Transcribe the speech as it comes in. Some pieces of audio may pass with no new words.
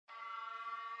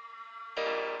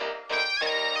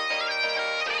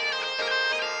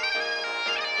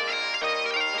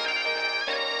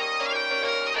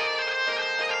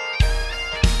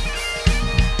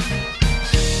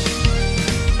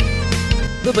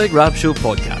The Big Rab Show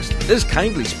podcast is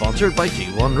kindly sponsored by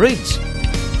G1 Reeds.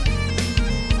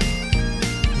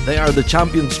 They are the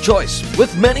champion's choice,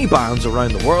 with many bands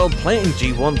around the world playing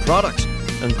G1 products,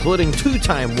 including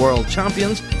two-time world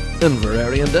champions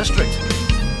Inverarian District.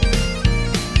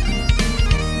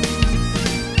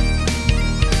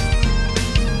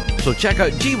 So check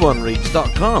out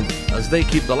g1reeds.com as they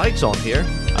keep the lights on here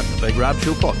at the Big Rab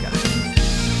Show podcast.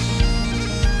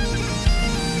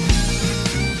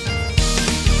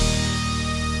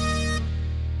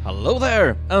 Hello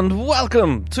there, and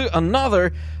welcome to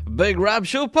another Big Rab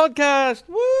Show podcast.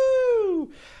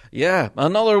 Woo! Yeah,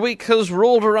 another week has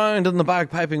rolled around in the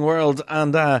bagpiping world,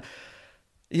 and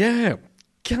yeah,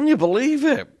 can you believe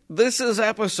it? This is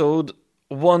episode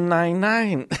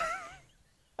 199.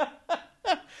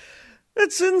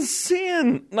 It's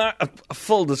insane. Now,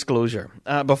 full disclosure,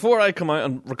 before I come out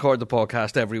and record the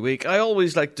podcast every week, I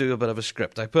always like to do a bit of a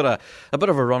script. I put a bit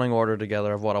of a running order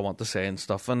together of what I want to say and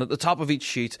stuff, and at the top of each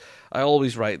sheet, I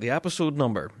always write the episode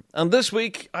number. And this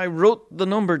week, I wrote the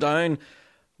number down,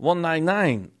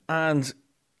 199, and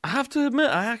I have to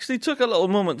admit, I actually took a little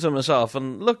moment to myself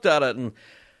and looked at it and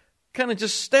kind of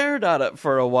just stared at it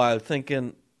for a while,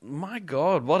 thinking, my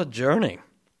God, what a journey.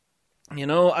 You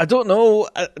know, I don't know,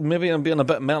 maybe I'm being a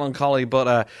bit melancholy,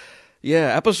 but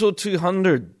yeah, episode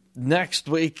 200 next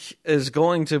week is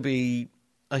going to be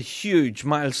a huge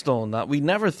milestone that we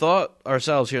never thought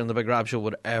ourselves here in the Big Rab Show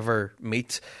would ever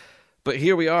meet. But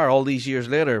here we are all these years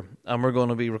later, and we're going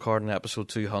to be recording episode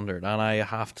 200, and I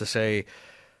have to say,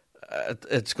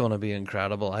 it's going to be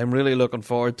incredible. I'm really looking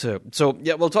forward to it. So,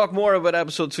 yeah, we'll talk more about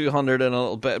episode 200 in a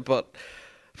little bit, but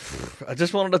I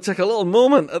just wanted to take a little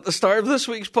moment at the start of this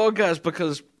week's podcast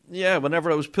because, yeah,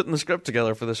 whenever I was putting the script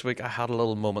together for this week, I had a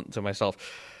little moment to myself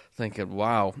thinking,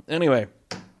 wow. Anyway,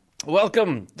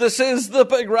 welcome. This is the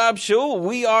Big Rab Show.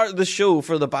 We are the show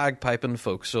for the bagpiping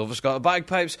folks. So if it's got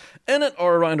bagpipes in it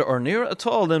or around it or near it at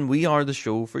all, then we are the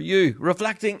show for you,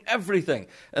 reflecting everything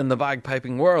in the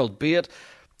bagpiping world, be it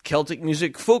Celtic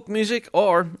music, folk music,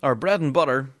 or our bread and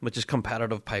butter, which is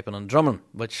competitive piping and drumming,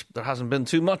 which there hasn't been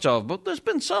too much of, but there's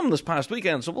been some this past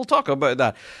weekend, so we'll talk about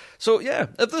that. So yeah,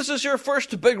 if this is your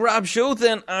first Big Rab Show,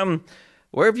 then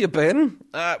where have you been?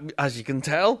 As you can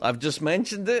tell, I've just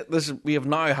mentioned it. We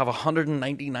now have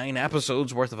 199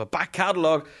 episodes worth of a back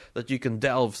catalogue that you can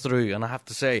delve through, and I have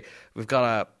to say, we've got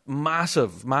a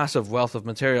massive, massive wealth of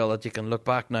material that you can look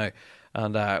back now,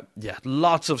 and yeah,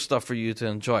 lots of stuff for you to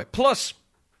enjoy. Plus,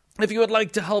 if you would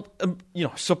like to help,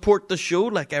 support the show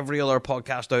like every other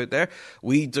podcast out there,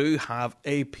 we do have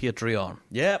a Patreon.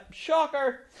 Yep,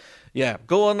 shocker. Yeah,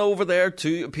 go on over there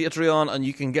to Patreon and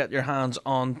you can get your hands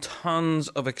on tons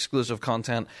of exclusive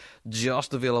content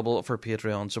just available for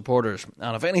Patreon supporters.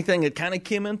 And if anything, it kind of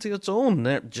came into its own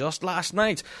there just last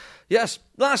night. Yes,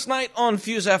 last night on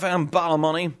Fuse FM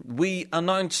Ballymoney, we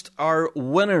announced our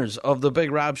winners of the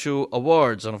Big Rab Show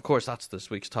Awards. And of course, that's this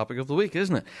week's topic of the week,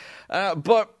 isn't it?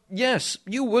 But yes,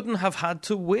 you wouldn't have had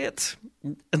to wait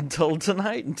until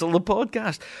tonight, until the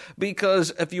podcast.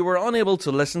 Because if you were unable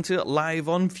to listen to it live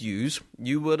on Fuse,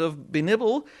 you would have been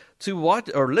able to watch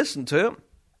or listen to it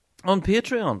on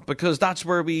Patreon, because that's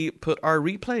where we put our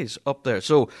replays up there.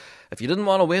 So if you didn't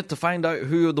want to wait to find out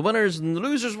who the winners and the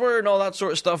losers were and all that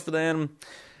sort of stuff, then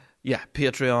yeah,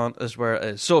 Patreon is where it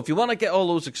is. So if you want to get all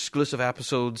those exclusive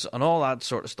episodes and all that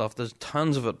sort of stuff, there's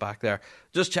tons of it back there.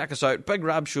 Just check us out, Big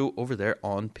Rab Show over there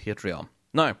on Patreon.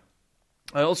 Now,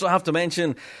 I also have to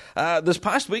mention, this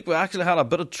past week we actually had a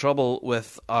bit of trouble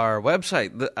with our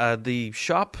website. The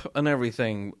shop and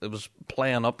everything, it was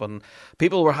playing up and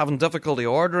people were having difficulty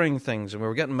ordering things, and we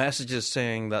were getting messages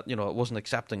saying that, it wasn't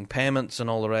accepting payments and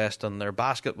all the rest, and their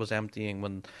basket was emptying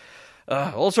when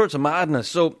all sorts of madness.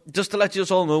 So just to let you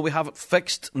all know, we have it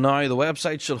fixed now. The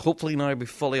website should hopefully now be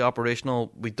fully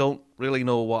operational. We don't really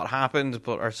know what happened,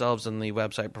 but ourselves and the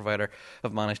website provider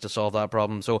have managed to solve that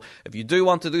problem. So if you do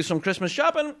want to do some Christmas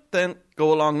shopping, then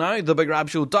go along now,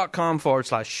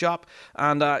 thebigrabshow.com/shop.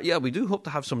 And yeah, we do hope to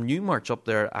have some new merch up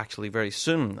there actually very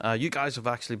soon. You guys have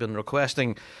actually been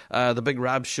requesting the Big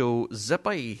Rab Show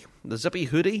Zippy, the Zippy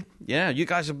hoodie. Yeah, you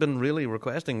guys have been really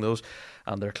requesting those,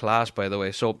 and they're class, by the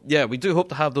way. So yeah, we do hope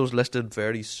to have those listed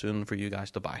very soon for you guys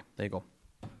to buy. There you go.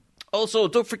 Also,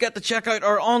 don't forget to check out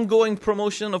our ongoing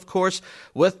promotion, of course,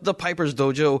 with the Piper's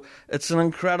Dojo. It's an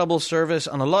incredible service,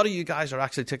 and a lot of you guys are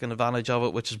actually taking advantage of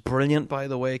it, which is brilliant, by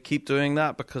the way. Keep doing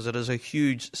that, because it is a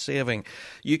huge saving.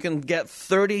 You can get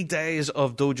 30 days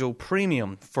of Dojo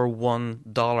Premium for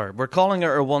 $1. We're calling it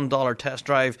our $1 test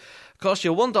drive. It costs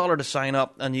you $1 to sign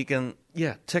up, and you can,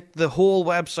 take the whole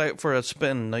website for a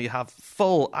spin. Now, you have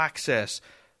full access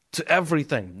to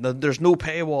everything. There's no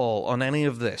paywall on any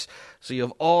of this. So you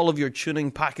have all of your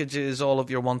tuning packages, all of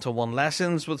your one-to-one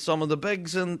lessons with some of the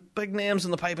big names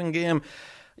in the piping game.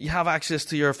 You have access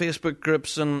to your Facebook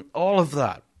groups, and all of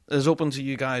that is open to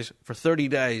you guys for 30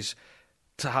 days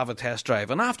to have a test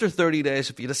drive. And after 30 days,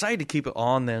 if you decide to keep it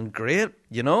on, then great,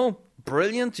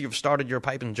 brilliant, you've started your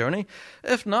piping journey.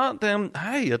 If not, then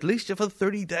hey, at least you've had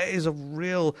 30 days of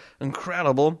real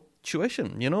incredible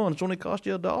tuition, and it's only cost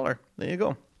you $1. There you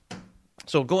go.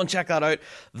 So go and check that out,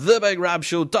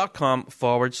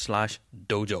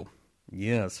 thebigrabshow.com/dojo.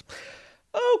 Yes.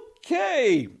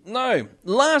 Okay. Now,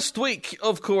 last week,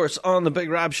 of course, on The Big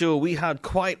Rab Show, we had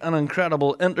quite an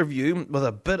incredible interview with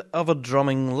a bit of a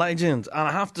drumming legend. And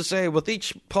I have to say, with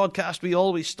each podcast, we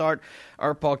always start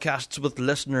our podcasts with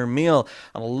listener mail.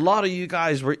 And a lot of you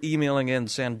guys were emailing in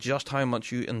saying just how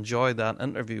much you enjoyed that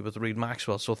interview with Reid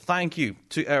Maxwell. So thank you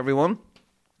to everyone.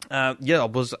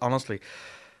 It was honestly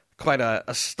quite a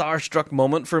starstruck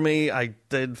moment for me. I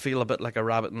did feel a bit like a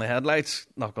rabbit in the headlights,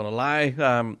 not going to lie.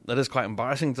 It is quite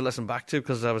embarrassing to listen back to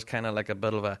because I was kind of like a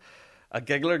bit of a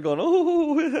giggler going,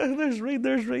 oh, there's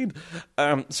Reid.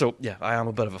 So, yeah, I am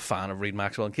a bit of a fan of Reid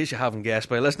Maxwell, in case you haven't guessed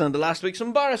by listening to last week's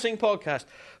embarrassing podcast.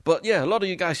 But, yeah, a lot of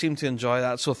you guys seem to enjoy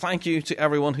that. So thank you to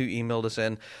everyone who emailed us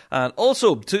in. And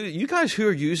also to you guys who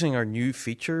are using our new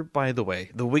feature, by the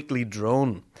way, the weekly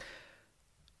drone.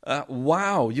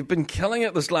 Wow, you've been killing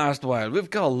it this last while.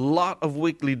 We've got a lot of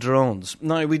weekly drones.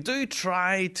 Now, we do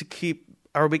try to keep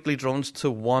our weekly drones to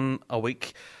one a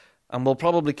week, and we'll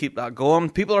probably keep that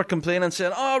going. People are complaining,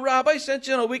 saying, oh, Rab, I sent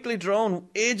you a weekly drone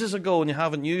ages ago and you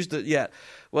haven't used it yet.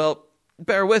 Well,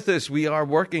 bear with us. We are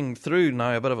working through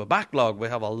now a bit of a backlog. We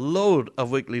have a load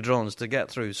of weekly drones to get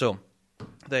through, so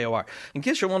there you are. In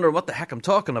case you're wondering what the heck I'm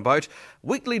talking about,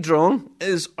 Weekly Drone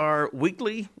is our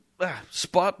weekly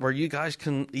spot where you guys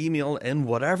can email in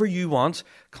whatever you want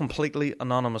completely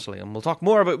anonymously. And we'll talk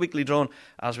more about Weekly Drone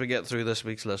as we get through this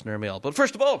week's listener mail. But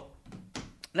first of all,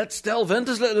 let's delve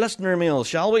into listener mail,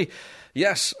 shall we?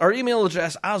 Yes, our email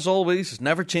address, as always, has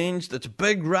never changed. It's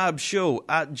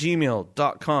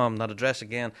bigrabshow@gmail.com. That address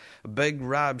again,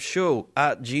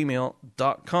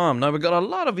 bigrabshow@gmail.com. Now, we got a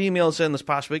lot of emails in this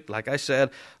past week, like I said,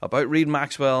 about Reid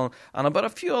Maxwell and about a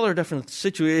few other different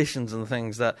situations and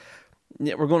things that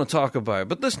we're going to talk about.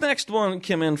 But this next one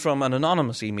came in from an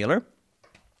anonymous emailer.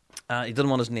 He didn't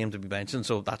want his name to be mentioned,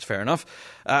 so that's fair enough.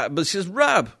 But he says,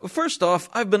 Rab, first off,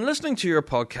 I've been listening to your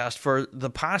podcast for the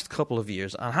past couple of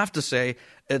years, and I have to say,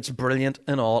 it's brilliant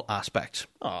in all aspects.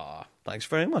 Aw, thanks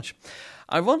very much.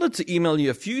 I've wanted to email you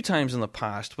a few times in the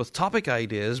past with topic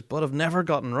ideas, but I've never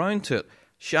gotten round to it.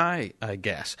 Shy, I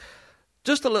guess.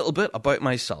 Just a little bit about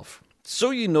myself,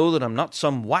 so you know that I'm not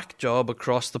some whack job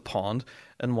across the pond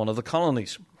in one of the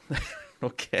colonies.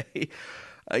 Okay.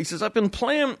 He says, I've been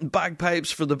playing bagpipes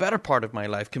for the better part of my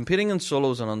life, competing in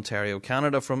solos in Ontario,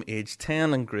 Canada from age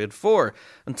 10 in grade 4,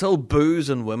 until booze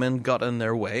and women got in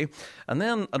their way, and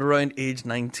then at around age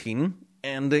 19,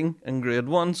 ending in grade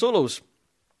 1 solos.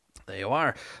 There you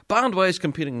are. Band-wise,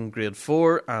 competing in grade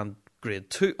 4 and grade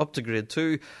 2, up to grade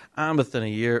 2, and within a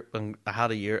year, I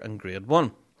had a year in grade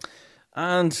 1.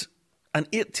 And an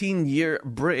 18-year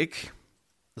break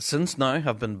since now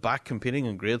have been back competing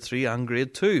in grade 3 and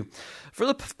grade 2 for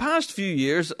the past few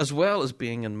years, as well as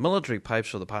being in military pipes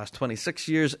for the past 26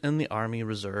 years in the Army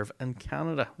Reserve in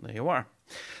Canada. There you are.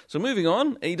 So moving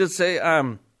on, he did say,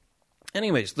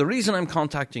 anyways, the reason I'm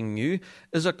contacting you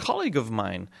is a colleague of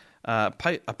mine, a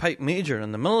pipe major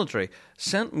in the military,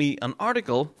 sent me an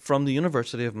article from the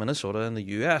University of Minnesota in the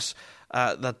US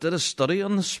that did a study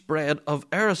on the spread of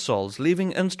aerosols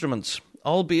leaving instruments,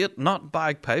 albeit not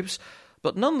bagpipes,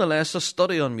 but nonetheless a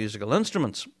study on musical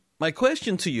instruments. My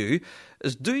question to you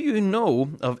is, do you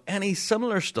know of any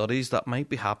similar studies that might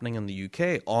be happening in the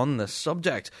UK on this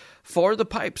subject for the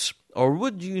pipes, or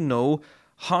would you know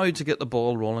how to get the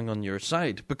ball rolling on your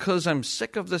side? Because I'm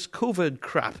sick of this COVID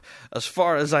crap. As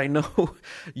far as I know,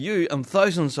 you and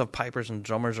thousands of pipers and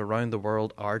drummers around the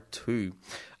world are too.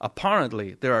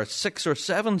 Apparently, there are 6 or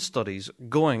 7 studies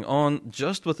going on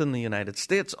just within the United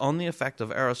States on the effect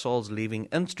of aerosols leaving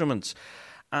instruments,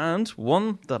 and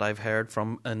one that I've heard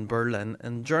from in Berlin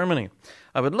in Germany.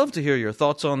 I would love to hear your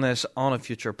thoughts on this on a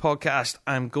future podcast.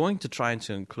 I'm going to try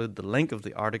to include the link of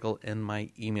the article in my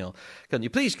email. Can you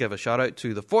please give a shout out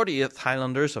to the 48th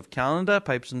Highlanders of Canada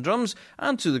Pipes and Drums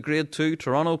and to the Grade 2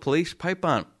 Toronto Police Pipe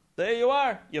Band? There you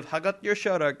are. You've got your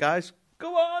shout out, guys.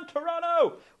 Go on,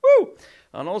 Toronto! Woo!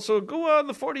 And also, go on,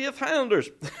 the 40th Highlanders.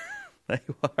 There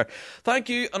you are. Thank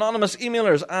you, anonymous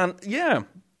emailers. And yeah,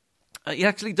 He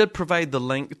actually did provide the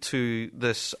link to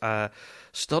this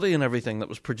study and everything that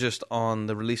was produced on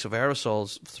the release of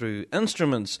aerosols through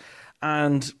instruments.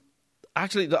 And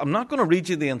actually, I'm not going to read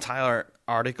you the entire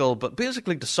article, but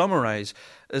basically to summarize,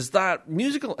 is that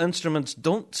musical instruments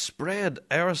don't spread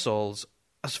aerosols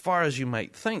as far as you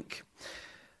might think.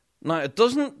 Now, it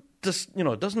doesn't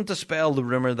dispel the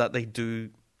rumor that they do,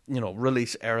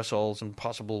 release aerosols and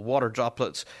possible water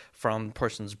droplets from a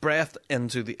person's breath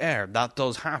into the air. That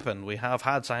does happen. We have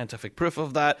had scientific proof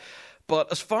of that. But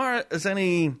as far as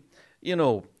any,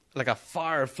 like a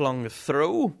far-flung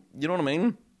throw, you know what I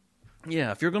mean?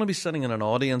 Yeah, if you're going to be sitting in an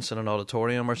audience in an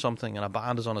auditorium or something and a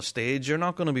band is on a stage, you're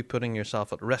not going to be putting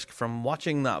yourself at risk from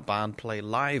watching that band play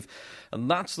live. And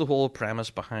that's the whole premise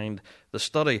behind the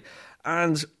study.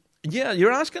 And yeah,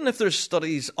 you're asking if there's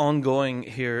studies ongoing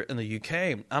here in the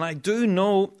UK. And I do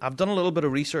know, I've done a little bit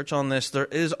of research on this, there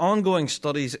is ongoing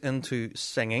studies into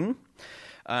singing.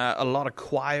 A lot of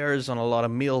choirs and a lot of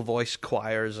male voice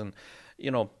choirs and,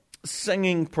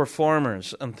 singing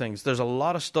performers and things. There's a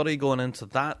lot of study going into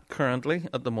that currently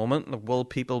at the moment. Will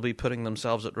people be putting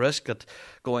themselves at risk at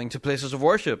going to places of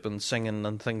worship and singing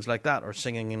and things like that, or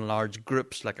singing in large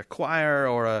groups like a choir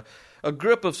or a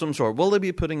group of some sort? Will they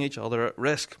be putting each other at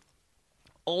risk?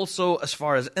 Also, as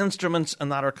far as instruments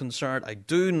and that are concerned, I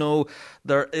do know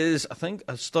there is, I think,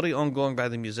 a study ongoing by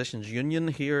the Musicians Union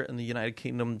here in the United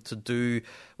Kingdom to do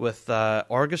with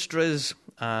orchestras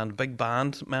and big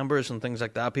band members and things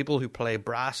like that, people who play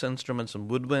brass instruments and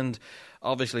woodwind.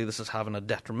 Obviously, this is having a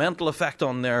detrimental effect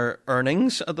on their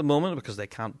earnings at the moment because they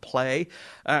can't play.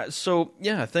 So,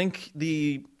 yeah, I think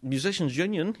the Musicians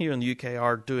Union here in the UK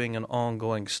are doing an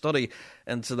ongoing study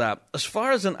into that. As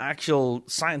far as an actual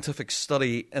scientific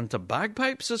study into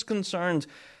bagpipes is concerned,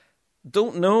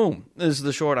 don't know is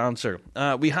the short answer.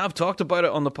 We have talked about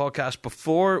it on the podcast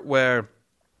before, where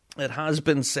it has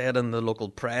been said in the local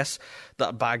press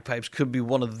that bagpipes could be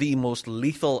one of the most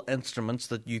lethal instruments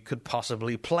that you could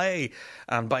possibly play.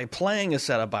 And by playing a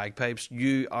set of bagpipes,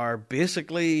 you are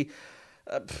basically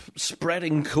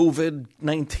spreading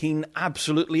COVID-19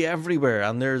 absolutely everywhere.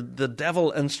 And they're the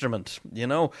devil instrument,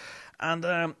 And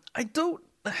I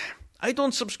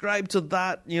don't subscribe to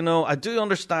that, I do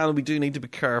understand we do need to be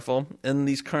careful in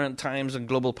these current times and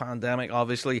global pandemic.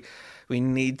 Obviously, we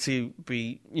need to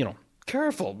be,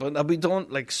 careful, but we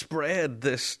don't spread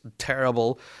this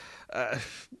terrible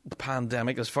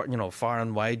pandemic as far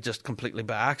and wide just completely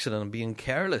by accident and being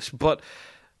careless. But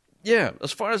yeah,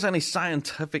 as far as any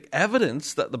scientific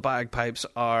evidence that the bagpipes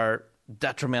are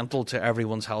detrimental to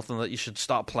everyone's health and that you should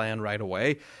stop playing right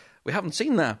away, we haven't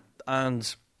seen that.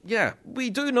 And yeah, we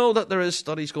do know that there is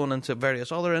studies going into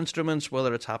various other instruments.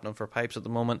 Whether it's happening for pipes at the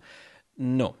moment,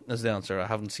 no is the answer. I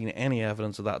haven't seen any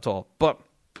evidence of that at all. But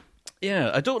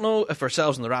yeah, I don't know if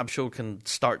ourselves and the Rab Show can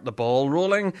start the ball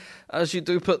rolling, as you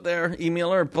do put there,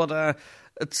 emailer, but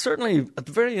it's certainly a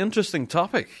very interesting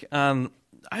topic, and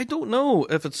I don't know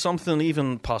if it's something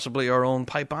even possibly our own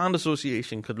Pipe Band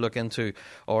Association could look into,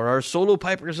 or our Solo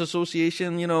Pipers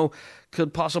Association,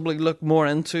 could possibly look more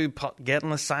into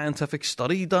getting a scientific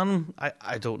study done.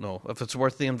 I don't know if it's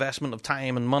worth the investment of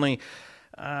time and money.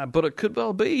 But it could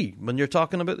well be when you're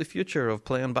talking about the future of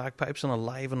playing bagpipes in a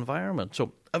live environment.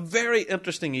 So a very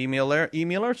interesting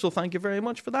emailer, so thank you very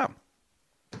much for that.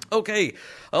 Okay,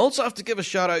 I also have to give a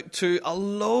shout out to a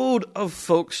load of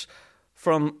folks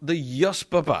from the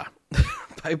USPPA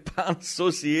Pipe Band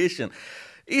Association.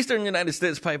 Eastern United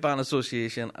States Pipe Band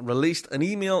Association released an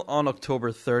email on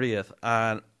October 30th,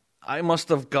 and I must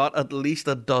have got at least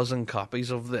a dozen copies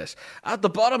of this. At the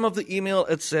bottom of the email,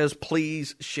 it says,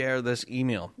 please share this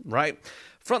email, right?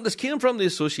 This came from the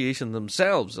association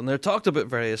themselves, and they're talked about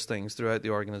various things throughout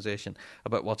the organisation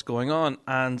about what's going on.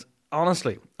 And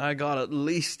honestly, I got at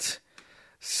least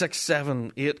 6,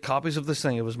 7, 8 copies of this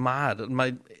thing. It was mad.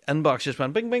 My inbox just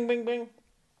went bing, bing, bing, bing.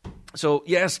 So,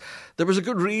 yes, there was a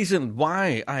good reason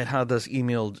why I had this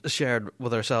email shared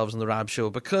with ourselves in the Rab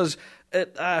Show, because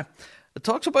it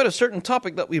talks about a certain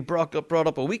topic that we brought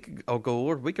up a week ago,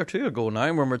 or a week or two ago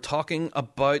now, when we're talking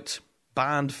about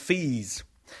band fees.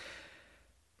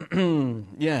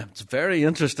 Yeah, it's very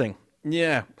interesting.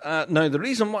 Yeah. Now, the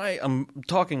reason why I'm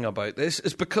talking about this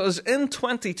is because in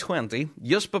 2020,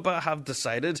 USPPA have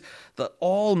decided that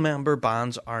all member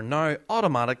bands are now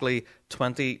automatically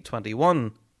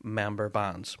 2021 member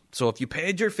bands. So if you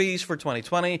paid your fees for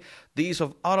 2020, these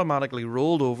have automatically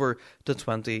rolled over to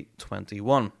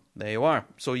 2021. There you are.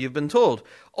 So you've been told.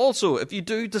 Also, if you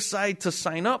do decide to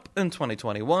sign up in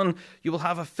 2021, you will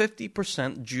have a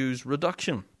 50% dues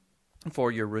reduction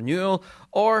for your renewal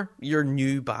or your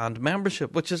new band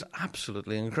membership, which is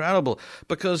absolutely incredible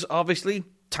because obviously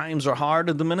times are hard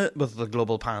at the minute with the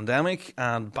global pandemic,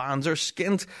 and bands are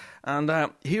skint.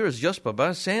 And here is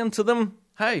Yusbaba saying to them,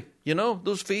 hey, you know,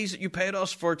 those fees that you paid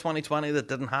us for 2020 that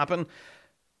didn't happen,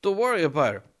 don't worry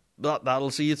about it.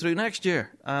 That'll see you through next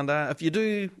year. And if you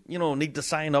do, you know, need to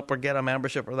sign up or get a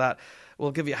membership or that,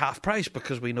 we'll give you half price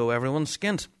because we know everyone's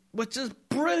skint, which is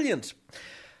brilliant.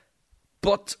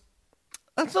 But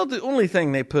that's not the only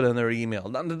thing they put in their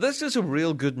email. And this is a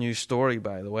real good news story,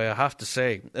 by the way, I have to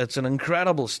say. It's an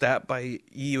incredible step by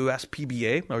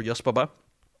USPBA, or Yusbaba,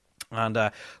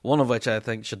 and one of which I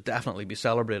think should definitely be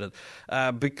celebrated,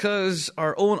 because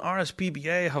our own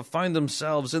RSPBA have found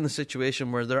themselves in the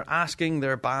situation where they're asking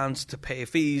their bands to pay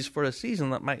fees for a season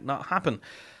that might not happen.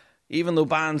 Even though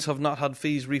bands have not had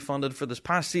fees refunded for this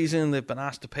past season, they've been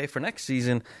asked to pay for next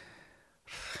season.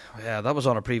 Yeah, that was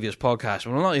on a previous podcast.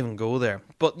 We'll not even go there.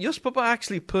 But Yusbaba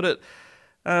actually put it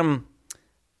in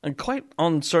quite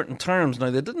uncertain terms.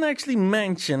 Now, they didn't actually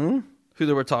mention who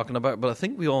they were talking about, but I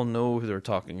think we all know who they were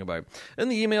talking about. In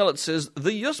the email it says,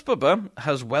 the Yusbaba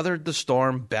has weathered the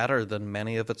storm better than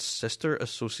many of its sister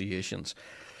associations.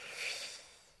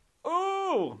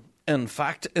 Oh! In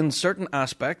fact, in certain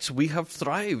aspects, we have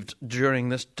thrived during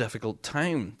this difficult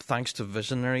time, thanks to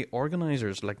visionary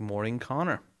organisers like Maureen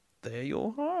Connor. There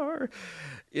you are.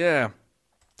 Yeah.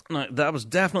 Now, that was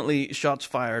definitely shots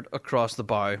fired across the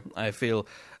bow, I feel.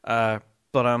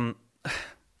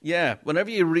 Yeah,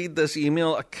 whenever you read this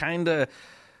email, it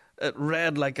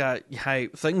read like how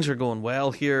things are going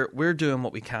well here. We're doing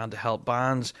what we can to help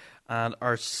bands, and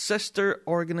our sister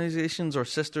organisations or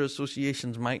sister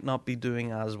associations might not be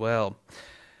doing as well.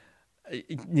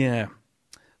 Yeah.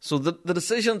 So the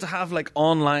decision to have like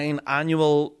online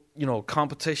annual, you know,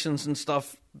 competitions and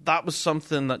stuff, that was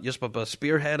something that Yusbaba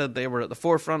spearheaded. They were at the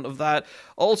forefront of that.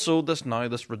 Also, this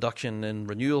reduction in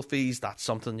renewal fees, that's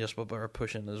something Yusbaba are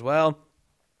pushing as well.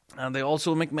 And they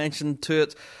also make mention to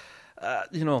it,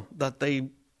 that they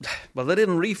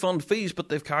didn't refund fees, but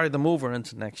they've carried them over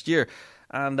into next year.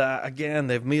 And again,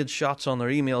 they've made shots on their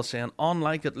email saying,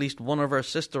 unlike at least one of our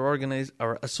sister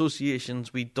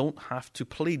associations, we don't have to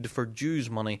plead for dues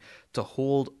money to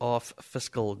hold off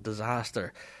fiscal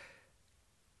disaster.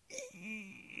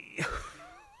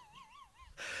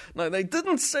 Now, they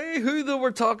didn't say who they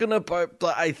were talking about,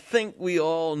 but I think we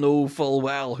all know full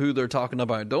well who they're talking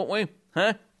about, don't we?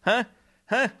 Huh?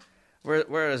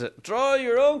 Where is it? Draw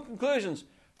your own conclusions.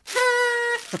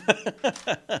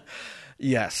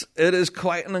 Yes, it is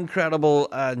quite an incredible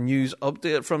news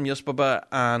update from Yusbaba,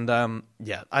 and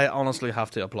I honestly have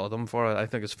to applaud them for it. I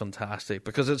think it's fantastic,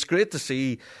 because it's great to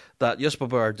see that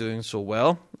Yusbaba are doing so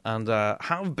well, and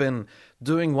have been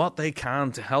doing what they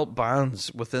can to help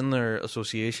bands within their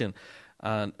association,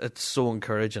 and it's so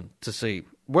encouraging to see.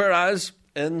 Whereas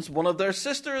in one of their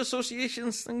sister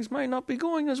associations, things might not be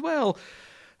going as well,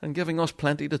 and giving us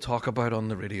plenty to talk about on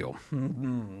the radio.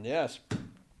 Yes.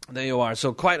 There you are.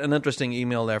 So quite an interesting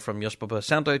email there from Yusbaba,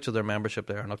 sent out to their membership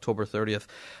there on October 30th,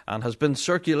 and has been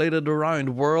circulated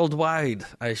around worldwide,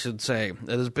 I should say.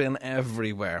 It has been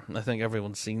everywhere. I think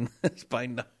everyone's seen this by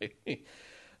now.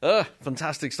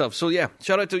 Fantastic stuff. So yeah,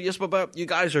 shout out to Yusbaba. You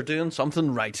guys are doing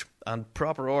something right, and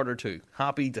proper order too.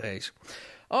 Happy days.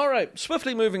 All right,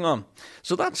 swiftly moving on.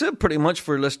 So that's it pretty much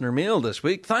for listener mail this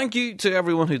week. Thank you to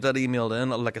everyone who did email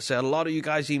in. Like I said, a lot of you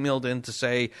guys emailed in to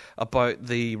say about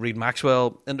the Reid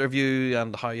Maxwell interview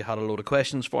and how you had a load of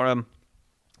questions for him.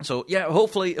 So yeah,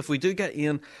 hopefully if we do get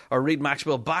Ian or Reid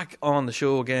Maxwell back on the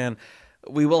show again,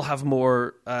 we will have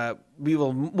more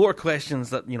questions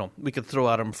that, you know, we could throw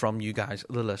at him from you guys,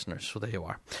 the listeners. So there you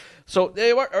are. So there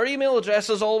you are. Our email address,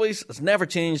 as always, has never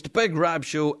changed.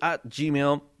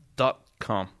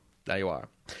 BigRabShow@gmail.com. There you are.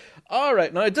 All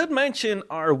right. Now, I did mention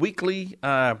our weekly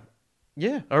thing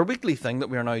that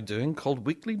we are now doing called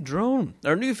Weekly Drone.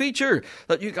 Our new feature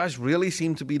that you guys really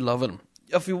seem to be loving.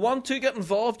 If you want to get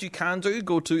involved, you can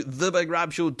go to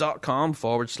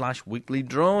thebigrabshow.com/weekly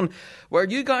drone, where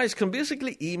you guys can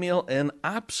basically email in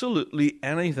absolutely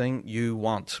anything you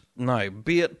want. Now,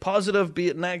 be it positive, be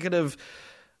it negative.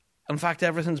 In fact,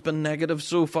 everything's been negative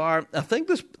so far. I think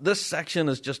this section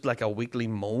is just like a weekly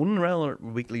moan, rather,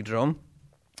 weekly drum.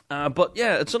 But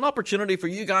yeah, it's an opportunity for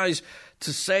you guys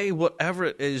to say whatever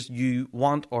it is you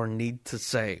want or need to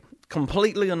say.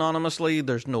 Completely anonymously.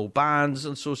 There's no bands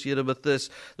associated with this.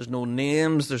 There's no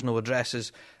names. There's no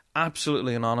addresses.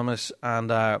 Absolutely anonymous. And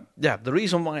the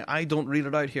reason why I don't read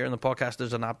it out here in the podcast,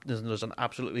 there's an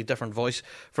absolutely different voice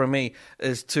from me,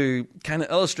 is to kind of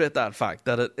illustrate that fact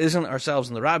that it isn't ourselves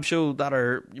in the Rab Show that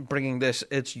are bringing this.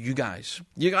 It's you guys.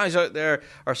 You guys out there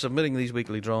are submitting these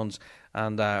weekly drones.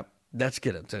 And let's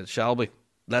get into it, shall we?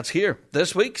 Let's hear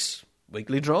this week's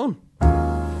Weekly Drone.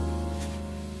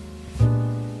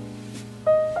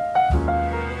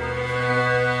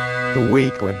 The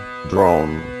Weekly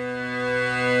Drone.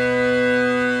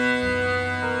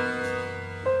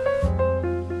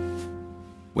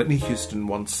 Whitney Houston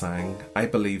once sang, "I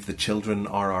believe the children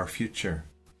are our future."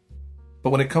 But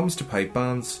when it comes to pipe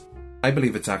bands, I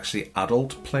believe it's actually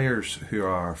adult players who are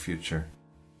our future,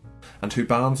 and who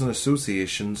bands and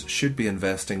associations should be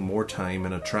investing more time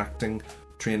in attracting,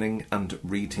 training and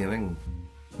retaining.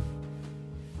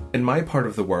 In my part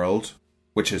of the world,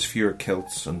 which has fewer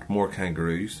kilts and more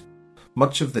kangaroos,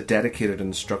 much of the dedicated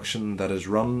instruction that is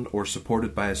run or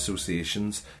supported by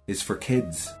associations is for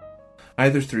kids,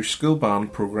 either through school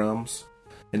band programmes,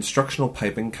 instructional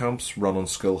piping camps run on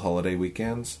school holiday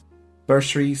weekends,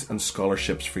 bursaries and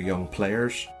scholarships for young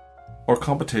players, or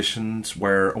competitions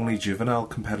where only juvenile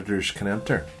competitors can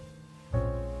enter.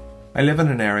 I live in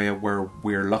an area where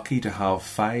we're lucky to have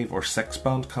 5 or 6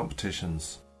 band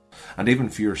competitions, and even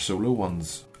fewer solo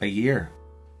ones, a year.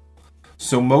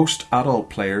 So most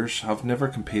adult players have never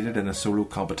competed in a solo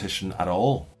competition at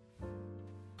all.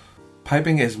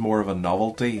 Piping is more of a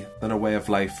novelty than a way of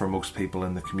life for most people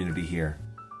in the community here,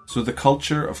 so the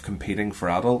culture of competing for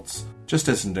adults just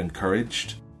isn't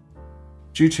encouraged,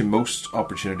 due to most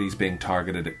opportunities being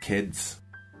targeted at kids,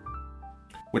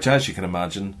 which, as you can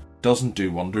imagine, doesn't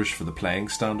do wonders for the playing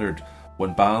standard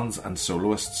when bands and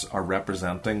soloists are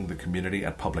representing the community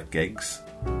at public gigs.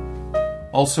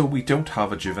 Also, we don't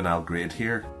have a juvenile grade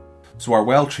here, so our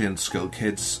well-trained school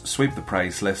kids sweep the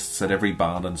prize lists at every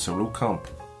band and solo comp,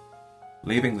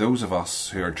 leaving those of us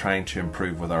who are trying to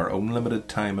improve with our own limited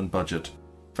time and budget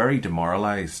very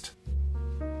demoralised.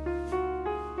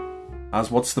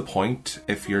 As what's the point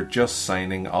if you're just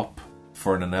signing up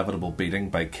for an inevitable beating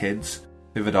by kids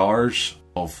who've had hours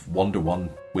of one-to-one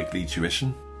weekly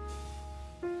tuition?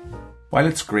 While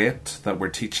it's great that we're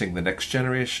teaching the next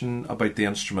generation about the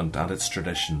instrument and its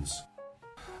traditions,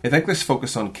 I think this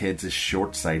focus on kids is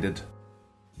short-sighted.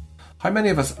 How many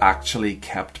of us actually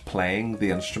kept playing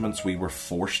the instruments we were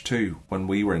forced to when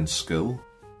we were in school?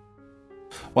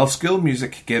 While school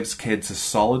music gives kids a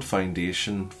solid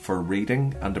foundation for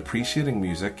reading and appreciating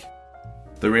music,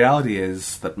 the reality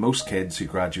is that most kids who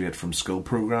graduate from school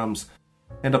programs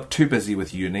end up too busy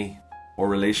with uni, or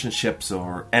relationships,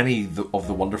 or any of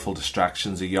the wonderful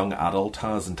distractions a young adult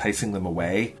has enticing them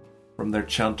away from their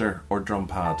chanter or drum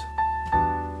pad.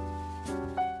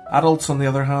 Adults, on the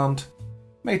other hand,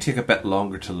 may take a bit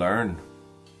longer to learn,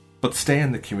 but stay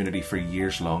in the community for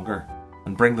years longer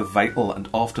and bring the vital and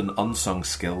often unsung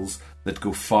skills that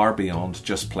go far beyond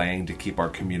just playing to keep our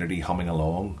community humming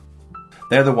along.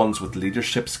 They're the ones with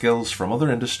leadership skills from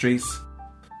other industries,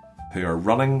 who are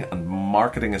running and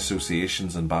marketing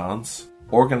associations and bands,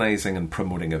 organising and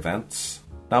promoting events,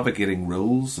 navigating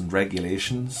rules and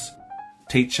regulations,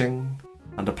 teaching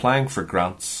and applying for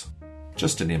grants,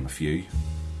 just to name a few.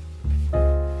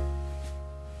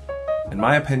 In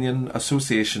my opinion,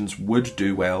 associations would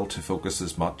do well to focus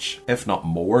as much, if not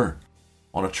more,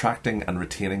 on attracting and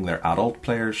retaining their adult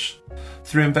players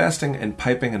through investing in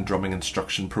piping and drumming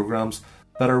instruction programmes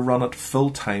that are run at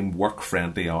full-time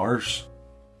work-friendly hours,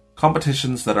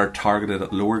 competitions that are targeted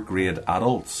at lower grade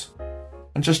adults,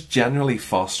 and just generally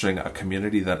fostering a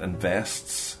community that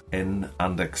invests in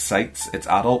and excites its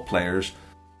adult players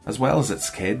as well as its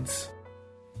kids.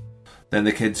 Then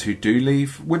the kids who do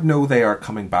leave would know they are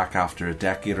coming back after a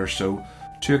decade or so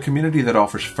to a community that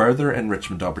offers further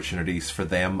enrichment opportunities for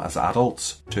them as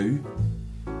adults too.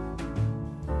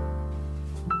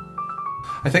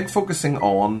 I think focusing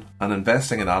on and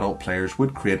investing in adult players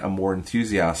would create a more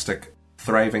enthusiastic,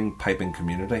 thriving piping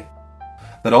community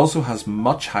that also has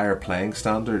much higher playing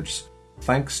standards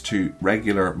thanks to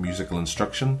regular musical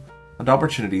instruction and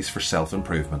opportunities for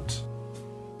self-improvement.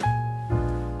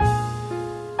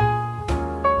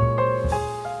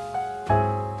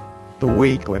 The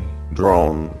Weekly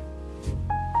Drone.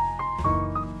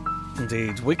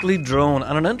 Indeed, Weekly Drone,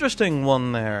 and an interesting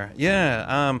one there.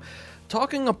 Yeah,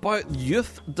 talking about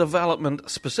youth development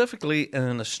specifically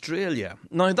in Australia.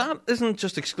 Now, that isn't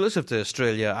just exclusive to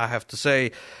Australia, I have to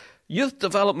say. Youth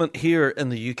development here in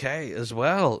the UK as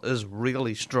well is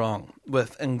really strong,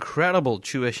 with incredible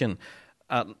tuition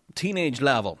at teenage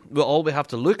level. Well, all we have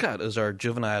to look at is our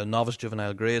novice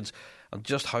juvenile grades and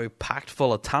just how packed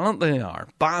full of talent they are.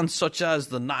 Bands such as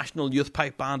the National Youth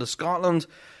Pipe Band of Scotland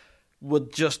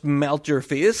would just melt your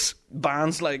face.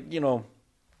 Bands like,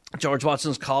 George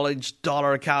Watson's College,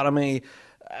 Dollar Academy.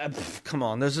 Come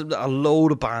on, there's a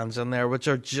load of bands in there which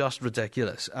are just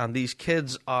ridiculous. And these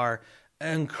kids are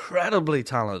incredibly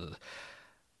talented.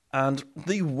 And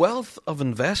the wealth of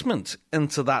investment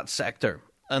into that sector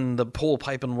and the whole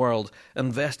piping world,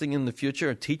 investing in the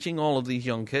future, teaching all of these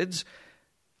young kids,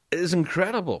 is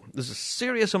incredible. There's a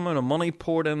serious amount of money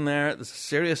poured in there. There's a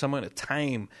serious amount of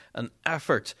time and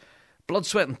effort, blood,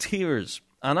 sweat, and tears.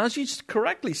 And as you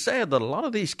correctly said, that a lot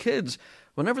of these kids,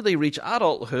 whenever they reach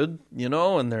adulthood,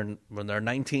 and when they're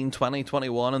 19, 20,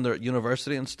 21, and they're at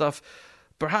university and stuff,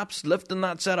 perhaps lifting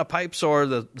that set of pipes or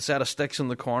the set of sticks in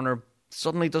the corner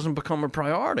suddenly doesn't become a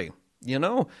priority,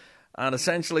 And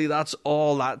essentially that's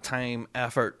all that time,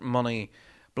 effort, money,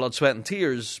 blood, sweat, and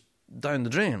tears down the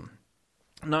drain.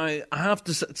 Now, I have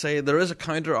to say there is a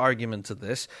counter-argument to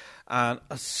this, and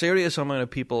a serious amount of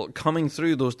people coming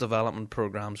through those development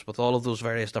programs with all of those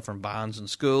various different bands and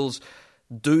schools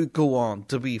do go on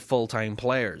to be full-time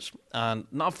players. And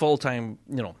not full-time,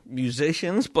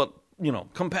 musicians, but,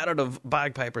 competitive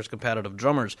bagpipers, competitive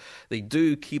drummers. They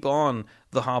do keep on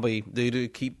the hobby. They do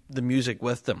keep the music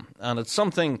with them. And it's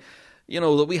something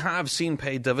that we have seen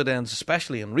pay dividends,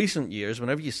 especially in recent years,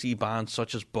 whenever you see bands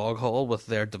such as Boghall with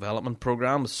their development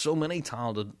program, with so many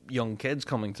talented young kids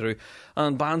coming through,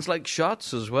 and bands like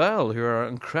Shots as well, who are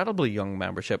incredibly young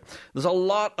membership. There's a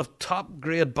lot of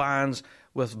top-grade bands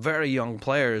with very young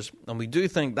players, and we do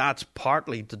think that's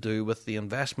partly to do with the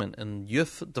investment in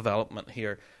youth development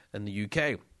here in the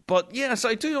UK. But yes,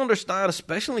 I do understand,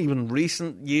 especially in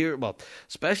recent year,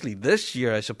 especially this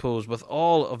year, I suppose, with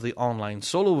all of the online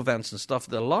solo events and stuff,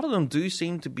 that a lot of them do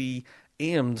seem to be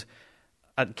aimed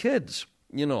at kids.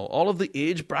 All of the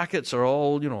age brackets are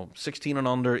all, 16 and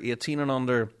under, 18 and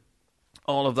under,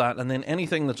 all of that. And then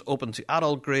anything that's open to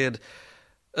adult grade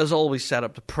is always set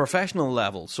up to professional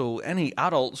level. So any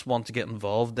adults want to get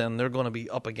involved, then they're going to be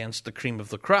up against the cream of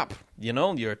the crop.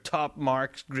 Your top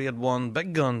marks, grade 1,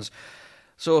 big guns.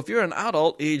 So if you're an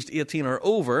adult aged 18 or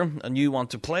over and you want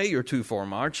to play your 2/4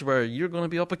 march, where you're going to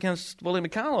be up against Willie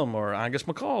McCallum or Angus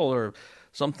McCall or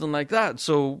something like that.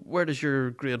 So where does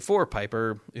your grade 4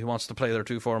 piper who wants to play their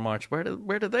 2/4 march, where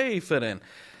do they fit in?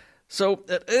 So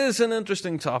it is an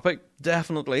interesting topic,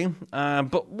 definitely,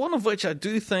 but one of which I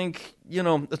do think,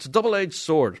 it's a double-edged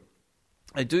sword.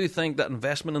 I do think that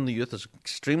investment in the youth is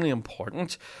extremely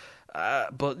important.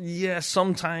 But yes,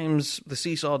 sometimes the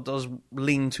seesaw does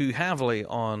lean too heavily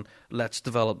on let's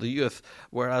develop the youth,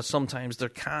 whereas sometimes there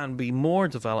can be more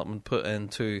development put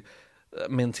into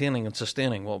maintaining and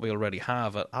sustaining what we already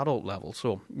have at adult level.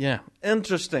 So yeah,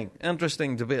 interesting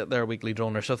debate there, Weekly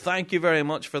Droner. So thank you very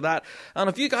much for that. And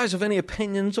if you guys have any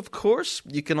opinions, of course,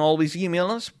 you can always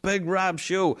email us,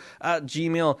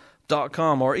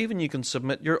 bigrabshow@gmail.com, or even you can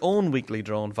submit your own Weekly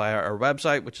Drone via our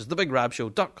website, which is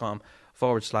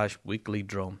thebigrabshow.com/weekly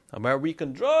drone, and where we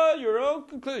can draw your own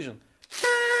conclusion.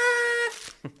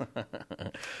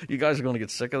 You guys are going to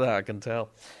get sick of that, I can tell.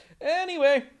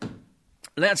 Anyway,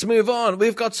 let's move on.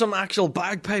 We've got some actual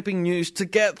bagpiping news to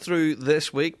get through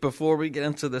this week before we get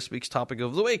into this week's topic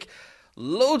of the week.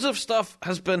 Loads of stuff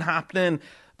has been happening,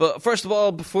 but first of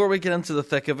all, before we get into the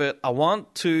thick of it, I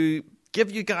want to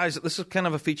give you guys, this is kind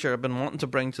of a feature I've been wanting to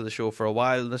bring to the show for a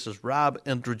while. This is Rab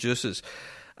Introduces.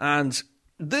 And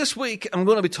this week, I'm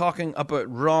going to be talking about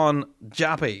Ron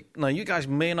Jappy. Now, you guys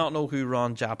may not know who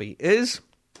Ron Jappy is,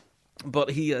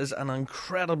 but he is an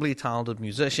incredibly talented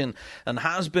musician and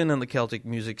has been in the Celtic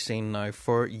music scene now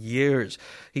for years.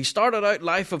 He started out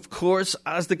life, of course,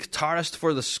 as the guitarist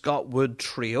for the Scott Wood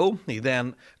Trio. He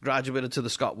then graduated to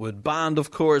the Scott Wood Band, of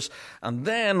course, and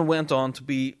then went on to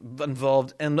be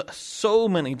involved in so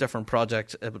many different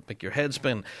projects it would make your head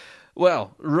spin.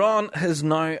 Well, Ron is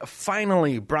now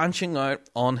finally branching out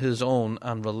on his own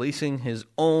and releasing his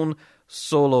own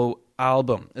solo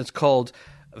album. It's called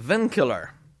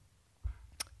Vincular.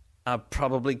 I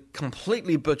probably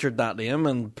completely butchered that name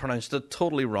and pronounced it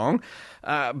totally wrong.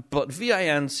 But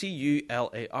Vincular,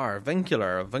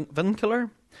 Vincular?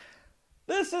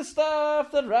 This is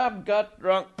stuff that Rab got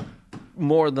wrong.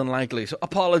 More than likely. So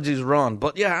apologies, Ron.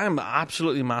 But yeah, I'm an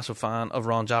absolutely massive fan of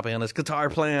Ron Jappy and his guitar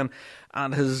playing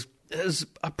and his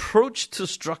approach to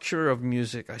structure of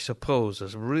music, I suppose,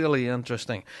 is really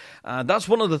interesting. That's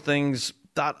one of the things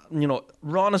that,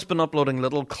 Ron has been uploading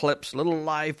little clips, little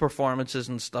live performances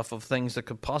and stuff of things that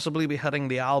could possibly be hitting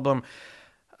the album.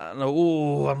 And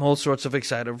I'm all sorts of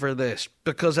excited for this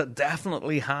because it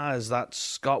definitely has that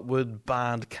Scott Wood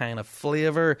Band kind of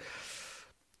flavour.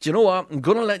 Do you know what? I'm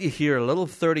going to let you hear a little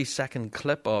 30-second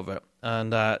clip of it.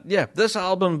 And this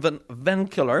album,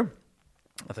 Vincular,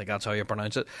 I think that's how you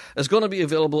pronounce it, is going to be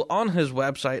available on his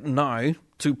website now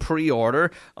to pre-order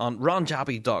on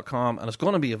ronjappy.com, and it's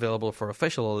going to be available for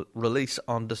official release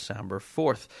on December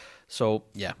 4th. So,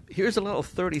 yeah, here's a little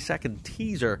 30-second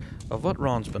teaser of what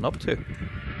Ron's been up to.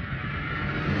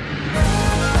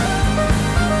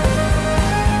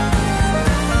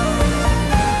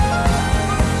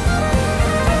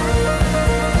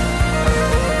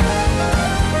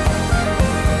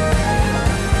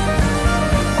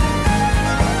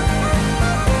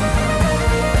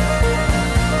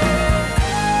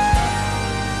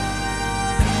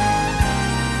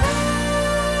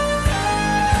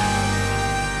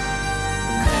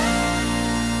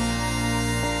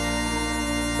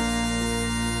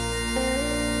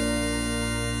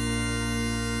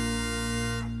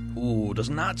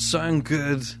 Doesn't that sound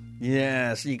good?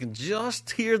 Yes, you can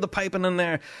just hear the piping in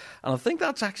there. And I think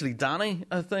that's actually Danny,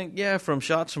 from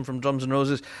Shots and from Drums and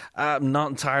Roses. I'm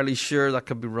not entirely sure, that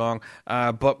could be wrong.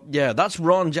 But yeah, that's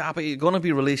Ron Jappy, going to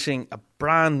be releasing a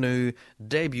brand new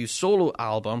debut solo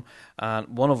album,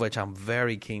 and one of which I'm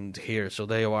very keen to hear. So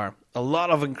there you are. A lot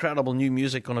of incredible new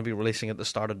music going to be releasing at the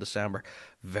start of December.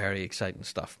 Very exciting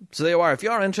stuff. So there you are. If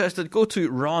you are interested, go to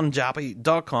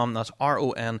ronjappy.com. That's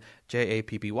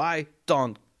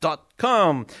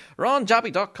RONJAPPY.com.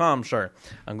 ronjappy.com, sir,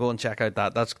 and go and check out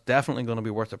that. That's definitely going to be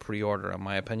worth a pre-order, in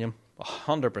my opinion.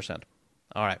 100%.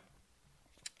 All right,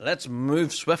 let's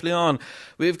move swiftly on.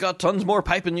 We've got tons more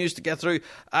piping news to get through.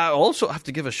 I also have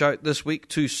to give a shout this week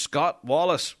to Scott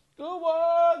Wallace. Go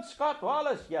on, Scott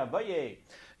Wallace. Yeah, boy.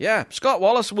 Yeah, Scott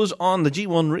Wallace was on the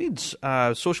G1 Reads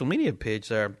social media page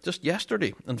there just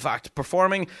yesterday. In fact,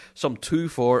 performing some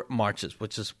 2/4 marches,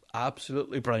 which is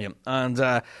absolutely brilliant. And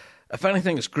if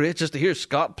anything, it's great just to hear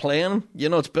Scott playing. You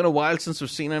know, it's been a while since we've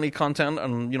seen any content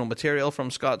and, material from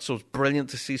Scott, so it's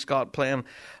brilliant to see Scott playing.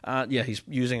 Yeah, he's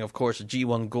using, of course, a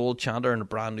G1 Gold chanter and a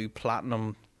brand new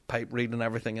platinum pipe reed and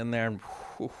everything in there. And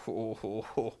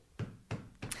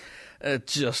it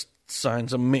just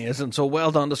sounds amazing. So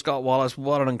well done to Scott Wallace.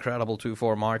 What an incredible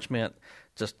 2/4 march, mate.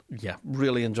 Just, yeah,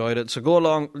 really enjoyed it. So go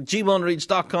along,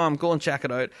 g1reads.com, go and check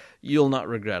it out. You'll not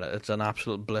regret it. It's an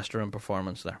absolute blistering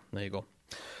performance there. There you go.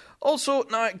 Also,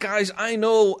 now, guys, I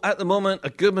know at the moment a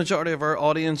good majority of our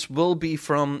audience will be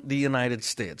from the United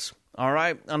States, all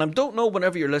right? And I don't know,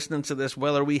 whenever you're listening to this,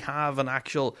 whether we have an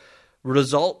actual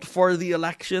result for the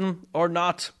election or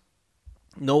not.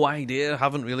 No idea.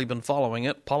 Haven't really been following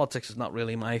it. Politics is not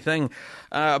really my thing.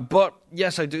 But,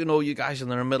 yes, I do know you guys are in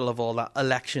the middle of all that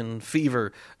election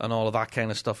fever and all of that kind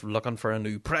of stuff, looking for a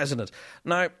new president.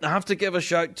 Now, I have to give a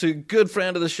shout to good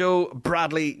friend of the show,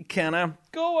 Bradley Kenna.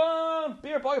 Go on,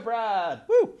 beer boy Brad.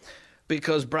 Woo!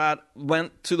 Because Brad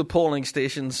went to the polling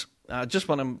stations, just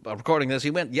when I'm recording this,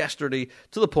 he went yesterday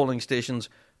to the polling stations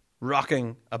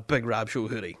rocking a Big Rab Show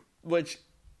hoodie. Which,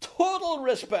 total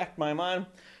respect, my man.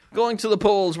 Going to the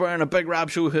polls wearing a Big Rab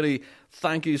Show hoodie.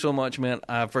 Thank you so much, man,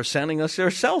 for sending us your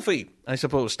selfie, I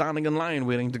suppose, standing in line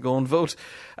waiting to go and vote.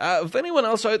 If anyone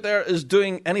else out there is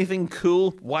doing anything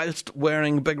cool whilst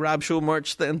wearing Big Rab Show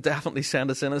merch, then definitely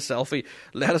send us in a selfie.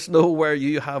 Let us know where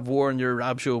you have worn your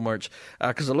Rab Show merch.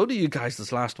 Because a lot of you guys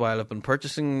this last while have been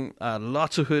purchasing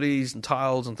lots of hoodies and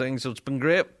towels and things, so it's been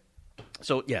great.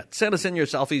 So, yeah, send us in your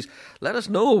selfies. Let us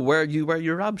know where you wear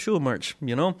your Rab Show merch,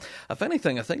 If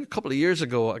anything, I think a couple of years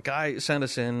ago, a guy sent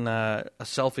us in a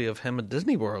selfie of him at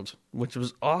Disney World, which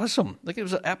was awesome. Like it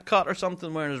was at Epcot or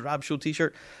something, wearing his Rab Show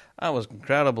t-shirt. That was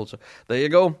incredible. So, there you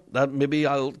go. That maybe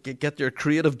I'll get your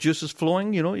creative juices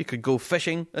flowing, You could go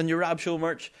fishing in your Rab Show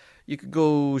merch. You could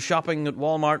go shopping at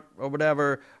Walmart or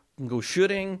whatever. You can go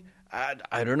shooting.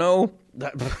 I don't know.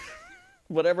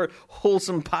 Whatever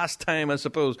wholesome pastime, I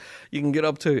suppose, you can get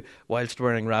up to whilst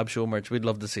wearing Rab Show merch. We'd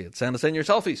love to see it. Send us in your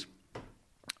selfies.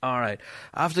 All right.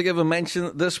 I have to give a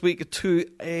mention this week to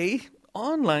a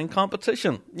online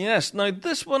competition. Yes, now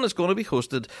this one is going to be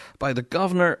hosted by the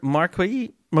Governor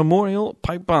Marquis Memorial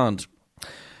Pipe Band.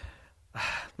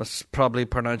 Let's probably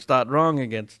pronounce that wrong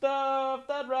again. Stuff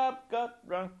that rap got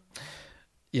wrong.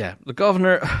 Yeah, the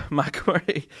Governor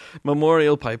Macquarie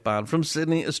Memorial Pipe Band from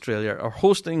Sydney, Australia are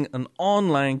hosting an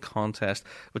online contest,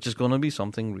 which is going to be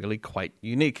something really quite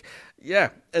unique.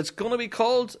 Yeah, it's going to be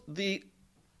called the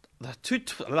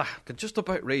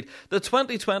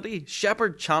 2020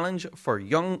 Shepherd Challenge for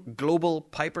Young Global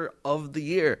Piper of the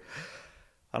Year.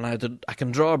 And I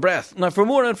can draw a breath. Now, for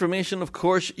more information, of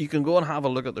course, you can go and have a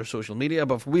look at their social media,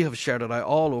 but we have shared it out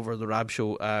all over the Rab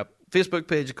Show Facebook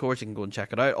page, of course. You can go and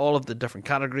check it out. All of the different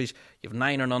categories. You have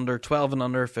 9 and under, 12 and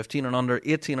under, 15 and under,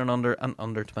 18 and under, and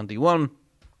under 21.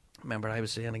 Remember, I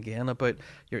was saying again about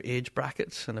your age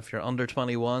brackets, and if you're under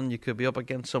 21, you could be up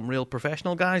against some real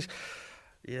professional guys.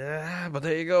 Yeah, but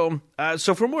there you go.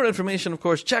 So for more information, of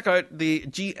course, check out the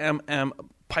GMM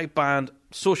Pipe Band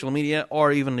social media,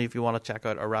 or even if you want to check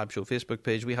out our Rab Show Facebook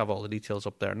page, we have all the details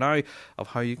up there now of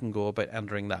how you can go about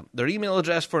entering that. Their email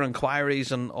address for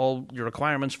inquiries and all your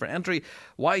requirements for entry,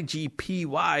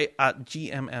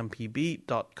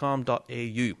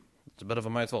 ygpy@gmmpb.com.au. It's a bit of a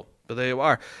mouthful, but there you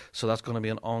are. So that's going to be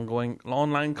an ongoing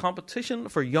online competition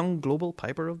for Young Global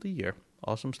Piper of the Year.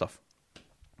 Awesome stuff.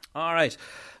 All right.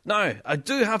 Now, I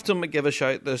do have to give a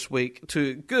shout this week to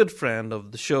a good friend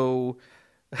of the show,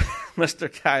 Mr.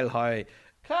 Kyle Hoy.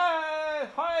 Kyle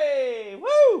Hoy!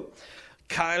 Woo!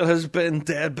 Kyle has been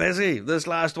dead busy this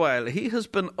last while. He has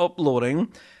been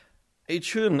uploading a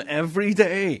tune every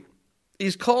day.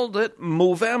 He's called it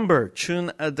Movember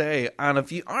Tune a Day. And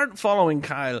if you aren't following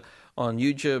Kyle on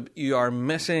YouTube, you are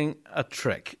missing a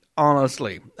trick,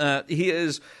 honestly. He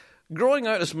is growing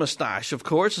out his moustache, of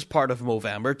course, as part of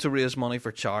Movember to raise money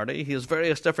for charity. He has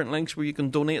various different links where you can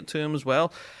donate to him as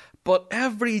well. But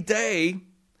every day,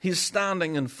 he's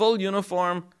standing in full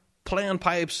uniform, playing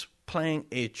pipes, playing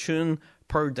a tune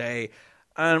per day.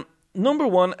 And number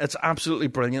one, it's absolutely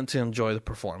brilliant to enjoy the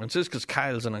performances because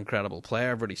Kyle's an incredible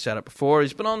player. I've already said it before.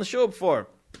 He's been on the show before.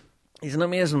 He's an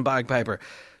amazing bagpiper.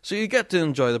 So you get to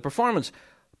enjoy the performance.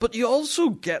 But you also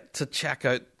get to check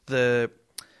out the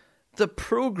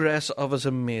progress of his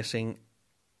amazing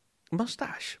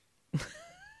moustache.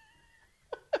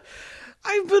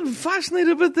 I've been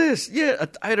fascinated with this. Yeah,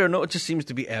 I don't know. It just seems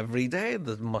to be every day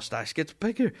the mustache gets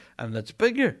bigger, and it's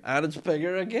bigger, and it's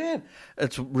bigger again.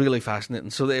 It's really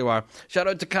fascinating. So there you are. Shout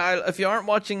out to Kyle. If you aren't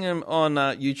watching him on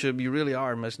YouTube, you really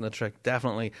are missing the trick.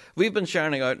 Definitely. We've been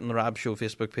sharing it out on the Rab Show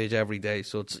Facebook page every day,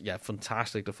 so it's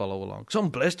fantastic to follow along. Some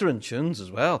blistering tunes as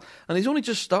well. And he's only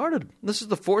just started. This is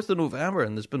the 4th of November,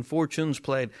 and there's been 4 tunes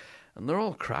played, and they're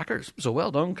all crackers. So well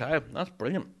done, Kyle. That's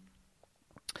brilliant.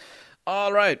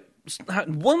 All right.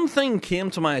 One thing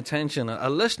came to my attention. A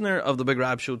listener of the Big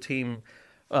Rab Show team,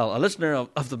 a listener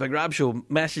of the Big Rab Show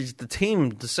messaged the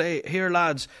team to say, here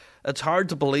lads, it's hard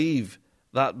to believe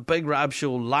that Big Rab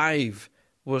Show live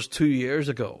was 2 years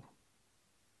ago.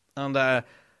 And I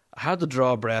had to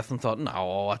draw a breath and thought,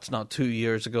 no, it's not 2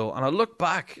 years ago. And I looked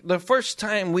back, the first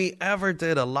time we ever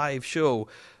did a live show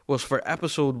was for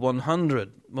episode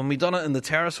 100, when we done it in the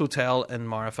Terrace Hotel in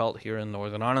Marfelt here in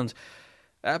Northern Ireland.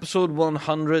 Episode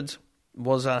 100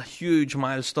 was a huge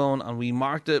milestone, and we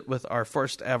marked it with our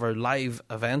first ever live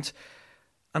event.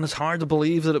 And it's hard to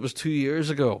believe that it was 2 years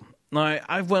ago. Now,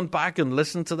 I've went back and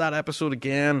listened to that episode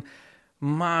again.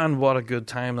 Man, what a good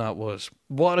time that was.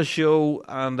 What a show,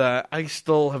 and I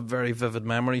still have very vivid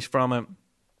memories from it.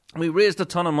 We raised a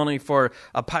ton of money for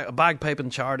a bagpiping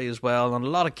charity as well, and a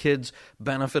lot of kids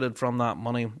benefited from that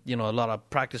money. You know, a lot of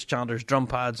practice chanters, drum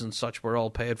pads and such were all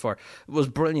paid for. It was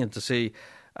brilliant to see,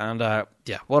 and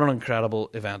what an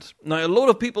incredible event. Now, a lot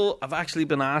of people have actually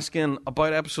been asking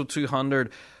about episode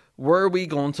 200, were we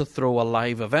going to throw a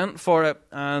live event for it?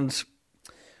 And,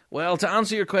 well, to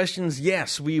answer your questions,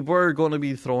 yes, we were going to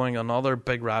be throwing another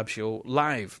Big Rab Show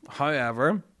live.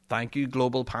 However, thank you,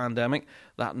 global pandemic,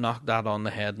 that knocked that on the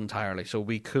head entirely. So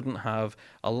we couldn't have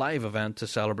a live event to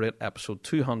celebrate episode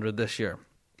 200 this year.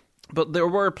 But there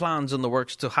were plans in the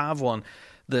works to have one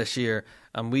this year.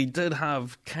 And we did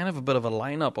have kind of a bit of a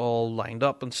lineup all lined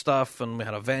up and stuff. And we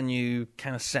had a venue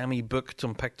kind of semi-booked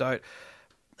and picked out.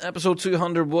 Episode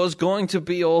 200 was going to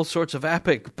be all sorts of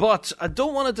epic. But I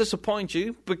don't want to disappoint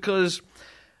you because,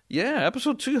 yeah,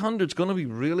 episode 200 is going to be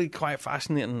really quite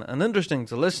fascinating and interesting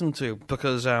to listen to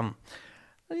because,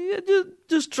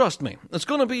 just trust me, it's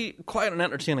going to be quite an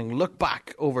entertaining look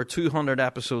back over 200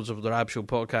 episodes of the Rab Show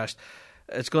podcast.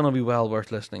 It's going to be well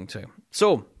worth listening to.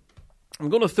 So, I'm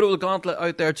going to throw the gauntlet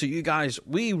out there to you guys.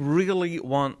 We really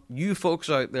want you folks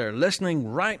out there listening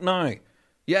right now.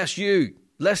 Yes, you.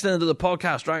 Listening to the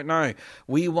podcast right now,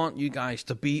 we want you guys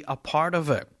to be a part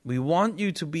of it. We want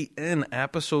you to be in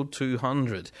episode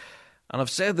 200. And I've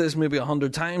said this maybe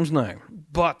 100 times now,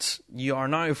 but you are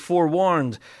now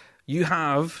forewarned. You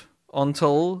have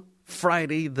until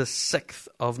Friday the 6th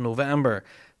of November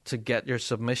to get your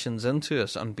submissions into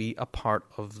us and be a part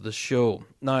of the show.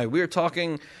 Now, we're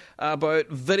talking about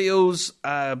videos,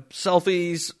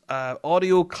 selfies,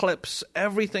 audio clips,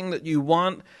 everything that you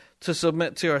want to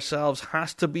submit to ourselves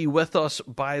has to be with us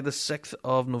by the 6th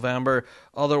of November.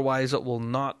 Otherwise, it will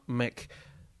not make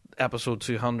episode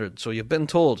 200. So you've been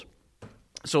told.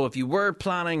 So if you were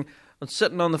planning on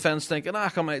sitting on the fence thinking, I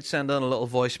might send in a little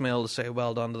voicemail to say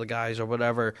well done to the guys or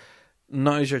whatever,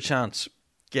 now's your chance.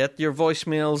 Get your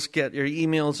voicemails, get your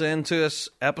emails in to us.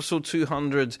 Episode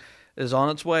 200 is on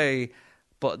its way.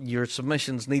 But your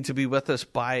submissions need to be with us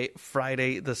by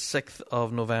Friday the 6th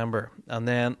of November. And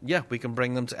then, we can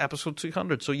bring them to episode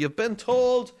 200. So you've been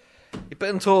told.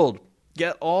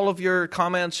 Get all of your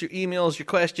comments, your emails, your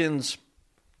questions.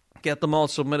 Get them all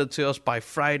submitted to us by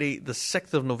Friday the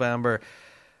 6th of November.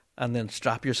 And then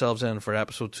strap yourselves in for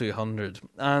episode 200.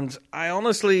 And I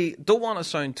honestly don't want to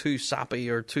sound too sappy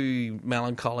or too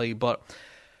melancholy, but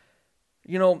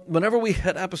you know, whenever we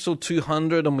hit episode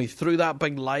 200 and we threw that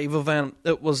big live event,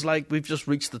 it was like we've just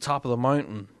reached the top of the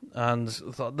mountain and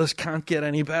thought, this can't get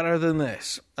any better than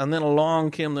this. And then along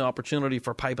came the opportunity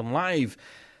for Piping Live,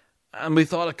 and we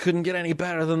thought it couldn't get any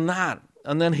better than that.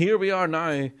 And then here we are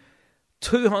now,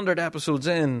 200 episodes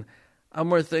in,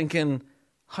 and we're thinking,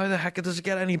 how the heck does it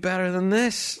get any better than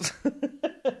this?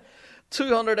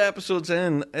 200 episodes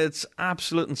in, it's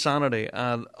absolute insanity.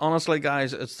 And honestly,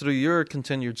 guys, it's through your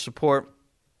continued support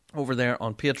over there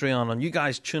on Patreon and you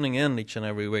guys tuning in each and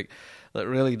every week that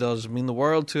really does mean the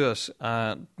world to us.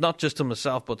 Not just to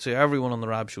myself, but to everyone on the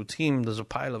Rab Show team. There's a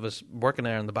pile of us working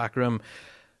there in the back room.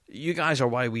 You guys are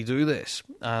why we do this.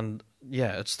 And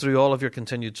yeah, it's through all of your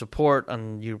continued support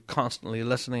and you constantly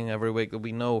listening every week that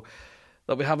we know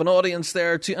that we have an audience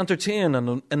there to entertain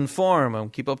and inform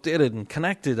and keep updated and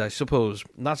connected, I suppose.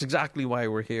 And that's exactly why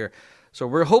we're here. So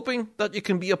we're hoping that you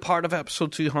can be a part of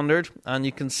episode 200 and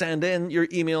you can send in your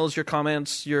emails, your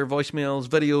comments, your voicemails,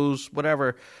 videos,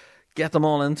 whatever. Get them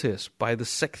all into us by the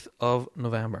 6th of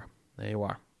November. There you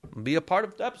are. Be a part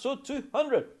of episode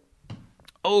 200.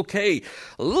 Okay,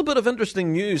 a little bit of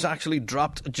interesting news actually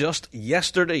dropped just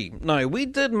yesterday. Now, we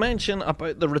did mention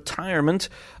about the retirement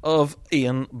of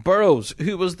Ian Burrows,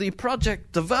 who was the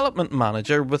project development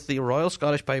manager with the Royal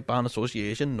Scottish Pipe Band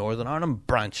Association Northern Ireland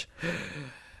branch,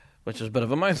 which is a bit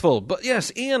of a mouthful. But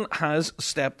yes, Ian has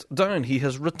stepped down. He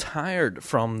has retired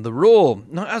from the role.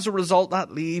 Now, as a result,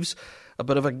 that leaves a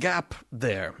bit of a gap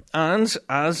there. And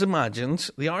as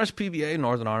imagined, the RSPBA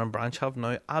Northern Ireland branch have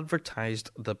now advertised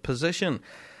the position.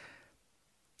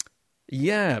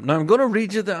 Yeah, now I'm going to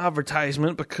read you the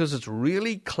advertisement because it's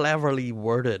really cleverly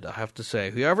worded, I have to say.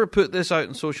 Whoever put this out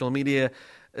on social media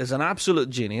is an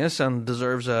absolute genius and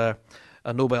deserves a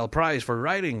Nobel Prize for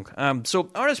writing. So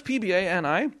RSPBA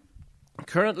NI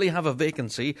currently have a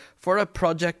vacancy for a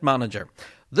project manager.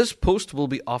 This post will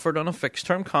be offered on a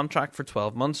fixed-term contract for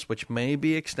 12 months, which may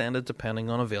be extended depending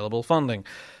on available funding.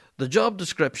 The job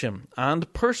description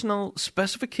and personal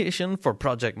specification for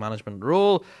project management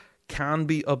role can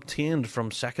be obtained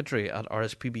from secretary at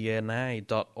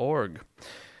rspbani.org.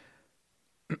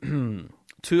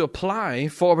 To apply,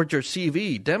 forward your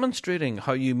CV demonstrating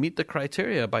how you meet the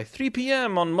criteria by 3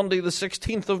 p.m. on Monday the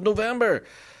 16th of November.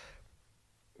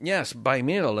 Yes, by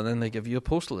mail, and then they give you a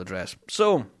postal address.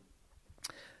 So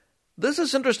this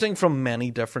is interesting from many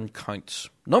different counts.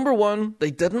 Number one, they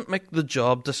didn't make the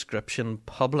job description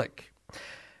public.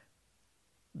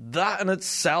 That in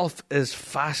itself is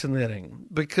fascinating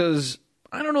because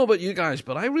I don't know about you guys,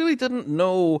 but I really didn't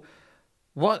know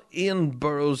what Ian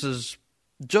Burrows'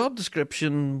 job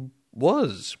description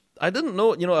was. I didn't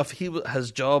know, if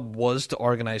his job was to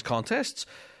organise contests.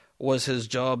 Was his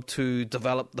job to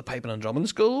develop the piping and drumming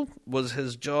school? Was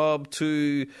his job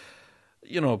to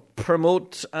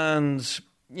promote and,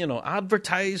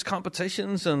 advertise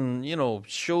competitions and,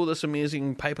 show this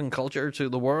amazing piping culture to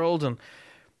the world? And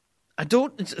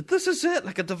this is it,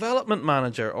 like a development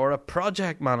manager or a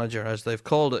project manager, as they've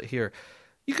called it here.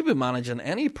 You could be managing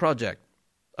any project.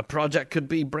 A project could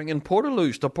be bringing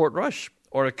Portaloos to Portrush,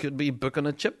 or it could be booking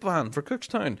a chip van for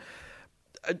Cookstown.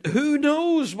 Who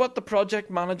knows what the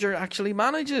project manager actually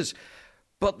manages?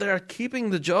 But they're keeping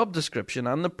the job description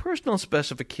and the personal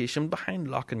specification behind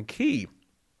lock and key.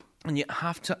 And you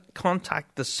have to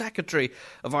contact the secretary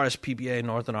of RSPBA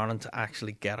Northern Ireland to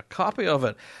actually get a copy of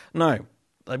it. Now,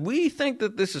 we think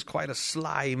that this is quite a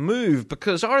sly move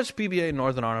because RSPBA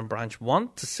Northern Ireland branch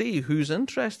want to see who's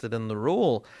interested in the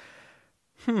role.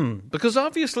 Because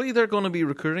obviously they're going to be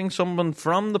recruiting someone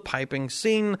from the piping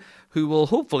scene who will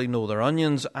hopefully know their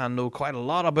onions and know quite a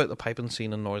lot about the piping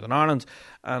scene in Northern Ireland.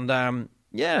 And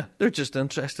they're just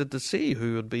interested to see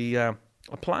who would be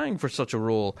applying for such a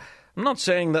role. I'm not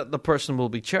saying that the person will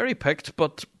be cherry-picked,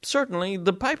 but certainly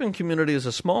the piping community is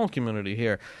a small community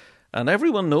here. And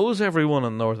everyone knows everyone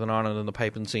in Northern Ireland in the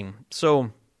piping scene.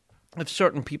 So if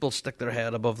certain people stick their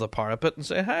head above the parapet and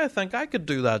say, hey, I think I could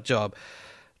do that job,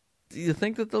 do you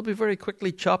think that they'll be very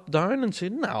quickly chopped down and say,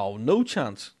 no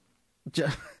chance?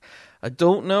 I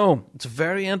don't know. It's a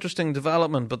very interesting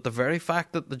development, but the very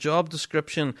fact that the job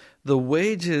description, the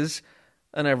wages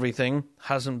and everything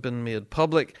hasn't been made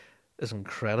public is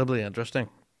incredibly interesting.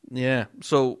 Yeah,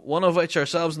 so one of which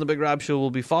ourselves in the Big Rab Show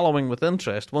will be following with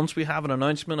interest. Once we have an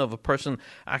announcement of a person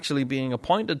actually being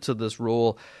appointed to this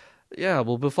role,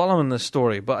 we'll be following this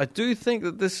story. But I do think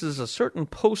that this is a certain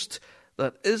post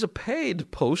that is a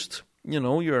paid post.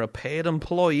 You're a paid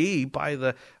employee by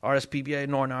the RSPBA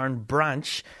Northern Ireland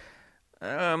branch.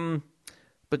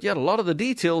 But yet a lot of the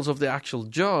details of the actual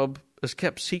job is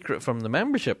kept secret from the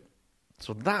membership.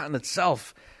 So that in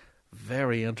itself,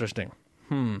 very interesting.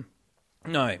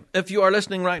 Now, if you are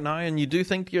listening right now and you do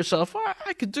think to yourself,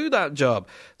 I could do that job,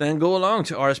 then go along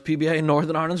to RSPBA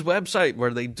Northern Ireland's website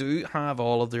where they do have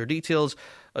all of their details,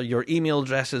 your email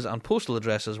addresses and postal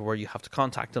addresses where you have to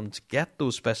contact them to get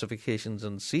those specifications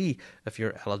and see if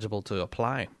you're eligible to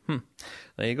apply.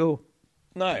 There you go.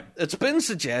 Now, it's been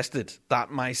suggested that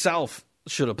myself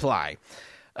should apply.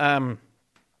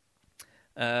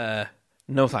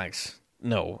 No thanks.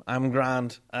 No, I'm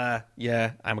grand.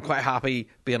 Yeah, I'm quite happy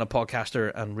being a podcaster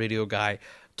and radio guy.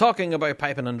 Talking about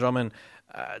piping and drumming,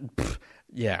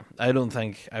 yeah, I don't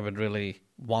think I would really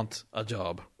want a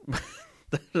job.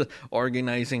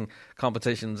 Organising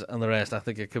competitions and the rest, I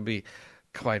think it could be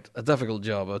quite a difficult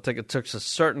job. I think it takes a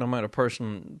certain amount of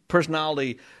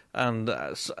personality and,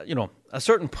 a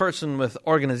certain person with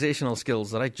organisational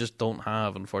skills that I just don't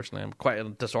have, unfortunately. I'm quite a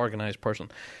disorganised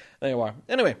person. There you are.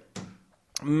 Anyway,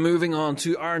 moving on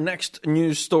to our next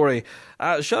news story.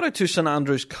 Shout out to St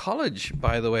Andrews College,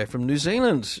 by the way, from New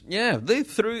Zealand. Yeah, they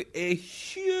threw a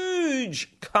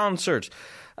huge concert,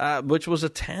 which was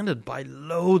attended by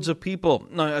loads of people.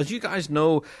 Now, as you guys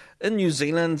know, in New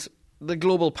Zealand, the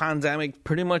global pandemic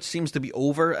pretty much seems to be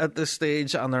over at this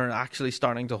stage, and they're actually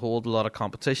starting to hold a lot of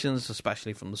competitions,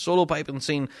 especially from the solo piping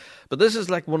scene. But this is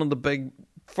like one of the big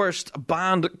first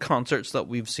band concerts that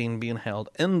we've seen being held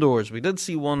indoors. We did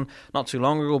see one not too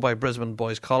long ago by Brisbane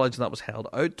Boys College that was held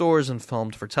outdoors and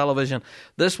filmed for television.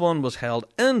 This one was held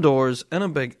indoors in a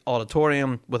big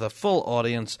auditorium with a full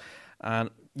audience, and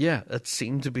yeah, it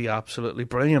seemed to be absolutely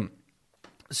brilliant.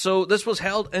 So this was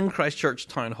held in Christchurch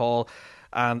Town Hall,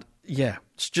 and yeah,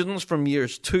 students from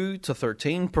years 2 to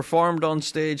 13 performed on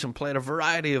stage and played a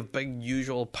variety of big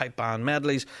usual pipe band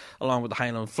medleys, along with the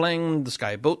Highland Fling, the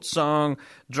Sky Boat Song,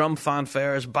 drum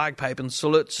fanfares, bagpipe and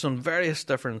salutes, and various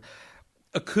different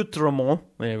accoutrements.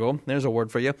 There you go, there's a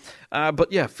word for you.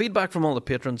 But yeah, feedback from all the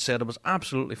patrons said it was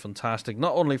absolutely fantastic,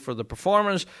 not only for the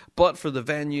performers, but for the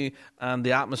venue and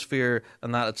the atmosphere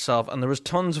and that itself. And there was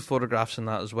tons of photographs in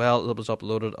that as well that was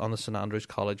uploaded on the St Andrews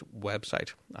College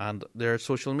website and their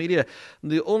social media.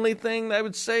 The only thing I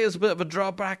would say is a bit of a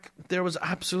drawback: there was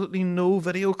absolutely no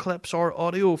video clips or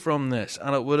audio from this,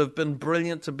 and it would have been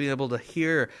brilliant to be able to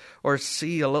hear or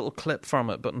see a little clip from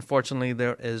it, but unfortunately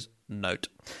there is note.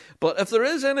 But if there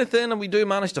is anything and we do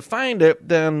manage to find it,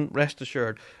 then rest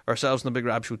assured, ourselves and the Big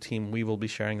Rab Show team, we will be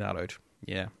sharing that out.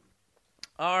 Yeah.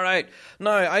 Alright,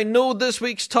 now I know this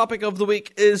week's topic of the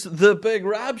week is the Big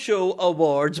Rab Show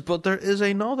Awards, but there is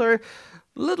another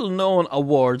little known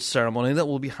awards ceremony that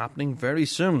will be happening very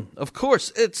soon. Of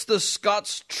course, it's the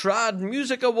Scots Trad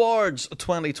Music Awards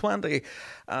 2020.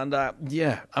 And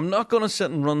yeah, I'm not going to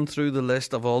sit and run through the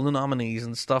list of all the nominees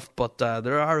and stuff, but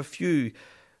there are a few,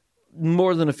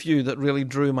 more than a few, that really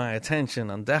drew my attention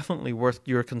and definitely worth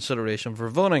your consideration for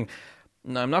voting.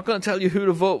 Now, I'm not going to tell you who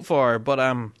to vote for, but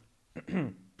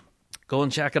go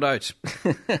and check it out.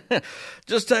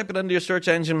 Just type it into your search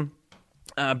engine,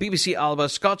 BBC Alba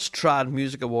Scots Trad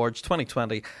Music Awards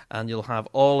 2020, and you'll have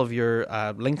all of your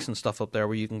links and stuff up there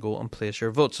where you can go and place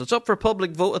your votes. It's up for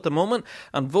public vote at the moment,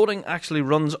 and voting actually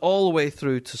runs all the way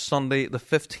through to Sunday the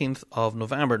 15th of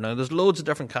November. Now, there's loads of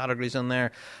different categories in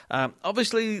there.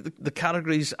 Obviously, the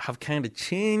categories have kind of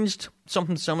changed,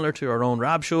 something similar to our own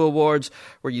Rab Show Awards,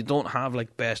 where you don't have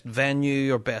like best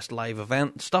venue or best live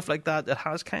event, stuff like that. It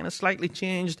has kind of slightly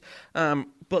changed,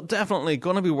 but definitely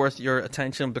going to be worth your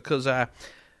attention, because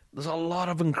there's a lot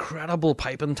of incredible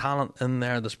piping talent in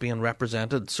there that's being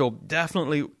represented. So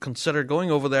definitely consider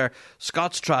going over there,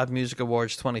 Scots Trad Music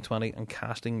Awards 2020, and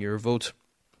casting your vote.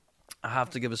 I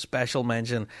have to give a special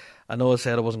mention. I know I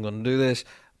said I wasn't going to do this,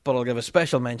 but I'll give a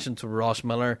special mention to Ross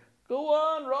Miller. Go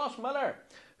on, Ross Miller!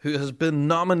 Who has been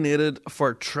nominated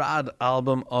for Trad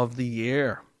Album of the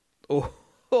Year.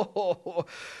 Oh,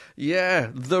 yeah,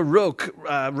 The Rook.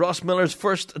 Ross Miller's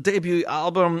first debut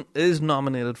album is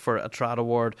nominated for a Trad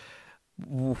Award.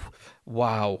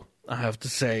 Wow, I have to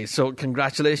say. So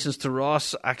congratulations to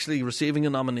Ross. Actually, receiving a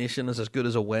nomination is as good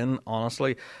as a win,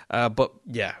 honestly. But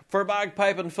yeah, for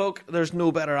bagpipe and folk, there's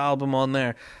no better album on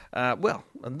there. Well,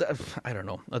 I don't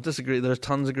know. I disagree. There's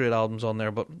tons of great albums on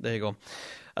there, but there you go.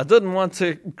 I didn't want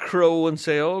to crow and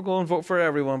say, oh, go and vote for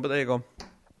everyone, but there you go.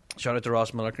 Shout out to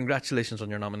Ross Miller. Congratulations on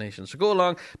your nomination. So go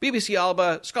along, BBC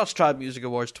Alba, Scots Trad Music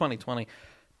Awards 2020,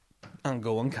 and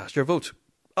go and cast your vote.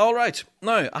 All right.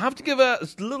 Now, I have to give a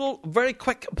little, very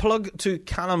quick plug to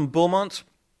Callum Beaumont.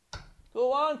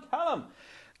 Go on, Callum.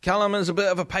 Callum is a bit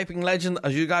of a piping legend,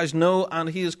 as you guys know, and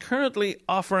he is currently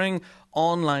offering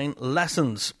online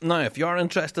lessons. Now, if you're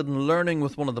interested in learning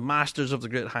with one of the masters of the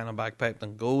Great Highland Bagpipe,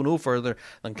 then go no further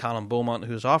than Callum Beaumont,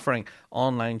 who's offering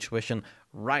online tuition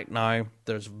right now.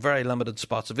 There's very limited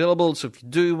spots available, so if you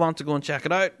do want to go and check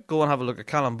it out, go and have a look at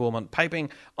Callum Beaumont Piping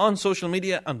on social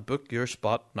media and book your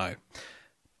spot now.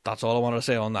 That's all I want to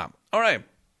say on that. All right.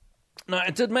 Now,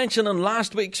 I did mention in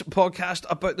last week's podcast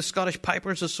about the Scottish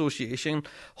Pipers Association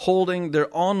holding their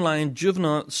online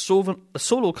juvenile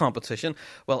solo competition.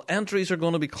 Well, entries are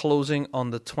going to be closing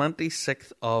on the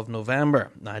 26th of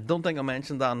November. Now, I don't think I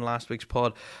mentioned that in last week's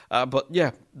pod, but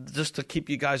yeah, just to keep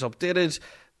you guys updated,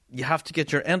 you have to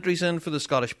get your entries in for the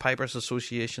Scottish Pipers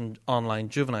Association online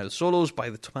juvenile solos by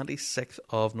the 26th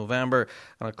of November,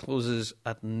 and it closes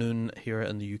at noon here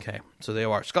in the UK. So there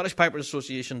you are,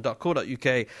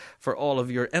 scottishpipersassociation.co.uk for all of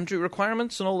your entry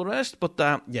requirements and all the rest. But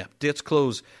yeah, dates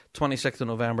close 26th of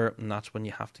November, and that's when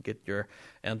you have to get your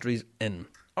entries in.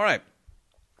 All right.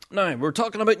 Now, we're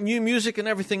talking about new music and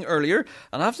everything earlier,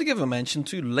 and I have to give a mention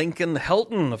to Lincoln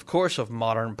Hilton, of course, of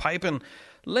Modern Piping.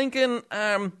 Lincoln,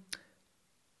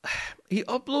 he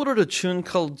uploaded a tune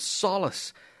called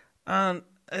Solace, and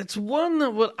it's one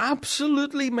that will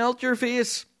absolutely melt your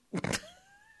face.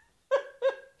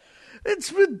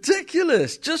 It's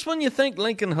ridiculous. Just when you think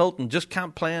Lincoln Hilton just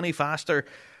can't play any faster,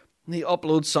 he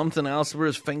uploads something else where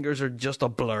his fingers are just a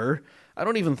blur. I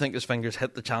don't even think his fingers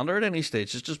hit the chanter at any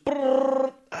stage. It's just...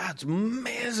 it's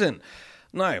amazing.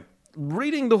 Now,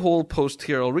 reading the whole post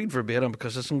here, I'll read verbatim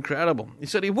because it's incredible. He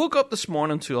said he woke up this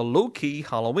morning to a low-key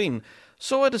Halloween,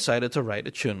 so I decided to write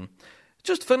a tune.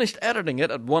 Just finished editing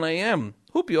it at 1 a.m.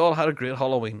 Hope you all had a great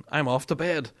Halloween. I'm off to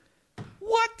bed.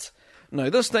 What? Now,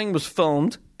 this thing was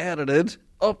filmed, edited,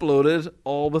 uploaded,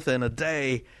 all within a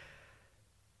day.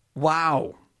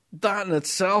 Wow. That in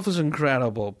itself is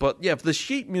incredible. But yeah, the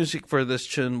sheet music for this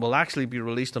tune will actually be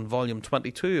released on volume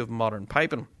 22 of Modern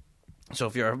Piping. So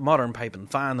if you're a Modern Piping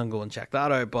fan, then go and check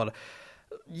that out. But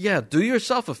yeah, do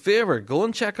yourself a favour. Go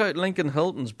and check out Lincoln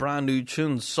Hilton's brand new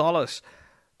tune, Solace.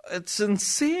 It's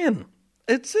insane.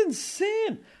 It's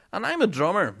insane. And I'm a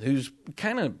drummer who's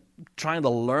kind of trying to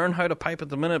learn how to pipe at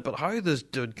the minute, but how this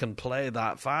dude can play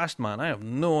that fast, man, I have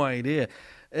no idea.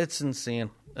 It's insane.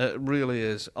 It really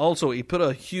is. Also, he put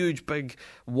a huge big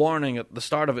warning at the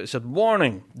start of it. He said,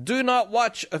 "Warning, do not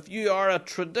watch if you are a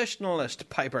traditionalist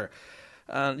piper."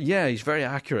 And yeah, he's very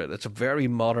accurate. It's a very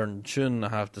modern tune, I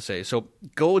have to say. So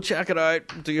go check it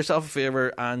out, do yourself a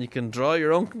favour, and you can draw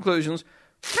your own conclusions.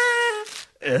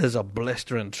 It is a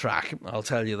blistering track, I'll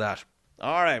tell you that.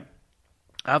 Alright,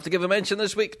 I have to give a mention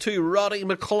this week to Roddy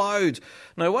McLeod.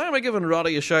 Now, why am I giving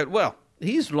Roddy a shout? Well,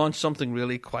 he's launched something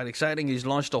really quite exciting. He's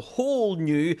launched a whole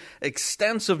new,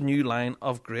 extensive new line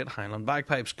of Great Highland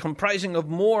bagpipes, comprising of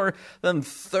more than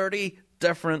 30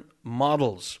 different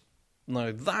models.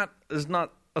 Now, that is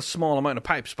not a small amount of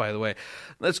pipes, by the way.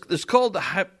 It's called the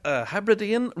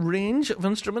Hebridean range of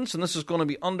instruments, and this is going to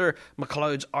be under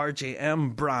McLeod's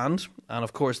RJM brand, and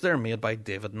of course they're made by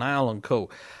David Nile & Co.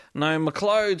 Now,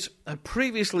 McLeod had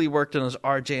previously worked in his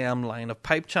RJM line of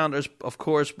pipe chanters, of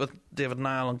course, with David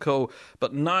Nile & Co.,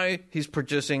 but now he's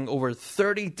producing over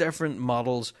 30 different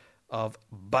models of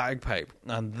bagpipe,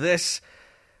 and this...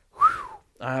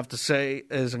 I have to say,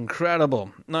 is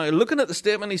incredible. Now, looking at the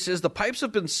statement, he says the pipes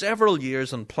have been several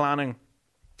years in planning,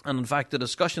 and in fact, the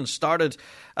discussion started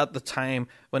at the time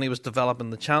when he was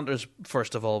developing the chanters,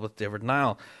 first of all with David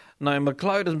Nile. Now,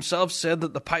 McLeod himself said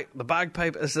that the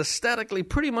bagpipe is aesthetically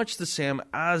pretty much the same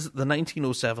as the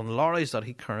 1907 lorries that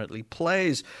he currently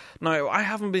plays. Now, I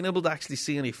haven't been able to actually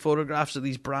see any photographs of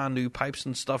these brand new pipes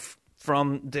and stuff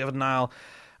from David Nile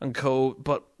and Co.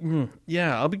 But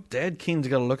yeah, I'll be dead keen to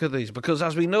get a look at these, because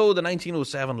as we know, the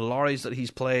 1907 lorries that he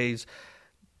plays,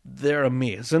 they're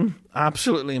amazing,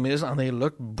 absolutely amazing, and they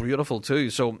look beautiful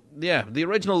too. So yeah, the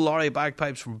original lorry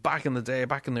bagpipes from back in the day,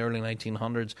 back in the early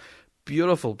 1900s,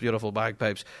 beautiful, beautiful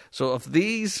bagpipes. So if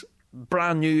these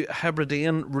brand new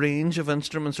Hebridean range of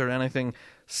instruments or anything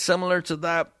similar to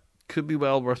that, could be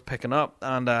well worth picking up.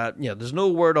 And yeah, there's no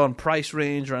word on price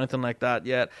range or anything like that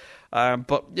yet.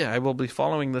 But yeah, I will be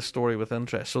following this story with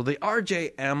interest. So the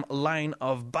RJM line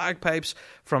of bagpipes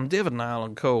from David Nile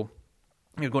 & Co.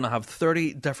 You're going to have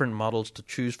 30 different models to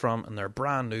choose from in their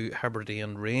brand new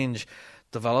Hebridean range,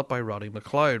 developed by Roddy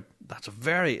McLeod. That's a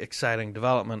very exciting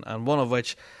development, and one of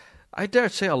which I dare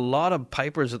say a lot of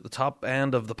pipers at the top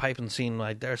end of the piping scene,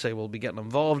 I dare say, will be getting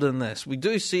involved in this. We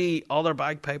do see other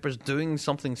bagpipers doing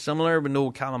something similar. We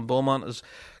know Callum Beaumont is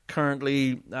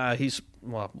currently, he's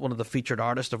one of the featured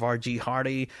artists of R.G.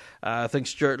 Hardy. I think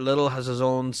Stuart Little has his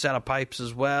own set of pipes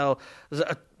as well.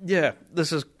 Yeah,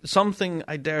 this is something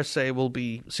I dare say we'll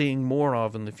be seeing more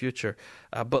of in the future.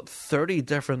 But 30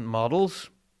 different models,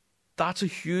 that's a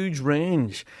huge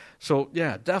range. So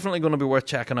yeah, definitely going to be worth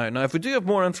checking out. Now, if we do have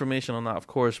more information on that, of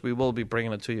course, we will be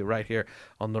bringing it to you right here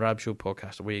on the Rab Show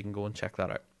podcast, where you can go and check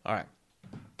that out. All right.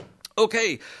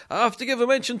 Okay, I have to give a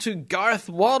mention to Gareth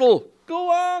Waddle. Go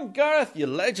on, Gareth, you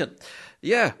legend.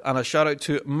 Yeah, and a shout out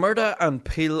to Murda and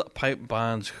Peel Pipe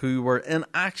Bands, who were in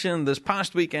action this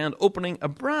past weekend opening a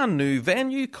brand new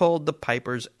venue called the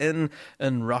Pipers Inn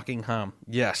in Rockingham.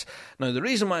 Yes. Now, the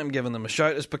reason why I'm giving them a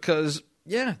shout is because,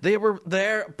 yeah, they were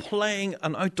there playing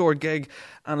an outdoor gig,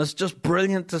 and it's just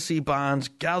brilliant to see bands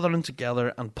gathering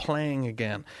together and playing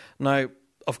again. Now,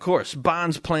 of course,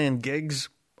 bands playing gigs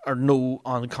are no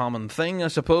uncommon thing, I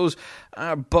suppose,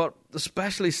 but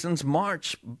especially since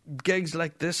March, gigs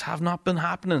like this have not been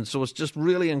happening, so it's just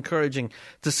really encouraging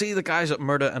to see the guys at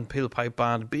Murda and Peel Pipe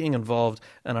Band being involved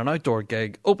in an outdoor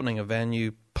gig, opening a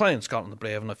venue, playing Scotland the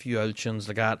Brave and a few old tunes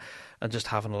like that, and just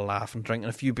having a laugh and drinking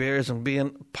a few beers and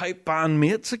being pipe band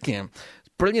mates again. It's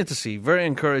brilliant to see, very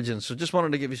encouraging, so just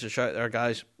wanted to give you a shout there,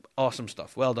 guys. Awesome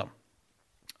stuff, well done.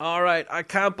 All right, I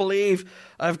can't believe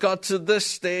I've got to this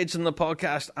stage in the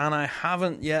podcast and I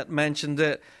haven't yet mentioned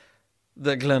it,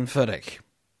 the Glenfiddich.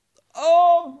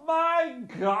 Oh my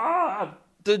God!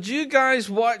 Did you guys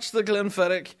watch the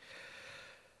Glenfiddich?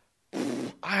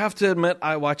 I have to admit,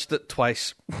 I watched it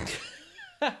twice.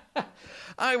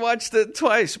 I watched it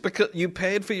twice because you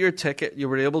paid for your ticket. You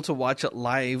were able to watch it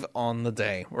live on the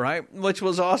day, right? Which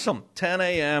was awesome. 10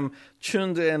 a.m.,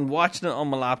 tuned in, watching it on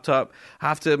my laptop. I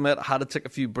have to admit, I had to take a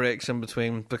few breaks in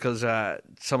between because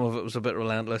some of it was a bit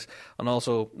relentless. And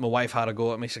also, my wife had to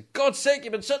go at me. She said, God's sake,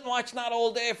 you've been sitting watching that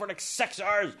all day for like 6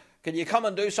 hours. Can you come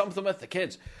and do something with the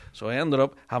kids? So I ended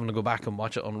up having to go back and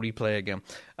watch it on replay again,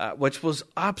 which was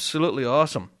absolutely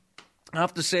awesome. I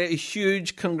have to say a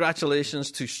huge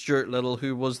congratulations to Stuart Little,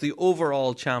 who was the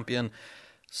overall champion.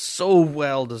 So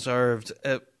well deserved.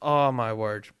 Oh my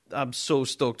word. I'm so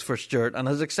stoked for Stuart. And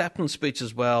his acceptance speech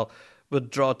as well would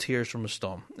draw tears from a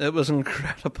stone. It was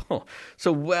incredible.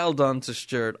 So well done to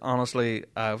Stuart. Honestly,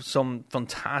 some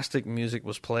fantastic music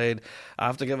was played. I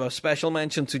have to give a special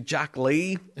mention to Jack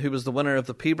Lee, who was the winner of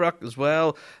the Pibroch as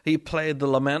well. He played the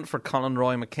lament for Colin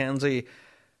Roy Mackenzie.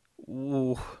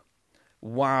 Ooh.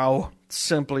 Wow,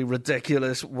 simply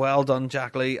ridiculous. Well done,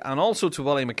 Jack Lee. And also to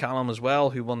Willie McCallum as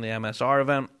well, who won the MSR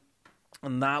event.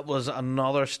 And that was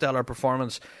another stellar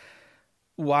performance.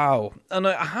 Wow. And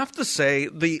I have to say,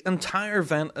 the entire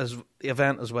event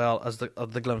as well as the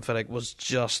Glenfiddich was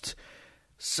just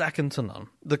second to none.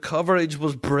 The coverage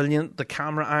was brilliant. The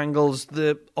camera angles,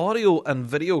 the audio and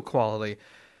video quality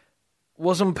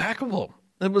was impeccable.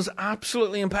 It was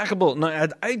absolutely impeccable. Now,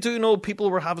 I do know people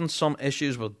were having some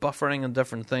issues with buffering and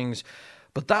different things,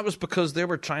 but that was because they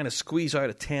were trying to squeeze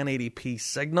out a 1080p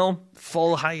signal,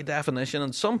 full high definition,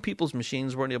 and some people's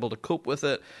machines weren't able to cope with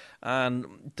it and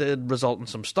did result in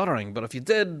some stuttering. But if you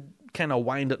did kind of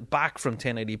wind it back from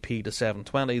 1080p to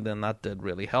 720, then that did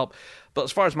really help. But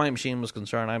as far as my machine was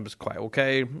concerned, I was quite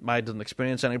okay. I didn't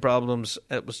experience any problems.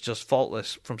 It was just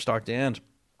faultless from start to end.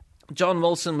 John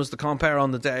Wilson was the compere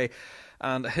on the day,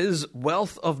 and his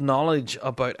wealth of knowledge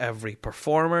about every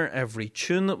performer, every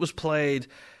tune that was played,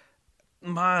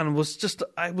 man,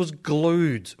 I was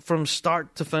glued from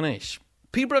start to finish.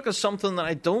 Pibroch is something that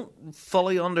I don't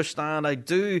fully understand. I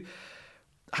do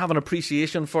have an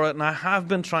appreciation for it, and I have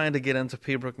been trying to get into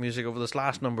Pibroch music over this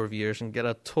last number of years and get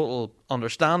a total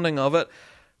understanding of it.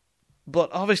 But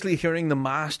obviously hearing the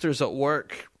masters at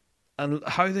work and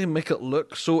how they make it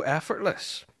look so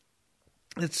effortless,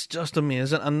 it's just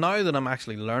amazing. And now that I'm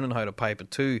actually learning how to pipe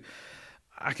it too,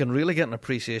 I can really get an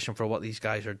appreciation for what these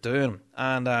guys are doing.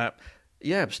 And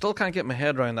still can't get my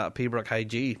head around that Pibroch High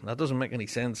G. That doesn't make any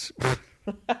sense.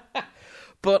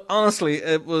 But honestly,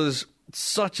 it was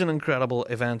such an incredible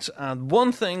event. And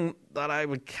one thing that I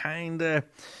would I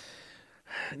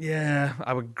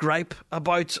would gripe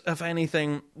about, if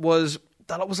anything, was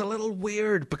that it was a little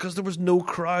weird because there was no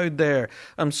crowd there.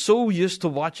 I'm so used to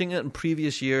watching it in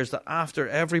previous years that after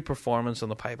every performance and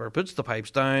the piper puts the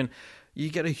pipes down, you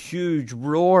get a huge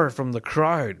roar from the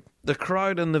crowd. The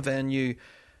crowd in the venue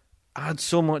adds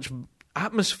so much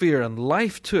atmosphere and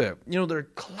life to it. You know, they're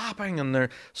clapping and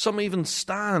some even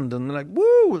stand and they're like,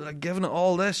 woo, they're giving it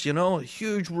all this, you know. A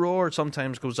huge roar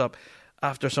sometimes goes up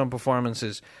after some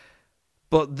performances.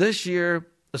 But this year,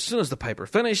 as soon as the piper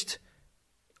finished,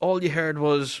 all you heard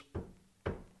was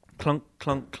clunk,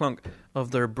 clunk, clunk of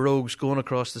their brogues going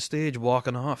across the stage,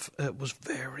 walking off. It was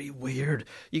very weird.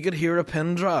 You could hear a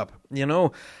pin drop, you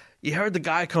know. You heard the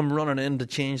guy come running in to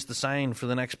change the sign for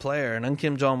the next player, and then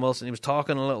came John Wilson. He was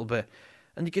talking a little bit,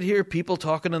 and you could hear people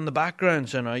talking in the background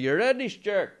saying, "Are you ready,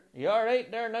 Stuart? You all right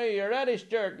there now? You ready,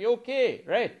 Stuart? You okay?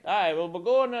 Right? Aye, we'll be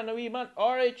going in a wee minute.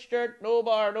 All right, Stuart, no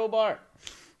bar, no bar."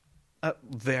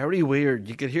 Very weird.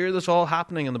 You could hear this all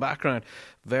happening in the background.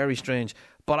 Very strange.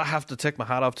 But I have to take my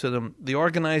hat off to them. The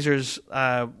organisers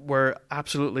were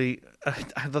absolutely...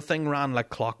 the thing ran like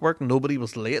clockwork. Nobody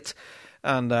was late.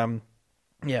 And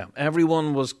Yeah,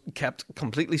 everyone was kept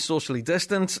completely socially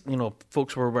distant. You know,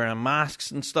 folks were wearing masks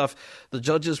and stuff. The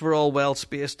judges were all well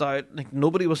spaced out. Like,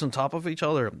 nobody was on top of each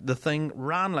other. The thing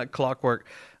ran like clockwork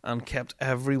and kept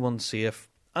everyone safe.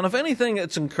 And if anything,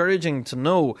 it's encouraging to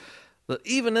know that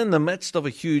even in the midst of a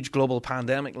huge global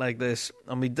pandemic like this,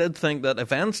 and we did think that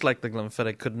events like the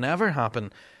Glenfiddich could never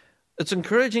happen, it's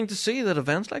encouraging to see that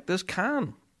events like this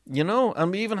can. You know,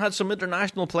 and we even had some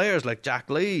international players like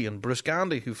Jack Lee and Bruce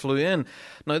Gandy who flew in.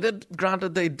 Now,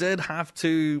 granted, they did have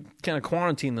to kind of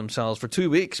quarantine themselves for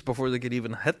 2 weeks before they could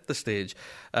even hit the stage.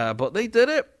 But they did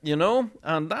it, you know,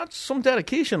 and that's some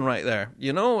dedication right there.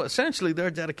 You know, essentially they're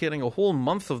dedicating a whole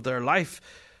month of their life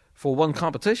for one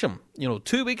competition. You know,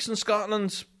 2 weeks in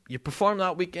Scotland, you perform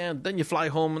that weekend, then you fly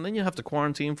home, and then you have to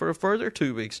quarantine for a further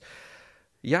 2 weeks.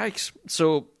 Yikes.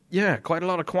 So, yeah, quite a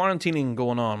lot of quarantining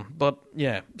going on. But,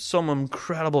 yeah, some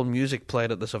incredible music played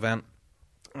at this event.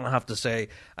 And I have to say,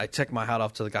 I tick my hat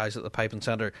off to the guys at the Piping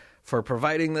Centre for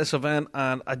providing this event.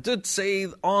 And I did say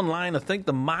online, I think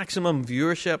the maximum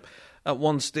viewership at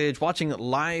one stage, watching it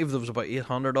live, there was about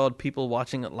 800-odd people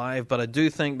watching it live. But I do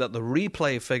think that the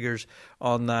replay figures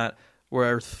on that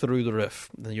were through the roof.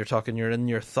 You're in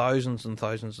your thousands and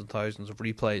thousands and thousands of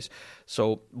replays.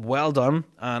 So, well done.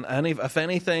 And if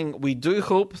anything, we do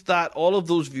hope that all of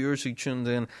those viewers who tuned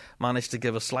in managed to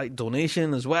give a slight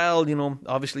donation as well. You know,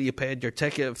 obviously you paid your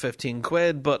ticket, 15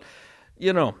 quid, but,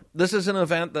 you know, this is an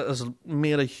event that has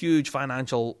made a huge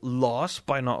financial loss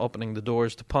by not opening the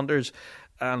doors to punters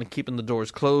and keeping the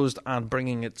doors closed and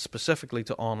bringing it specifically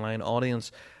to online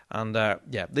audience. And,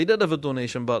 yeah, they did have a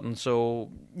donation button. So,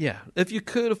 yeah, if you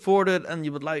could afford it and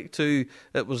you would like to,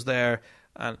 it was there.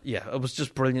 And, yeah, it was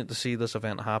just brilliant to see this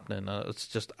event happening. It's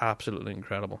just absolutely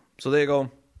incredible. So there you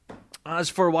go. As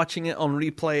for watching it on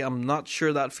replay, I'm not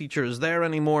sure that feature is there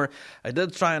anymore. I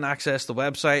did try and access the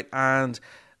website, and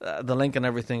the link and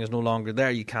everything is no longer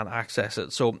there. You can't access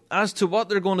it. So, as to what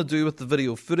they're going to do with the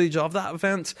video footage of that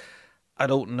event, I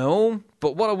don't know,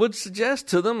 but what I would suggest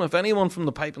to them, if anyone from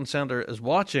the Piping Centre is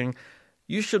watching,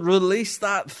 you should release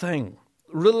that thing.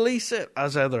 Release it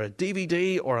as either a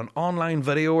DVD or an online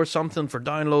video or something for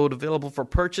download, available for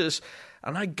purchase,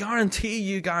 and I guarantee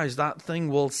you guys that thing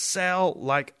will sell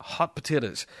like hot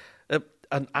potatoes.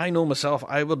 And I know myself,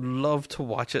 I would love to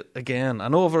watch it again. I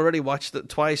know I've already watched it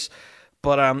twice,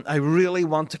 but I really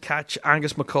want to catch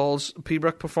Angus MacColl's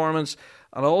Pembroke performance.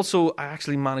 And also, I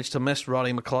actually managed to miss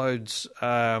Roddy McLeod's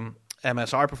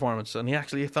MSR performance, and he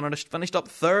actually finished up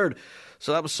third.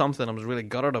 So that was something I was really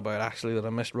gutted about, actually, that I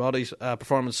missed Roddy's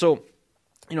performance. So,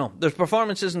 you know, there's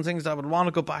performances and things that I would want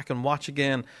to go back and watch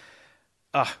again.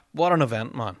 What an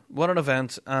event, man. What an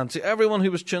event. And to everyone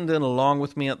who was tuned in along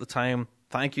with me at the time,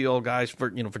 thank you all guys for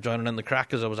joining in the crack,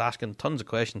 because I was asking tons of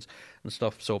questions and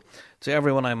stuff. So to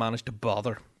everyone I managed to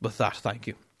bother with that, thank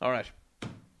you. All right.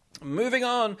 Moving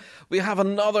on, we have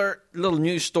another little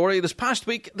news story. This past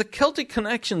week, the Celtic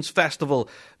Connections Festival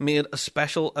made a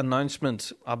special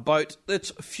announcement about its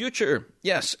future.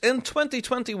 Yes, in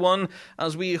 2021,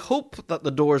 as we hope that the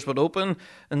doors would open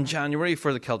in January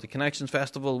for the Celtic Connections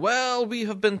Festival, well, we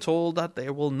have been told that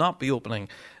they will not be opening.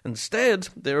 Instead,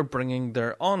 they're bringing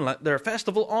their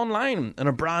festival online in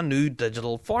a brand new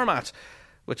digital format,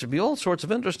 which would be all sorts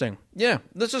of interesting. Yeah,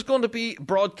 this is going to be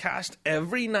broadcast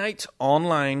every night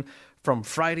online from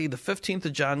Friday the 15th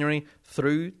of January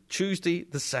through Tuesday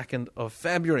the 2nd of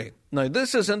February. Now,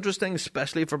 this is interesting,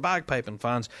 especially for bagpiping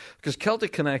fans, because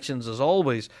Celtic Connections is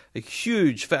always a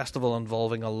huge festival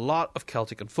involving a lot of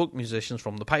Celtic and folk musicians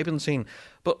from the piping scene,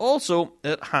 but also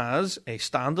it has a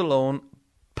standalone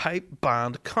pipe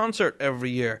band concert every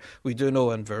year. We do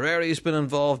know Inverary's been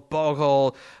involved,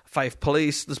 Boghall, Fife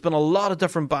Police. There's been a lot of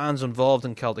different bands involved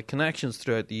in Celtic Connections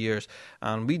throughout the years,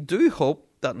 and we do hope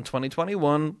that in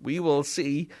 2021 we will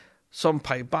see some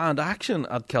pipe band action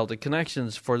at Celtic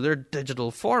Connections for their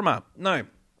digital format. Now,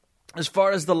 as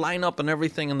far as the lineup and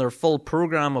everything and their full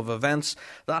programme of events,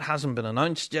 that hasn't been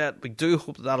announced yet. We do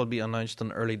hope that that'll be announced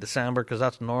in early December, because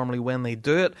that's normally when they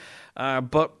do it.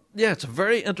 But yeah, it's a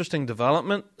very interesting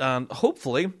development, and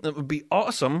hopefully it would be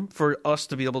awesome for us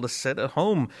to be able to sit at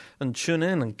home and tune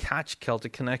in and catch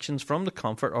Celtic Connections from the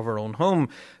comfort of our own home,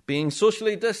 being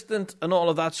socially distant and all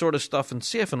of that sort of stuff, and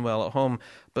safe and well at home,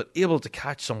 but able to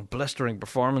catch some blistering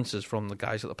performances from the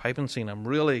guys at the piping scene. I'm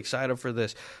really excited for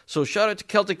this. So shout out to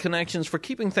Celtic Connections for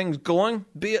keeping things going,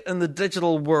 be it in the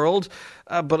digital world,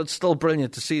 but it's still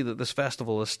brilliant to see that this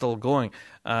festival is still going,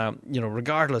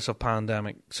 regardless of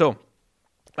pandemic. So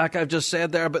Like I've just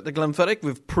said there about the Glenfiddich,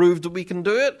 we've proved that we can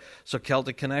do it, so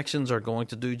Celtic Connections are going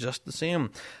to do just the same.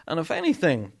 And if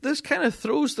anything, this kind of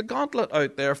throws the gauntlet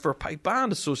out there for pipe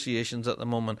band associations at the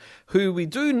moment, who we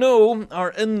do know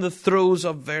are in the throes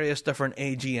of various different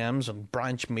AGMs and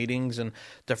branch meetings and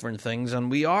different things, and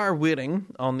we are waiting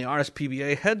on the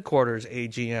RSPBA headquarters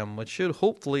AGM, which should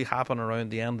hopefully happen around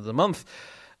the end of the month.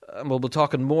 And we'll be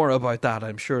talking more about that,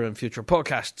 I'm sure, in future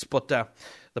podcasts, but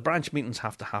the branch meetings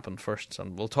have to happen first,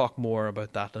 and we'll talk more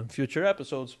about that in future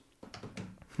episodes.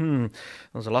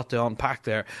 There's a lot to unpack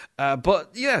there. But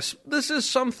yes, this is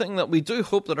something that we do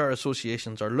hope that our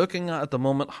associations are looking at the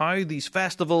moment, how these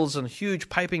festivals and huge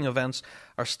piping events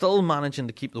are still managing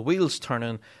to keep the wheels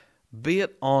turning, be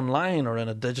it online or in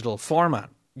a digital format.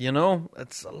 You know,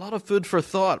 it's a lot of food for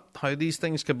thought, how these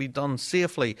things can be done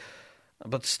safely,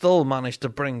 but still manage to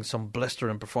bring some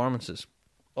blistering performances.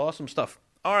 Awesome stuff.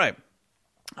 All right.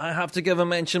 I have to give a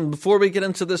mention before we get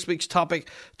into this week's topic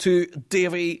to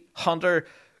Davey Hunter.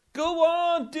 Go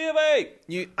on, Davey!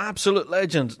 You absolute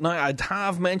legend. Now, I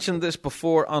have mentioned this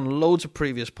before on loads of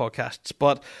previous podcasts,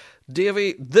 but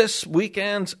Davey, this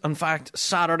weekend, in fact,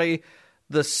 Saturday,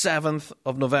 the 7th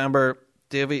of November,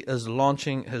 Davey is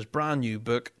launching his brand new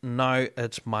book, Now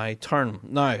It's My Turn.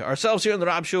 Now, ourselves here on the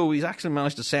Rab Show, he's actually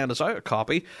managed to send us out a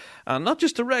copy, and not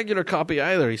just a regular copy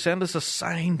either. He sent us a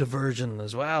signed version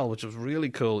as well, which was really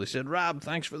cool. He said, Rab,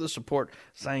 thanks for the support.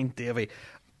 Signed Davey.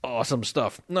 Awesome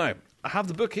stuff. Now, I have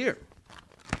the book here.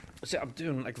 See, I'm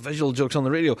doing like visual jokes on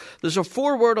the radio. There's a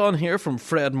foreword on here from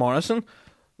Fred Morrison,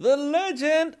 the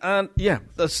legend. And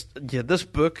this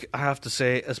book, I have to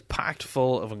say, is packed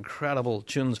full of incredible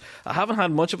tunes. I haven't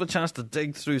had much of a chance to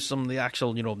dig through some of the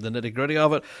actual, the nitty-gritty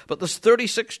of it, but there's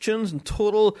 36 tunes in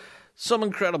total. Some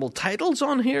incredible titles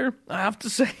on here, I have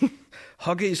to say.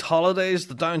 Huggy's Holidays,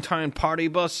 The Downtown Party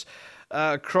Bus,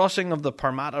 Crossing of the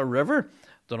Parramatta River,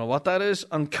 don't know what that is,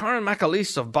 and Karen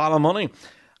McAleese of Ballymoney.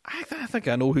 I think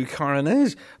I know who Karen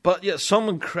is, but yeah, some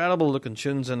incredible looking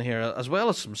tunes in here, as well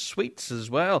as some sweets as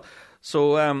well.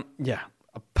 So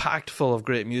packed full of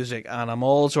great music, and I'm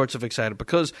all sorts of excited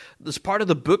because as part of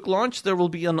the book launch, there will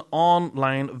be an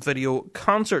online video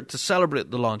concert to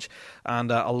celebrate the launch,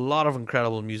 and a lot of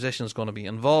incredible musicians going to be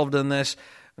involved in this,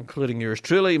 including yours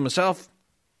truly, myself.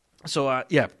 So,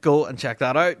 go and check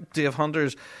that out. Dave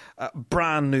Hunter's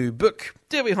brand new book.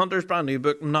 Davey Hunter's brand new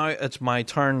book, Now It's My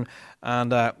Turn.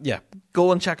 And,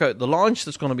 go and check out the launch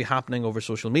that's going to be happening over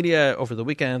social media over the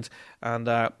weekend. And,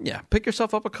 pick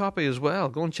yourself up a copy as well.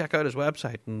 Go and check out his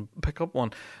website and pick up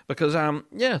one. Because,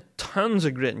 tons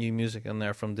of great new music in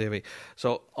there from Davey.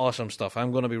 So, awesome stuff.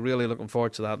 I'm going to be really looking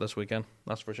forward to that this weekend.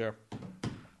 That's for sure.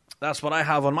 That's what I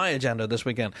have on my agenda this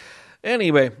weekend.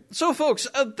 Anyway, so folks,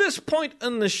 at this point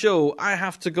in the show, I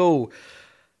have to go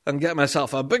and get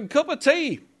myself a big cup of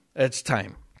tea. It's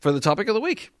time for the topic of the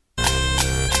week.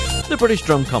 The British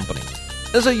Drum Company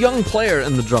is a young player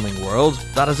in the drumming world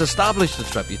that has established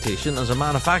its reputation as a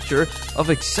manufacturer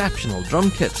of exceptional drum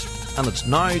kits, and it's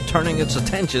now turning its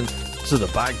attention to the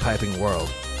bagpiping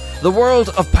world. The world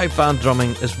of pipe band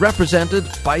drumming is represented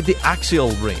by the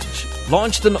Axial range,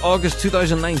 launched in August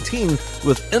 2019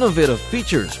 with innovative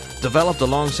features developed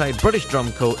alongside British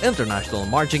Drum Co. International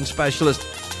Marching Specialist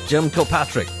Jim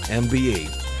Kilpatrick, MBE.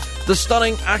 The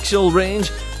stunning Axial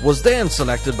range was then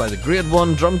selected by the Grade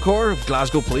 1 Drum Corps of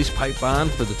Glasgow Police Pipe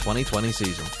Band for the 2020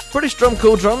 season. British Drum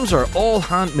Co. drums are all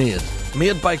handmade,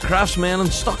 made by craftsmen in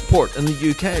Stockport in the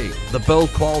UK. The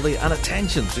build quality and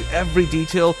attention to every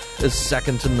detail is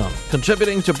second to none,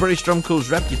 contributing to British Drum Co.'s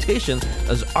reputation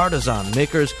as artisan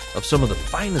makers of some of the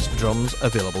finest drums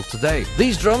available today.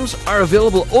 These drums are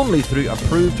available only through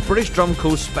approved British Drum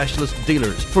Co. specialist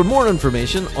dealers. For more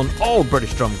information on all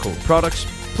British Drum Co. products,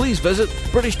 please visit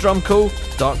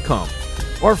BritishDrumCo.com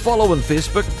or follow on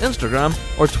Facebook, Instagram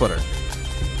or Twitter.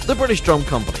 The British Drum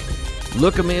Company.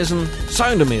 Look amazing,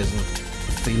 sound amazing,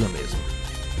 feel amazing.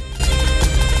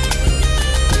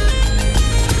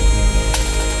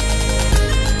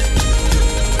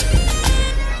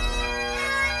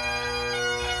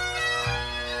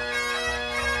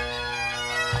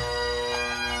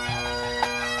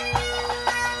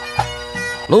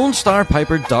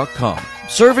 LoneStarPiper.com,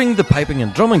 serving the piping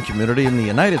and drumming community in the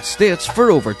United States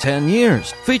for over 10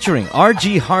 years, featuring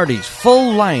R.G. Hardy's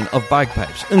full line of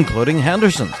bagpipes, including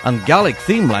Henderson's, and Gaelic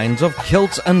theme lines of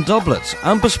kilts and doublets,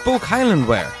 and bespoke Highland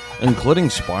wear, including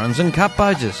sporrans and cap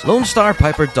badges.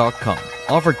 LoneStarPiper.com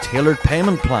offer tailored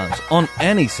payment plans on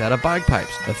any set of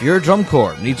bagpipes. If your drum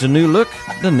corps needs a new look,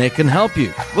 then they can help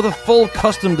you with a full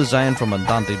custom design from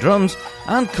Andante Drums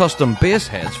and custom bass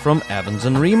heads from Evans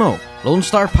and Remo. Lone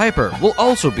Star Piper will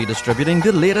also be distributing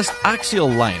the latest Axial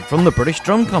line from the British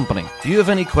Drum Company. If you have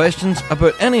any questions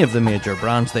about any of the major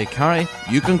brands they carry,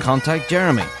 you can contact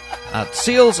Jeremy at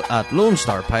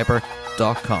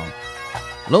sales@lonestarpiper.com.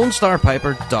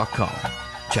 LoneStarPiper.com.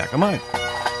 Check them out.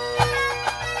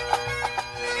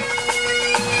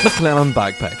 McClellan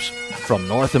Bagpipes. From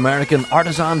North American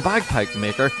artisan bagpipe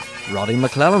maker Roddy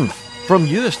McClellan. From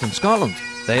Euston, Scotland,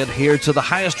 they adhere to the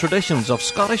highest traditions of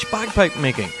Scottish bagpipe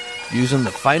making, using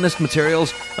the finest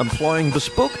materials, employing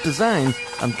bespoke design,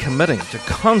 and committing to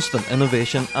constant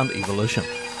innovation and evolution,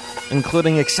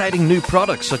 including exciting new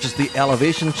products such as the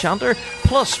Elevation Chanter,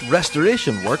 plus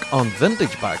restoration work on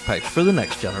vintage bagpipes for the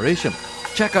next generation.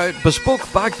 Check out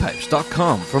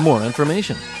BespokeBagpipes.com for more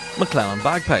information. McClellan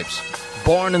Bagpipes.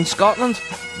 Born in Scotland,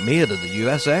 made in the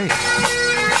USA.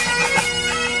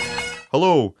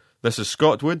 Hello, this is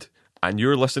Scott Wood, and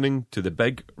you're listening to The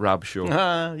Big Rab Show.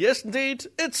 Yes, indeed.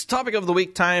 It's Topic of the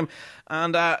Week time.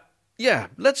 And,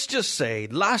 let's just say,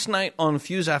 last night on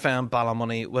Fuse FM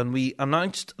Ballymoney, when we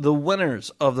announced the winners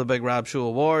of the Big Rab Show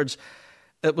Awards,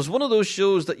 it was one of those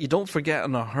shows that you don't forget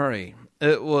in a hurry.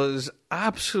 It was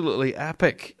absolutely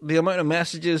epic. The amount of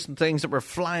messages and things that were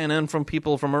flying in from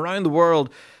people from around the world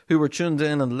who were tuned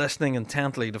in and listening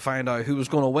intently to find out who was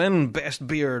going to win Best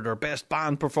Beard or Best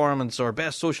Band Performance or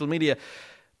Best Social Media.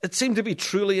 It seemed to be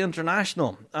truly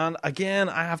international. And again,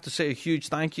 I have to say a huge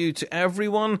thank you to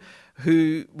everyone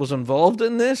who was involved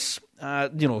in this,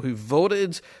 who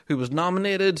voted, who was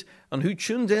nominated, and who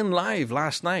tuned in live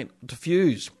last night to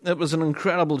Fuse. It was an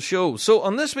incredible show. So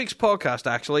on this week's podcast,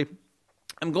 actually,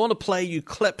 I'm going to play you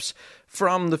clips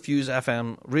from the Fuse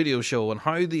FM radio show and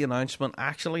how the announcement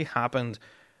actually happened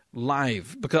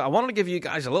live, because I wanted to give you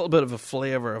guys a little bit of a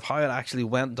flavour of how it actually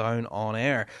went down on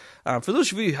air. For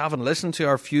those of you who haven't listened to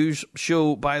our Fuse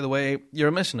show, by the way, you're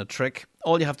missing a trick.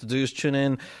 All you have to do is tune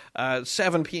in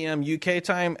 7 p.m. UK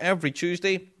time every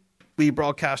Tuesday. We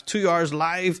broadcast 2 hours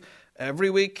live every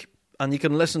week, and you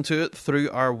can listen to it through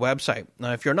our website.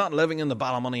 Now, if you're not living in the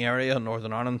Ballymoney area in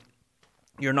Northern Ireland,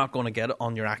 you're not going to get it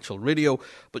on your actual radio,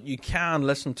 but you can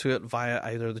listen to it via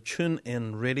either the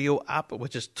TuneIn Radio app,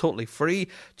 which is totally free.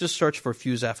 Just search for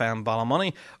Fuse FM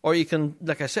Ballymoney, or you can,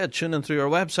 like I said, tune in through our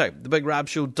website,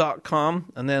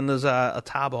 thebigrabshow.com, and then there's a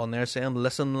tab on there saying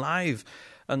Listen Live.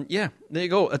 And yeah, there you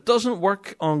go. It doesn't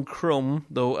work on Chrome,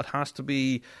 though. It has to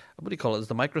be, what do you call it? It's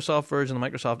the Microsoft version, the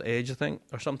Microsoft Edge, I think,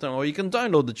 or something. Or you can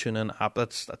download the TuneIn app.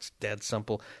 That's dead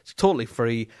simple. It's totally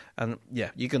free. And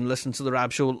yeah, you can listen to the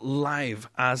Rab Show live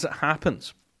as it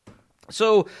happens.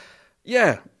 So,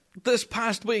 yeah, this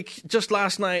past week, just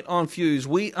last night on Fuse,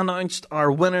 we announced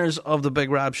our winners of the Big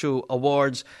Rab Show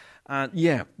Awards. And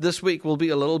yeah, this week will be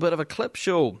a little bit of a clip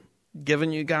show,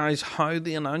 giving you guys how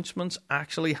the announcements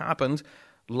actually happened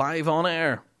live on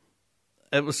air.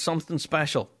 It was something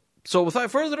special. So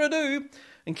without further ado,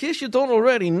 in case you don't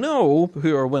already know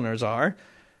who our winners are,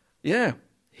 yeah,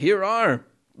 here are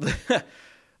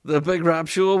the Big Rab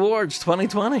Show Awards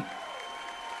 2020.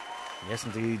 Yes,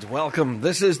 indeed. Welcome.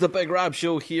 This is the Big Rab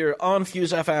Show here on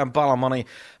Fuse FM Ballymoney,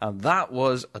 and that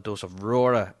was a dose of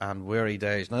Rora and Weary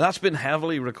Days. Now, that's been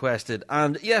heavily requested,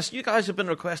 and yes, you guys have been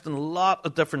requesting a lot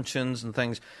of different tunes and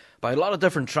things by a lot of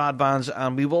different trad bands,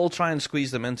 and we will try and squeeze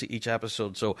them into each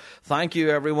episode. So thank you,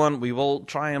 everyone. We will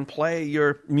try and play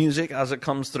your music as it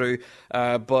comes through,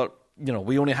 but you know,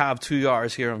 we only have 2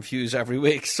 hours here on Fuse every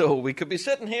week, so we could be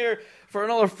sitting here for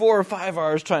another 4 or 5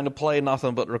 hours trying to play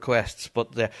nothing but requests,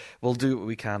 but we'll do what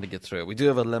we can to get through it. We do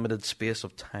have a limited space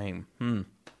of time.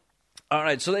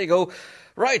 Alright, so there you go.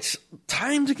 Right,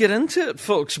 time to get into it,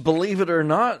 folks. Believe it or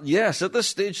not, yes, at this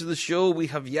stage of the show, we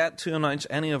have yet to announce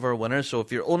any of our winners, so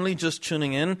if you're only just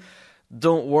tuning in,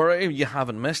 don't worry, you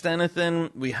haven't missed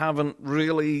anything. We haven't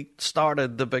really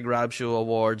started the Big Rab Show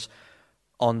Awards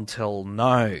until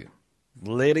now.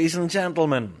 Ladies and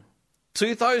gentlemen,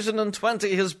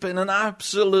 2020 has been an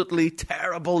absolutely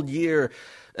terrible year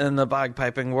in the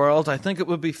bagpiping world. I think it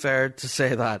would be fair to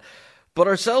say that. But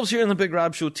ourselves here in the Big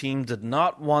Rab Show team did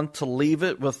not want to leave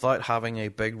it without having a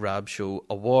Big Rab Show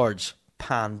Awards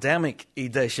Pandemic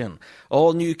Edition.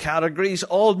 All new categories,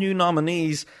 all new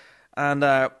nominees, and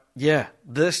yeah,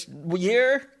 this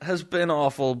year has been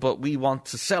awful, but we want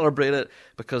to celebrate it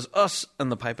because us in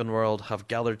the piping world have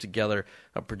gathered together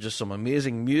and produced some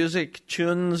amazing music,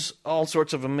 tunes, all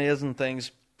sorts of amazing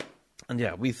things. And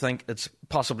yeah, we think it's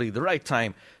possibly the right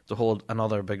time to hold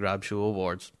another Big Rab Show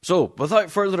Awards. So,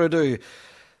 without further ado,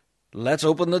 let's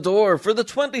open the door for the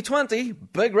 2020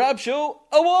 Big Rab Show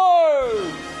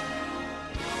Awards!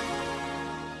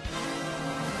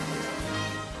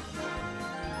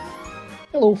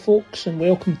 Hello folks, and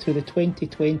welcome to the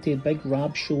 2020 Big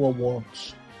Rab Show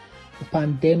Awards, the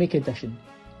pandemic edition.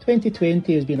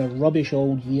 2020 has been a rubbish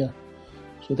old year,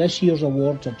 so this year's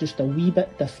awards are just a wee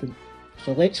bit different.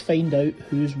 So let's find out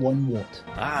who's won what.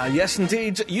 Yes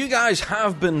indeed. You guys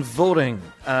have been voting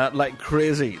like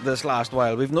crazy this last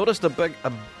while. We've noticed a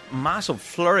massive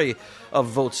flurry of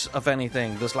votes, if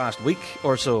anything, this last week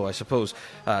or so, I suppose,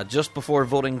 just before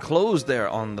voting closed there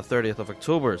on the 30th of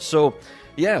October. So,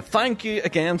 yeah, thank you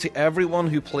again to everyone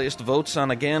who placed votes,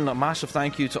 and again, a massive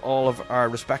thank you to all of our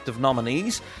respective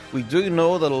nominees. We do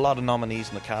know that a lot of nominees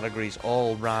in the categories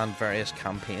all ran various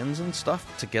campaigns and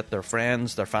stuff to get their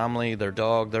friends, their family, their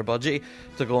dog, their budgie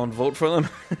to go and vote for them.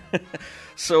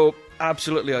 So,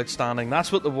 absolutely outstanding.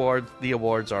 That's what the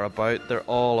awards are about. They're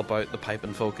all about the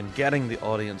piping folk and getting the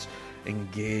audience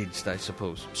engaged, I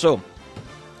suppose. So,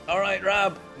 alright,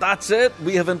 Rab, that's it.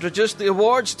 We have introduced the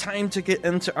awards. Time to get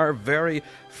into our very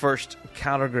first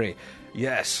category.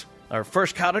 Yes, our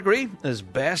first category is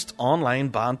Best Online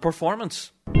Band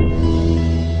Performance. The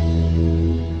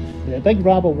Big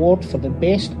Rab Award for the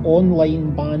Best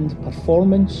Online Band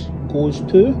Performance goes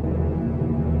to...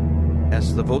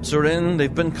 Yes, the votes are in,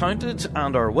 they've been counted,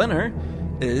 and our winner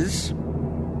is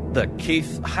the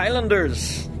Keith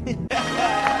Highlanders.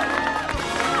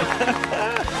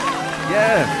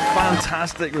 Yeah,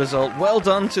 fantastic result. Well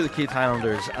done to the Keith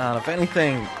Highlanders. And if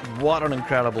anything, what an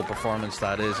incredible performance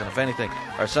that is. And if anything,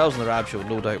 ourselves and the Rab Show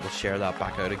no doubt will share that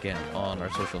back out again on our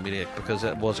social media, because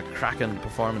it was a cracking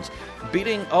performance.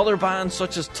 Beating other bands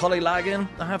such as Tully Lagan,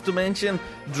 I have to mention,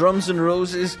 Drums and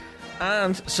Roses,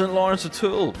 and St. Lawrence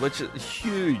O'Toole, which is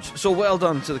huge. So well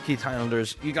done to the Keith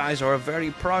Highlanders. You guys are a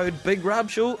very proud Big Rab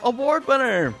Show award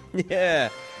winner. Yeah.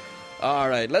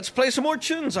 Alright, let's play some more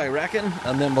tunes, I reckon,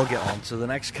 and then we'll get on to the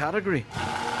next category.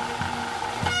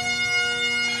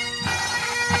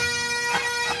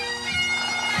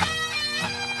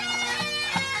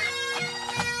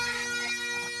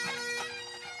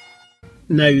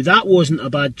 Now that wasn't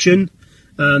a bad tune,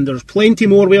 and there's plenty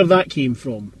more where that came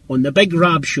from, on the Big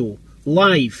Rab Show,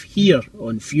 live here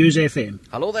on Fuse FM.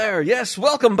 Hello there, yes,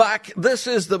 welcome back. This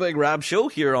is the Big Rab Show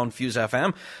here on Fuse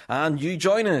FM, and you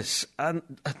join us at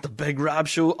the Big Rab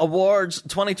Show Awards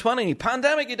 2020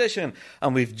 Pandemic Edition,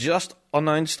 and we've just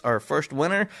announced our first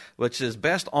winner, which is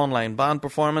Best Online Band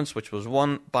Performance, which was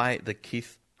won by the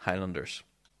Keith Highlanders.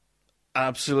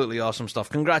 Absolutely awesome stuff.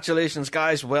 Congratulations,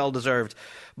 guys. Well deserved.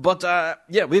 But,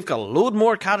 yeah, we've got a load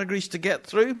more categories to get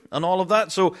through and all of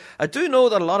that. So I do know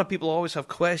that a lot of people always have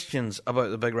questions about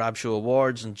the Big Rab Show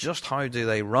Awards and just how do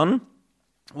they run.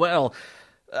 Well,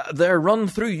 they're run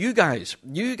through you guys.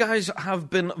 You guys have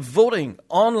been voting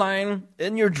online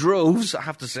in your droves, I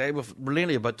have to say, with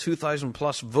really about 2,000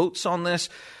 plus votes on this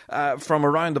from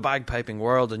around the bagpiping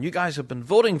world. And you guys have been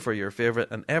voting for your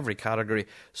favourite in every category.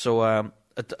 So,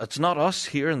 it's not us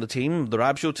here in the team, the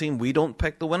Rab Show team. We don't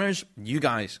pick the winners. You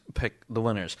guys pick the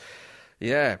winners.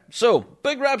 Yeah. So,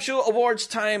 Big Rab Show Awards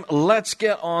time. Let's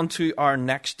get on to our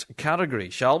next category,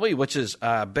 shall we? Which is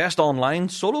Best Online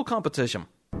Solo Competition.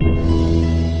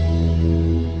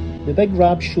 The Big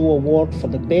Rab Show Award for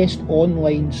the Best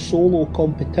Online Solo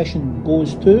Competition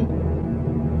goes to...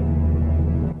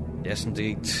 Yes,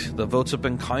 indeed. The votes have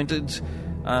been counted.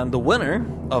 And the winner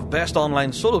of Best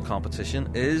Online Solo Competition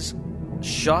is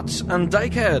Shots and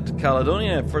Dykehead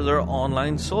Caledonia for their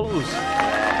online solos.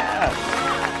 Yeah.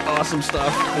 Awesome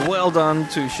stuff. Well done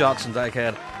to Shots and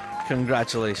Dykehead.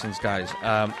 Congratulations, guys.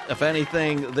 If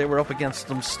anything, they were up against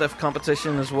some stiff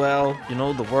competition as well. You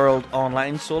know, the World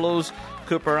Online Solos.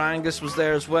 Cooper Angus was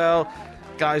there as well.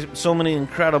 Guys, so many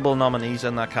incredible nominees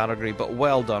in that category, but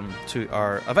well done to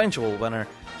our eventual winner,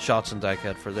 Shots and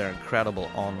Dykehead, for their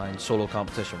incredible online solo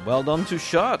competition. Well done to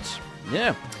Shots.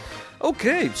 Yeah.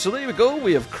 Okay, so there we go.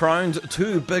 We have crowned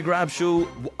 2 Big Rab Show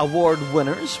award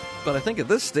winners, but I think at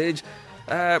this stage,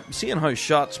 seeing how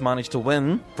Shots managed to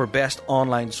win for Best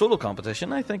Online Solo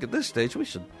Competition, I think at this stage we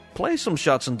should play some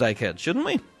Shots and Dykehead, shouldn't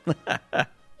we?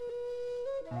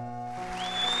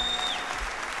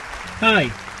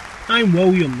 Hi, I'm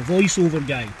William, the voiceover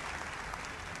guy.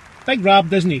 Big Rab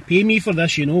doesn't pay me for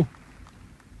this, you know,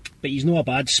 but he's not a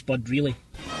bad spud, really.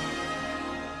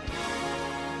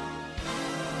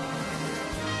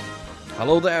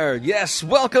 Hello there. Yes,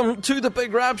 welcome to the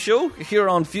Big Rab Show here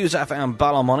on Fuse FM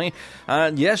Ballymoney.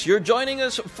 And yes, you're joining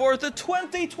us for the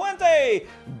 2020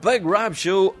 Big Rab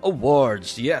Show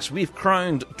Awards. Yes, we've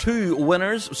crowned 2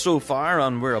 winners so far,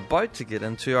 and we're about to get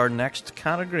into our next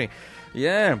category.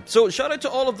 Yeah, so shout out to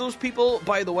all of those people,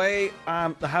 by the way.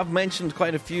 I have mentioned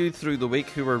quite a few through the week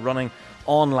who were running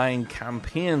online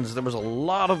campaigns. There was a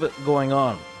lot of it going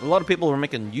on. A lot of people were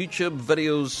making YouTube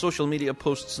videos, social media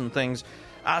posts and things,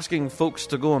 asking folks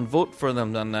to go and vote for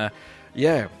them. And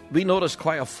yeah, we noticed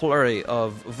quite a flurry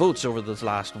of votes over this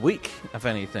last week, if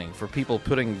anything, for people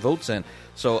putting votes in.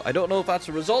 So I don't know if that's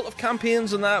a result of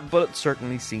campaigns and that, but it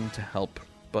certainly seemed to help.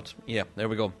 But yeah, there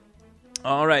we go.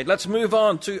 All right, let's move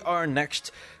on to our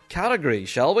next category,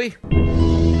 shall we?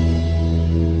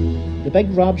 The Big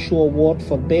Rab Show Award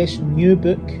for Best New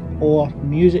Book or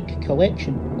Music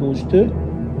Collection goes to...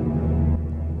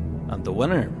 And the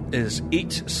winner is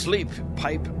Eat, Sleep,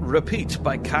 Pipe, Repeat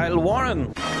by Kyle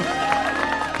Warren.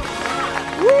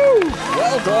 Woo!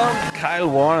 Well done,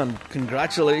 Kyle Warren.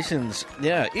 Congratulations.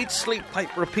 Yeah, Eat, Sleep,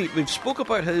 Pipe, Repeat. We've spoke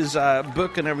about his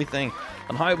book and everything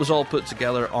and how it was all put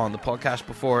together on the podcast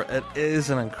before. It is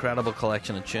an incredible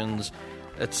collection of tunes.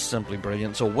 It's simply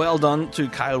brilliant. So well done to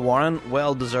Kyle Warren.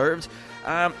 Well deserved.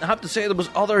 I have to say there was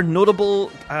other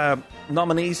notable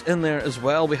nominees in there as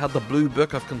well. We had the Blue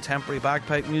Book of Contemporary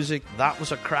Bagpipe Music. That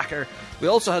was a cracker. We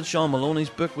also had Sean Maloney's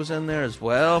book was in there as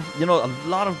well. You know, a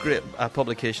lot of great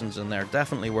publications in there.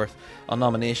 Definitely worth a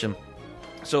nomination.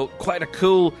 So quite a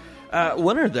cool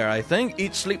winner there, I think.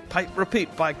 Eat, Sleep, Pipe,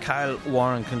 Repeat by Kyle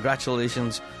Warren.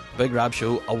 Congratulations, Big Rab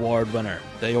Show Award winner.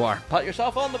 There you are. Pat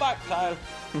yourself on the back, Kyle.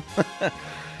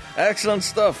 Excellent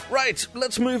stuff. Right,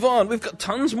 let's move on. We've got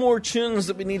tons more tunes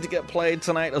that we need to get played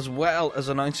tonight, as well as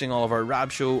announcing all of our Rab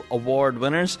Show Award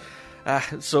winners.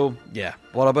 So, yeah,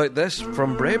 what about this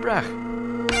from Braebrach?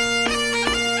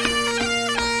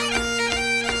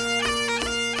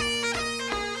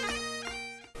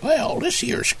 Well, this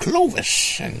here's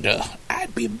Clovis, and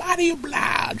I'd be mighty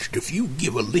obliged if you'd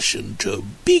give a listen to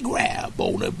Big Rab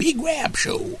on a Big Rab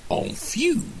Show on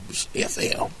Fuse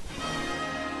FM.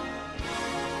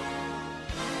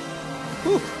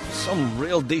 Whew, some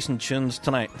real decent tunes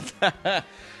tonight.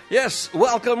 Yes,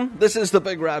 welcome. This is the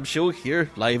Big Rab Show here,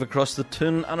 live across the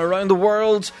Toon and around the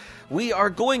world. We are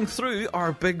going through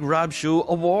our Big Rab Show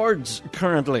Awards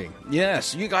currently.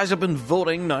 Yes, you guys have been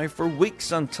voting now for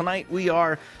weeks, and tonight we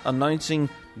are announcing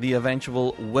the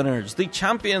eventual winners, the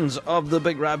champions of the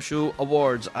Big Rab Show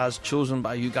Awards, as chosen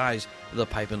by you guys, the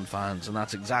piping fans, and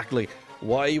that's exactly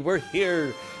why we're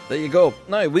here. There you go.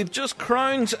 Now, we've just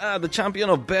crowned the champion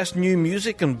of Best New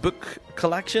Music and Book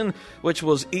Collection, which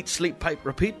was Eat, Sleep, Pipe,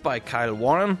 Repeat by Kyle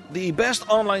Warren. The Best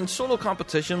Online Solo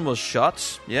Competition was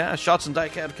Shots. Yeah, Shots and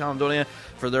Dykehead Caledonia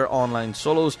for their online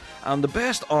solos. And the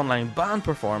Best Online Band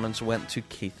Performance went to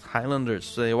Keith Highlanders.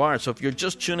 So there you are. So if you're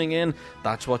just tuning in,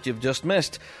 that's what you've just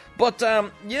missed. But,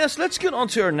 yes, let's get on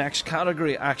to our next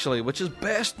category, actually, which is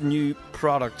Best New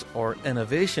Product or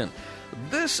Innovation.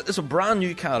 This is a brand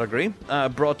new category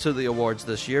brought to the awards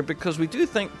this year because we do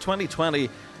think 2020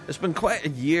 has been quite a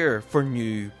year for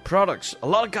new products. A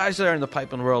lot of guys there in the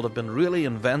piping world have been really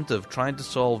inventive, trying to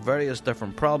solve various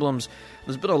different problems.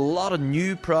 There's been a lot of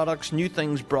new products, new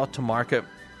things brought to market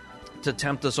to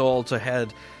tempt us all to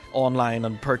head online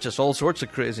and purchase all sorts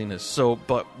of craziness. So,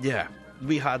 but yeah,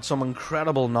 we had some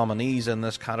incredible nominees in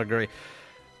this category.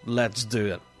 Let's do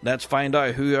it. Let's find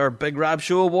out who our Big Rab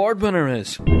Show Award winner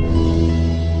is.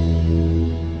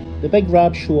 The Big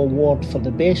Rab Show Award for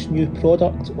the Best New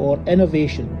Product or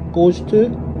Innovation goes to...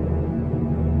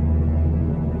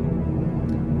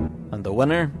 And the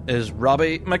winner is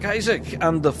Robbie McIsaac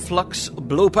and the Flux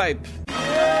Blowpipe.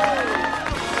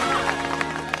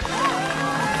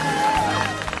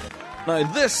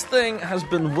 Now, this thing has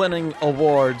been winning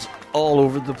awards all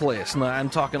over the place. Now,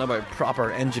 I'm talking about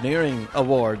proper engineering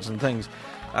awards and things,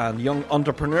 and Young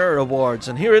Entrepreneur Awards,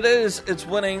 and here it is. It's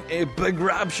winning a Big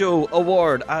Rab Show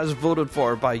Award as voted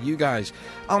for by you guys.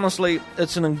 Honestly,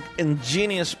 it's an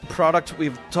ingenious product.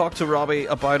 We've talked to Robbie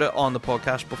about it on the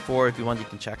podcast before. If you want, you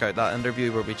can check out that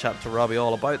interview where we chat to Robbie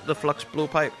all about the Flux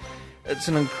Blowpipe. It's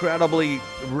an incredibly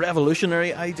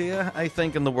revolutionary idea, I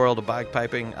think, in the world of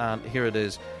bagpiping, and here it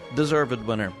is. Deserved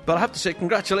winner. But I have to say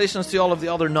congratulations to all of the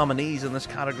other nominees in this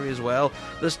category as well.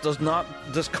 This does not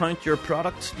discount your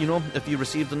product. You know, if you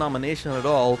received a nomination at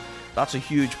all, that's a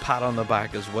huge pat on the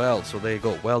back as well. So there you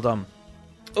go. Well done.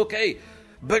 Okay,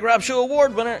 Big Rab Show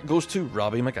Award winner goes to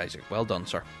Robbie McIsaac. Well done,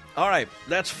 sir. Alright,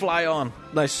 let's fly on.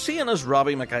 Now, seeing as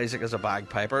Robbie McIsaac is a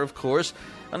bagpiper, of course,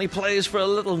 and he plays for a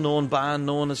little known band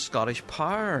known as Scottish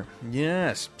Power.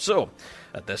 Yes. So,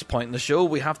 at this point in the show,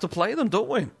 we have to play them, don't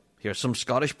we? Here's some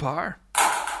Scottish Power.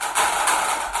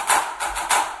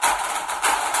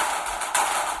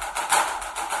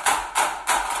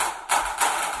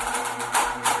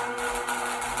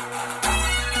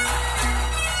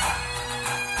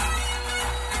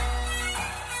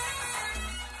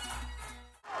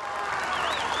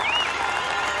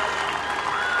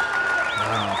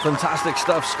 Fantastic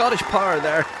stuff. Scottish Power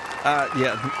there.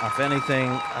 If anything,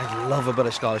 I love a bit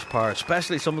of Scottish Power,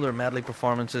 especially some of their medley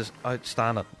performances.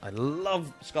 Outstanding. I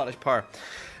love Scottish Power.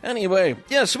 Anyway,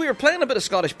 so we were playing a bit of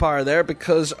Scottish Power there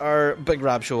because our Big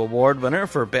Rab Show award winner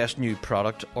for Best New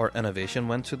Product or Innovation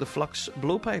went to the Flux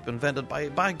Blowpipe, invented by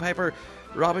bagpiper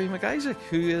Robbie McIsaac,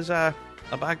 who is a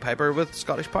bagpiper with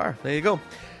Scottish Power. There you go.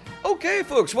 Okay,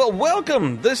 folks, well,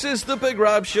 welcome. This is the Big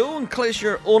Rab Show. In case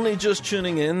you're only just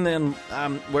tuning in, then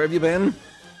where have you been?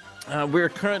 We're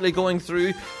currently going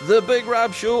through the Big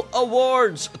Rab Show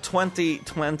Awards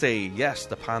 2020. Yes,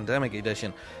 the pandemic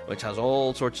edition, which has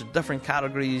all sorts of different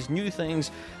categories, new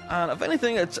things. And if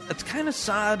anything, it's kind of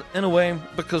sad in a way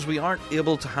because we aren't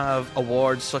able to have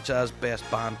awards such as Best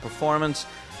Band Performance,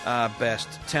 Best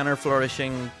Tenor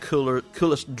Flourishing,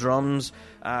 Coolest Drums,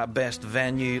 Best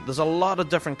Venue. There's a lot of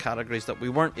different categories that we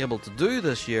weren't able to do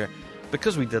this year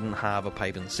because we didn't have a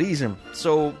piping season.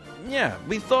 So,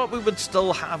 we thought we would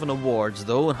still have an awards,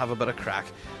 though, and have a bit of crack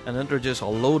and introduce a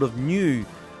load of new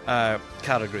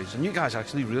categories. And you guys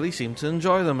actually really seem to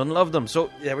enjoy them and love them. So,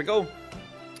 there we go.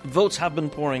 Votes have been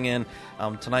pouring in.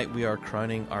 Tonight we are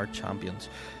crowning our champions.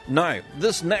 Now,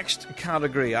 this next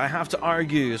category, I have to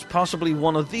argue, is possibly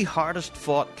one of the hardest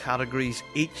fought categories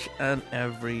each and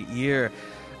every year.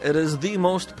 It is the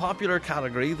most popular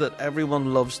category that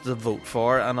everyone loves to vote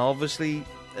for, and obviously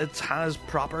it has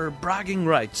proper bragging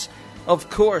rights. Of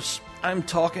course, I'm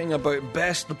talking about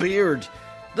Best Beard.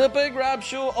 The Big Rab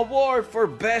Show Award for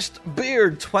Best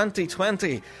Beard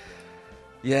 2020.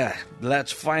 Yeah,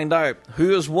 let's find out who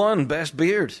has won Best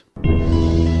Beard.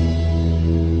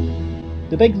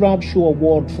 The Big Rab Show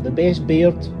Award for the Best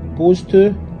Beard goes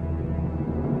to...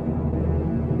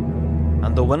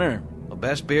 And the winner of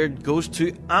Best Beard goes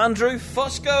to Andrew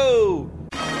Fusco.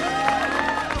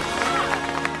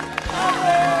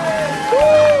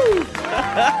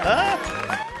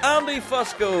 Andy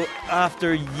Fusco,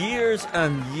 after years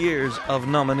and years of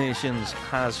nominations,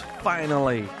 has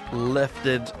finally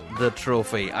lifted the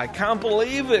trophy. I can't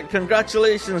believe it.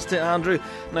 Congratulations to Andrew.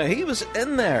 Now, he was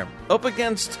in there up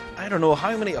against, I don't know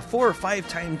how many, a 4 or 5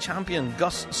 time champion,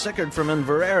 Gus Sickard from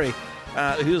Inverary,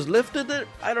 who's lifted it.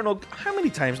 I don't know how many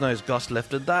times now has Gus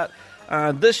lifted that.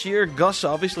 This year, Gus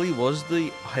obviously was the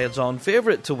heads-on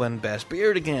favourite to win Best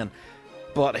Beard again.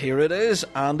 But here it is,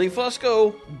 Andy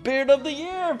Fusco, Beard of the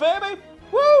Year, baby!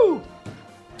 Woo!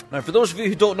 Now, for those of you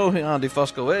who don't know who Andy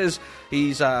Fusco is,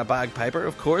 he's a bagpiper,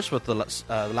 of course, with the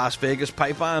Las Vegas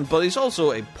Pipe Band, but he's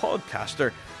also a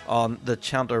podcaster on the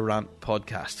Chanter Rant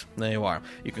podcast. There you are.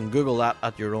 You can Google that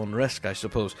at your own risk, I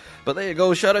suppose. But there you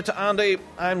go. Shout out to Andy.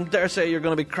 I dare say you're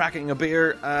going to be cracking a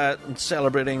beer and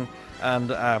celebrating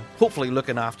and hopefully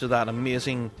looking after that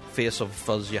amazing face of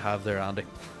fuzz you have there, Andy.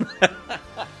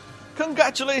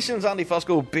 Congratulations, Andy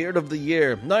Fusco, Beard of the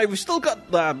Year. Now, we've still got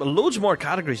loads more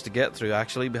categories to get through,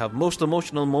 actually. We have Most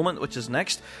Emotional Moment, which is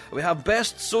next. We have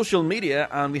Best Social Media,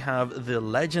 and we have the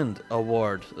Legend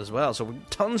Award as well. So,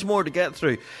 tons more to get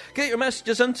through. Get your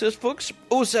messages into us, folks.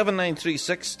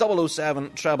 07936 007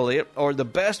 888. Or the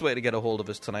best way to get a hold of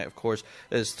us tonight, of course,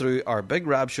 is through our Big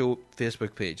Rab Show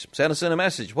Facebook page. Send us in a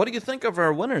message. What do you think of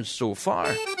our winners so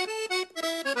far?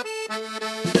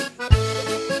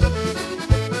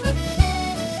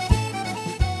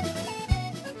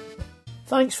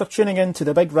 Thanks for tuning in to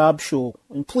the Big Rab Show,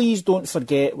 and please don't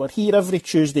forget we're here every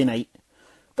Tuesday night.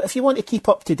 But if you want to keep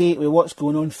up to date with what's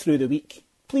going on through the week,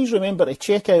 please remember to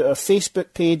check out our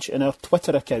Facebook page and our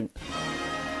Twitter account.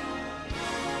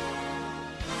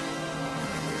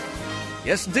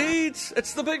 Yes, indeed.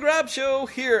 It's the Big Rab Show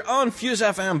here on Fuse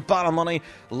FM Ballymoney,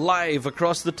 live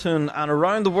across the Toon and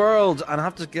around the world. And I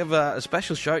have to give a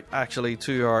special shout, actually,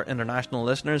 to our international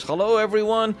listeners. Hello,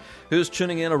 everyone who's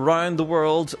tuning in around the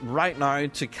world right now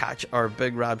to catch our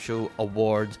Big Rab Show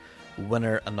Award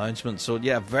winner announcement. So,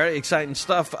 yeah, very exciting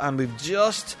stuff. And we've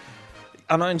just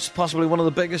announced possibly one of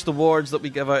the biggest awards that we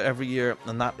give out every year,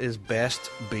 and that is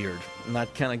Best Beard. And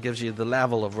that kind of gives you the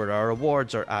level of where our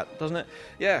awards are at, doesn't it?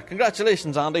 Yeah,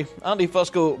 congratulations, Andy. Andy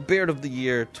Fusco, Beard of the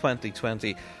Year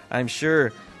 2020. I'm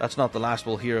sure that's not the last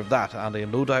we'll hear of that, Andy,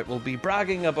 and no doubt we'll be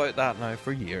bragging about that now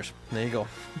for years. There you go.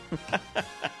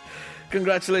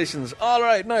 Congratulations. All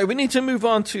right, now we need to move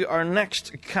on to our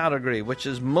next category, which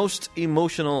is Most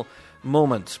Emotional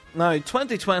Moment. Now,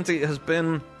 2020 has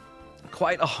been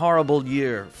quite a horrible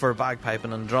year for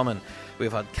bagpiping and drumming.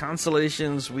 We've had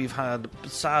cancellations, we've had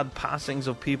sad passings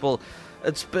of people.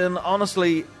 It's been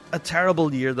honestly a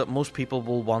terrible year that most people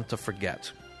will want to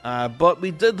forget. But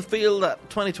we did feel that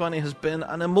 2020 has been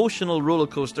an emotional roller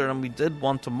coaster, and we did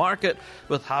want to mark it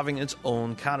with having its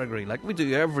own category, like we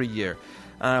do every year.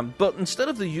 But instead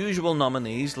of the usual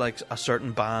nominees, like a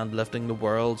certain band lifting the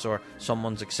worlds or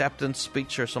someone's acceptance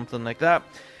speech or something like that,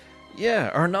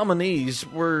 our nominees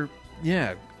were,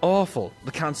 awful.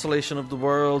 The cancellation of the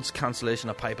worlds, cancellation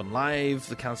of Piping Live,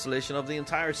 the cancellation of the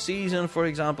entire season, for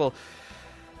example.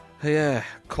 Yeah,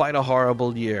 quite a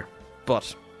horrible year.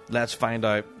 But let's find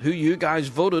out who you guys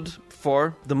voted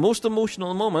for the most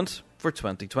emotional moment for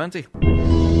 2020.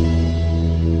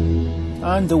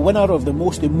 And the winner of the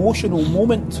most emotional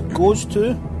moment goes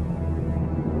to...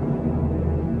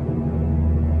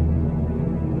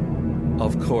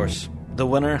 Of course, the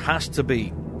winner has to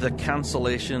be the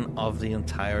cancellation of the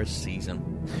entire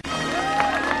season.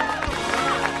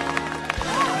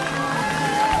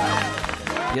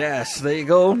 Yes, there you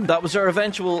go. That was our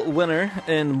eventual winner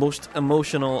in most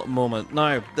emotional moment.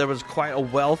 Now, there was quite a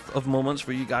wealth of moments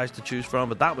for you guys to choose from,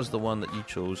 but that was the one that you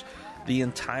chose. The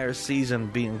entire season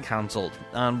being cancelled.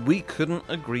 And we couldn't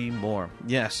agree more.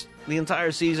 Yes, the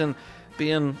entire season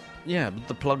being,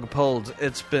 the plug pulled.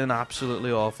 It's been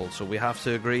absolutely awful. So we have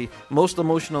to agree. Most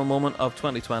emotional moment of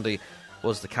 2020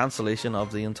 was the cancellation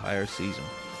of the entire season.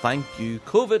 Thank you,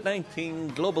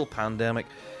 COVID-19 global pandemic.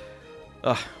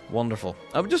 Wonderful.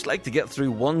 I would just like to get through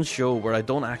one show where I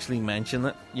don't actually mention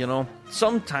it,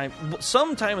 Sometime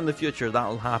in the future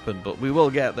that'll happen, but we will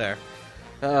get there.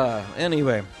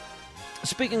 Anyway,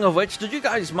 speaking of which, did you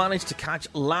guys manage to catch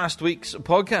last week's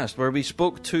podcast where we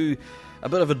spoke to a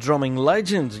bit of a drumming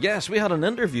legend? Yes, we had an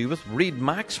interview with Reid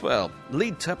Maxwell,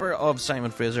 lead tipper of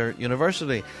Simon Fraser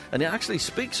University, and he actually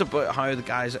speaks about how the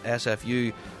guys at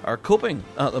SFU are coping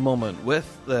at the moment with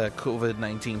the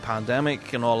COVID-19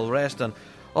 pandemic and all the rest, and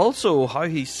also how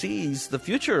he sees the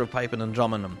future of piping and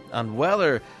drumming and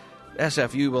whether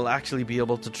SFU will actually be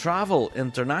able to travel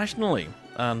internationally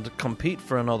and compete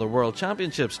for another World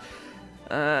Championships.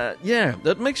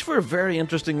 That makes for a very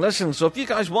interesting listen. So if you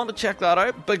guys want to check that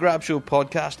out, Big Rab Show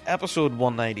Podcast, episode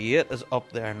 198 is up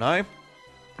there now.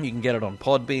 You can get it on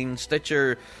Podbean,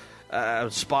 Stitcher,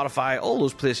 Spotify, all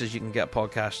those places you can get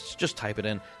podcasts. Just type it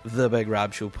in, The Big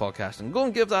Rab Show Podcast, and go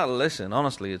and give that a listen.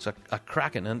 Honestly, it's a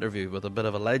cracking interview with a bit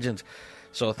of a legend.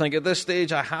 So I think at this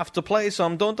stage I have to play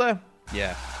some, don't I?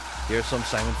 Yeah, here's some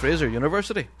Simon Fraser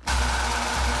University.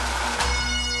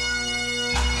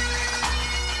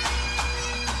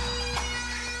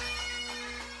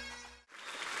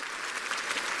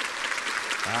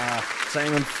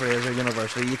 Simon Fraser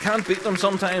University. You can't beat them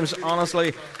sometimes,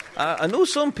 honestly. I know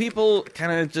some people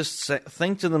kind of just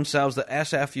think to themselves that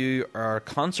SFU are a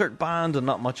concert band and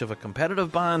not much of a competitive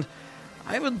band.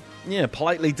 I would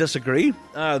politely disagree.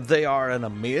 They are an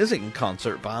amazing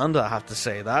concert band, I have to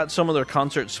say that. Some of their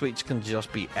concert suites can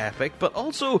just be epic, but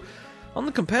also on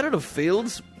the competitive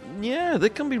fields, they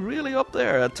can be really up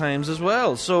there at times as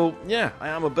well. So, I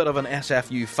am a bit of an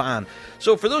SFU fan.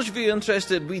 So, for those of you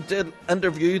interested, we did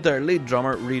interview their lead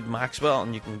drummer, Reid Maxwell,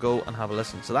 and you can go and have a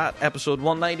listen to that. Episode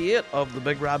 198 of the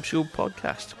Big Rab Show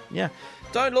podcast.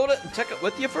 Download it and take it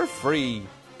with you for free.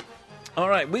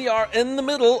 Alright, we are in the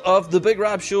middle of the Big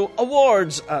Rab Show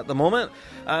Awards at the moment.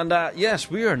 And, yes,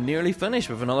 we are nearly finished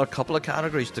with another couple of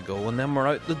categories to go, and then we're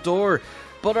out the door.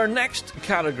 But our next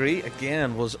category,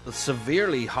 again, was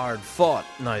severely hard fought.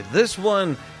 Now, this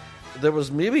one, there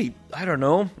was maybe,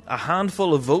 a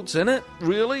handful of votes in it,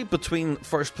 really, between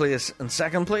first place and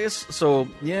second place. So,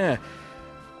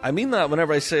 I mean that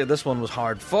whenever I say this one was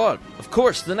hard fought. Of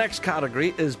course, the next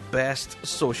category is Best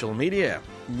Social Media.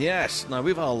 Yes, now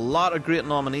we've had a lot of great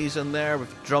nominees in there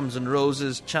with Drums and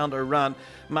Roses, Chandler Rant,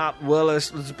 Matt Willis.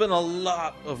 There's been a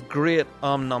lot of great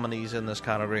nominees in this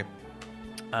category.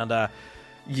 And,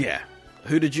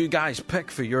 who did you guys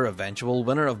pick for your eventual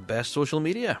winner of Best Social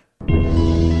Media?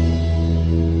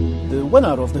 The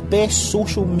winner of the Best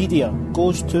Social Media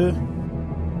goes to...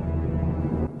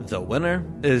 The winner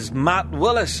is Matt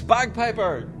Willis,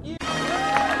 bagpiper.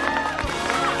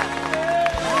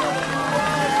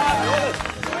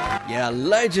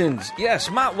 Legends. Yes,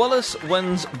 Matt Willis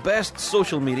wins Best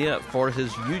Social Media for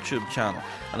his YouTube channel.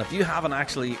 And if you haven't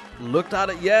actually looked at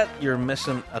it yet, you're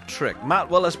missing a trick. Matt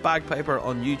Willis Bagpiper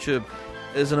on YouTube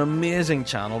is an amazing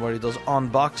channel where he does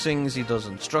unboxings, he does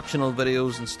instructional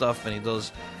videos and stuff, and he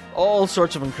does all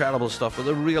sorts of incredible stuff with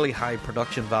a really high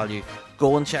production value.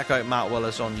 Go and check out Matt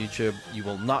Willis on YouTube. You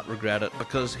will not regret it,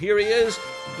 because here he is,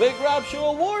 Big Rab Show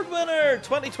Award winner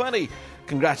 2020.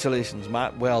 Congratulations,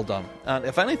 Matt. Well done. And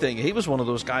if anything, he was one of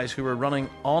those guys who were running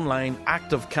online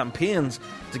active campaigns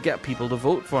to get people to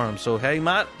vote for him. So, hey,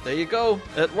 Matt, there you go.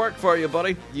 It worked for you,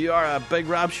 buddy. You are a Big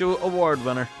Rab Show Award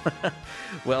winner.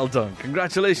 Well done.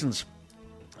 Congratulations.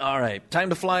 All right, time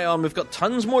to fly on. We've got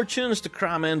tons more tunes to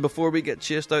cram in before we get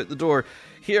chased out the door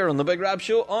here on the Big Rab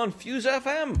Show on Fuse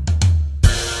FM.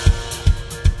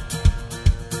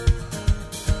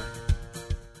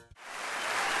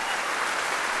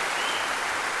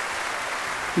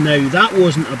 Now, that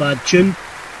wasn't a bad tune,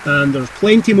 and there's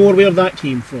plenty more where that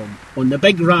came from on The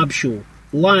Big Rab Show,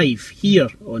 live here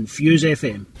on Fuse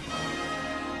FM.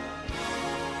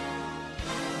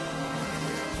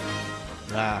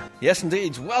 Yes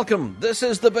indeed, welcome. This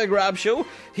is The Big Rab Show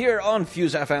here on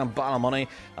Fuse FM Ballymoney,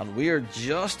 and we're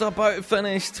just about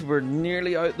finished. We're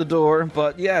nearly out the door,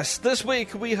 but yes, this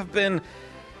week we have been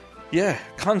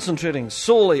concentrating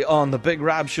solely on the Big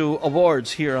Rab Show awards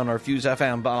here on our Fuse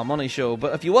FM Ballymoney show.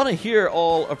 But if you want to hear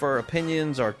all of our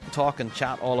opinions or talk and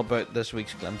chat all about this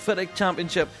week's Glenfiddich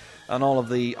Championship and all of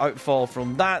the outfall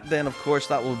from that, then of course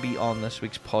that will be on this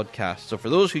week's podcast. So for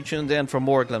those who tuned in for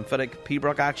more Glenfiddich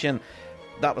Pembroke action,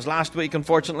 that was last week,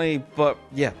 unfortunately, but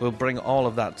yeah, we'll bring all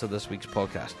of that to this week's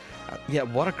podcast.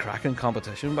 What a cracking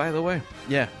competition, by the way.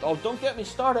 Don't get me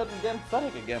started on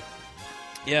Glenfiddich again.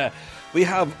 We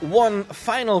have one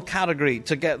final category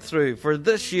to get through for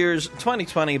this year's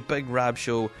 2020 Big Rab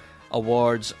Show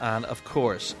Awards, and of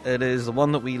course, it is the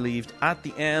one that we leave at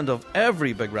the end of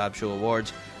every Big Rab Show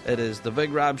Awards. It is the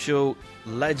Big Rab Show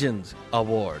Legend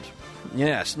Award.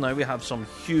 Yes, now we have some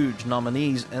huge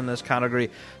nominees in this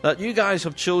category that you guys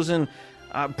have chosen,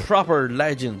 proper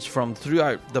legends from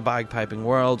throughout the bagpiping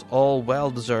world, all well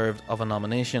deserved of a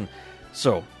nomination.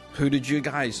 So, who did you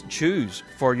guys choose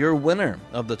for your winner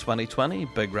of the 2020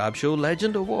 Big Rab Show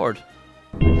Legend Award?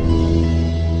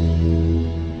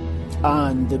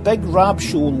 And the Big Rab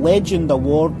Show Legend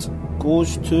Award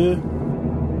goes to...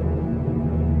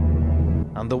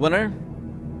 And the winner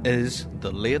is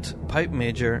the late Pipe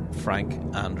Major Frank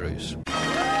Andrews.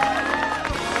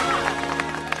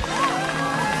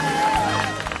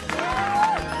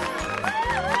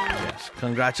 Yes,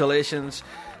 congratulations.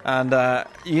 And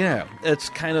it's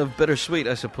kind of bittersweet,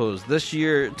 I suppose. This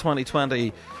year,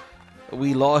 2020,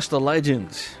 we lost a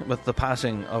legend with the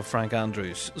passing of Frank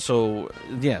Andrews. So,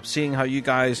 seeing how you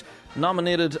guys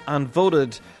nominated and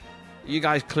voted, you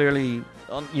guys clearly,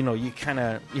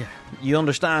 you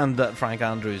understand that Frank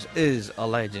Andrews is a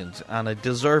legend and a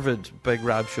deserved Big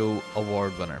Rab Show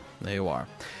Award winner. There you are.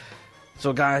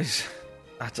 So, guys,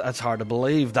 that's hard to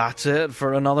believe. That's it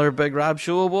for another Big Rab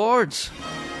Show Awards.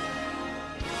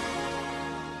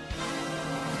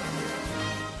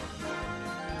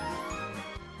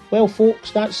 Well,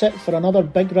 folks, that's it for another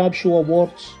Big Rab Show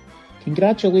Awards.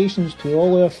 Congratulations to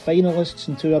all our finalists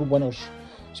and to our winners.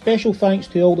 Special thanks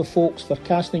to all the folks for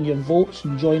casting your votes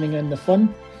and joining in the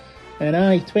fun. And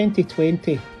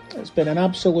 2020, it's been an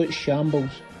absolute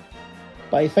shambles.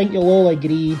 But I think you'll all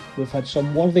agree we've had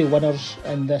some worthy winners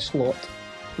in this lot.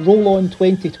 Roll on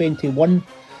 2021,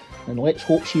 and let's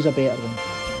hope she's a better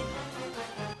one.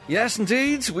 Yes,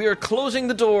 indeed. We are closing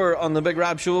the door on the Big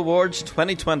Rab Show Awards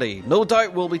 2020. No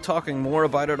doubt we'll be talking more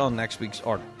about it on this week's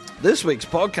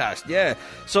podcast,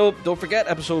 So don't forget,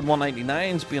 episode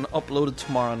 199 is being uploaded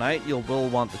tomorrow night. You will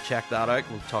want to check that out.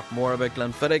 We'll talk more about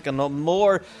Glenfiddich and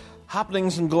more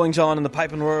happenings and goings on in the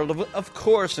piping world, of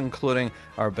course, including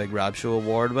our Big Rab Show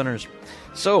Award winners.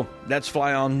 So let's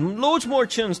fly on. Loads more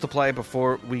tunes to play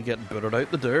before we get booted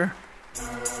out the door.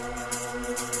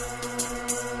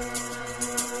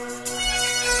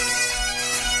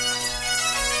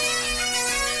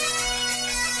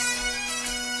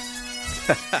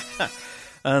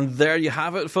 And there you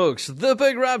have it, folks. The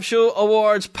Big Rab Show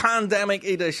Awards Pandemic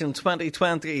Edition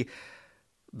 2020.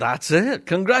 That's it.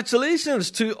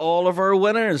 Congratulations to all of our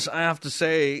winners. I have to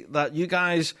say that you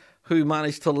guys who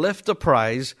managed to lift the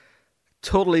prize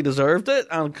totally deserved it,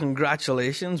 and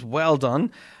congratulations. Well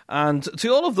done. And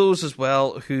to all of those as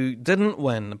well who didn't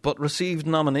win but received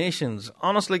nominations.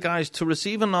 Honestly, guys, to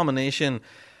receive a nomination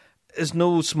is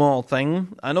no small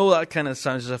thing. I know that kind of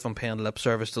sounds as if I'm paying lip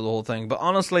service to the whole thing, but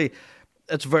honestly,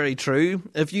 it's very true.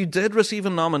 If you did receive a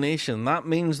nomination, that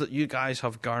means that you guys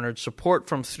have garnered support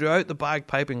from throughout the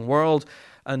bagpiping world,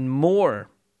 and more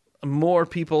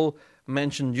people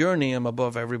mentioned your name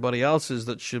above everybody else's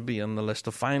that should be in the list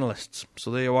of finalists. So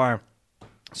there you are.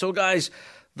 So guys,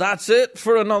 that's it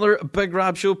for another Big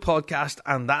Rab Show podcast,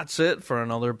 and that's it for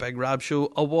another Big Rab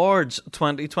Show Awards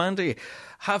 2020.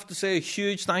 Have to say a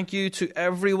huge thank you to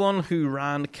everyone who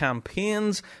ran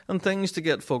campaigns and things to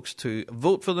get folks to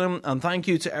vote for them, and thank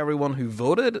you to everyone who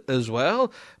voted as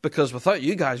well, because without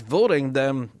you guys voting,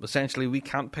 then essentially we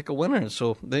can't pick a winner.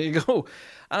 So there you go.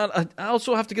 And I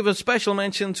also have to give a special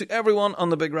mention to everyone on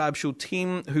the Big Rab Show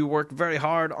team who worked very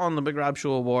hard on the Big Rab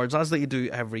Show Awards, as they do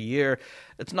every year.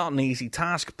 It's not an easy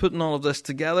task putting all of this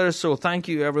together, so thank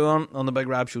you everyone on the Big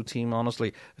Rab Show team.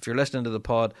 Honestly, if you're listening to the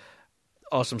pod,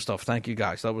 awesome stuff. Thank you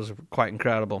guys. That was quite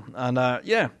incredible. And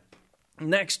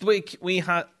next week we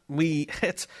have we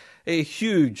hit a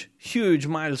huge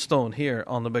milestone here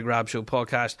on the Big Rab Show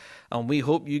podcast, and we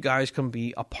hope you guys can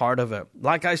be a part of it.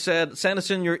 Like I said, send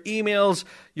us in your emails,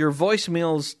 your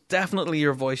voicemails, definitely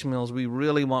your voicemails. We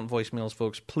really want voicemails,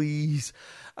 folks, please.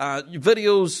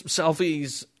 Videos,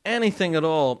 selfies, anything at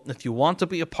all. If you want to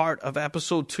be a part of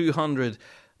episode 200,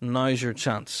 now's your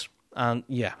chance. And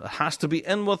yeah, it has to be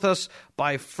in with us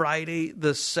by Friday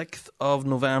the 6th of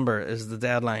November is the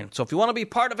deadline. So if you want to be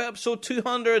part of episode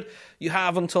 200, you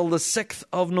have until the 6th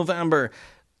of November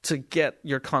to get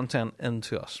your content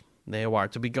into us. There you are,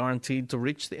 to be guaranteed to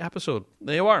reach the episode.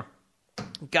 There you are.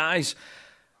 Guys,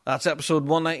 that's episode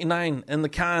 199 in the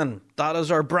can. That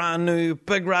is our brand new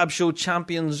Big Rab Show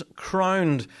champions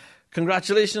crowned.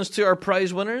 Congratulations to our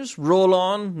prize winners. Roll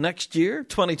on next year,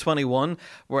 2021,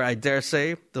 where I dare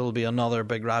say there will be another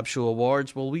Big Rab Show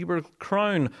Awards. Well, we will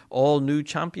crown all new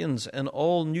champions in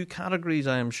all new categories,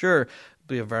 I am sure. It'll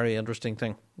be a very interesting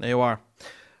thing. There you are.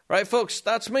 Right, folks,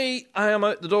 that's me. I am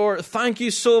out the door. Thank you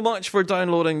so much for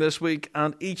downloading this week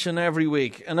and each and every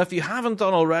week. And if you haven't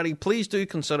done already, please do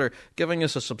consider giving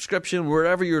us a subscription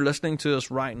wherever you're listening to us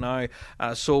right now.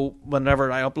 So whenever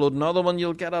I upload another one,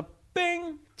 you'll get a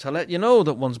bing to let you know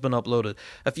that one's been uploaded.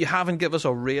 If you haven't given us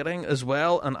a rating as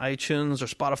well on iTunes or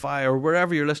Spotify or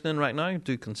wherever you're listening right now,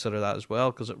 do consider that as well,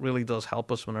 because it really does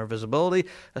help us with our visibility.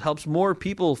 It helps more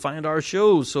people find our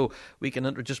shows so we can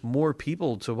introduce more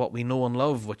people to what we know and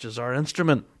love, which is our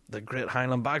instrument, the Great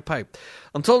Highland Bagpipe.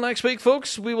 Until next week,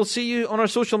 folks, we will see you on our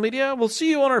social media, we'll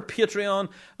see you on our Patreon,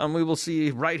 and we will see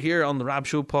you right here on the Rab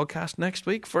Show podcast next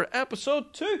week for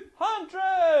episode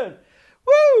 200!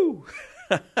 Woo!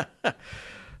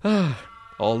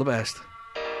 All the best.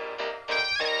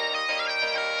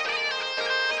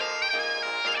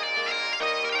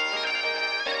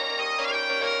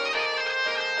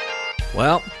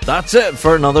 Well, that's it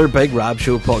for another Big Rab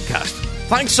Show podcast.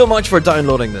 Thanks so much for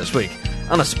downloading this week.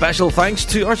 And a special thanks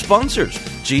to our sponsors,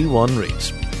 G1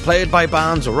 Reeds, played by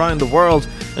bands around the world,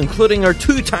 including our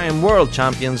 2-time world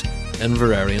champions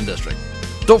Inverarian District.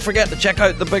 Don't forget to check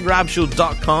out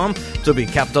thebigrabshow.com to be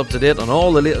kept up to date on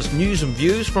all the latest news and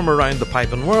views from around the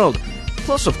piping world.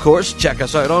 Plus, of course, check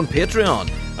us out on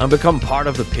Patreon and become part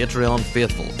of the Patreon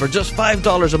faithful. For just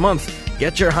 $5 a month,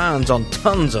 get your hands on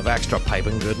tons of extra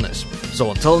piping goodness.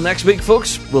 So until next week,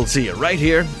 folks, we'll see you right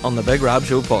here on the Big Rab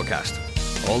Show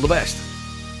podcast. All the best.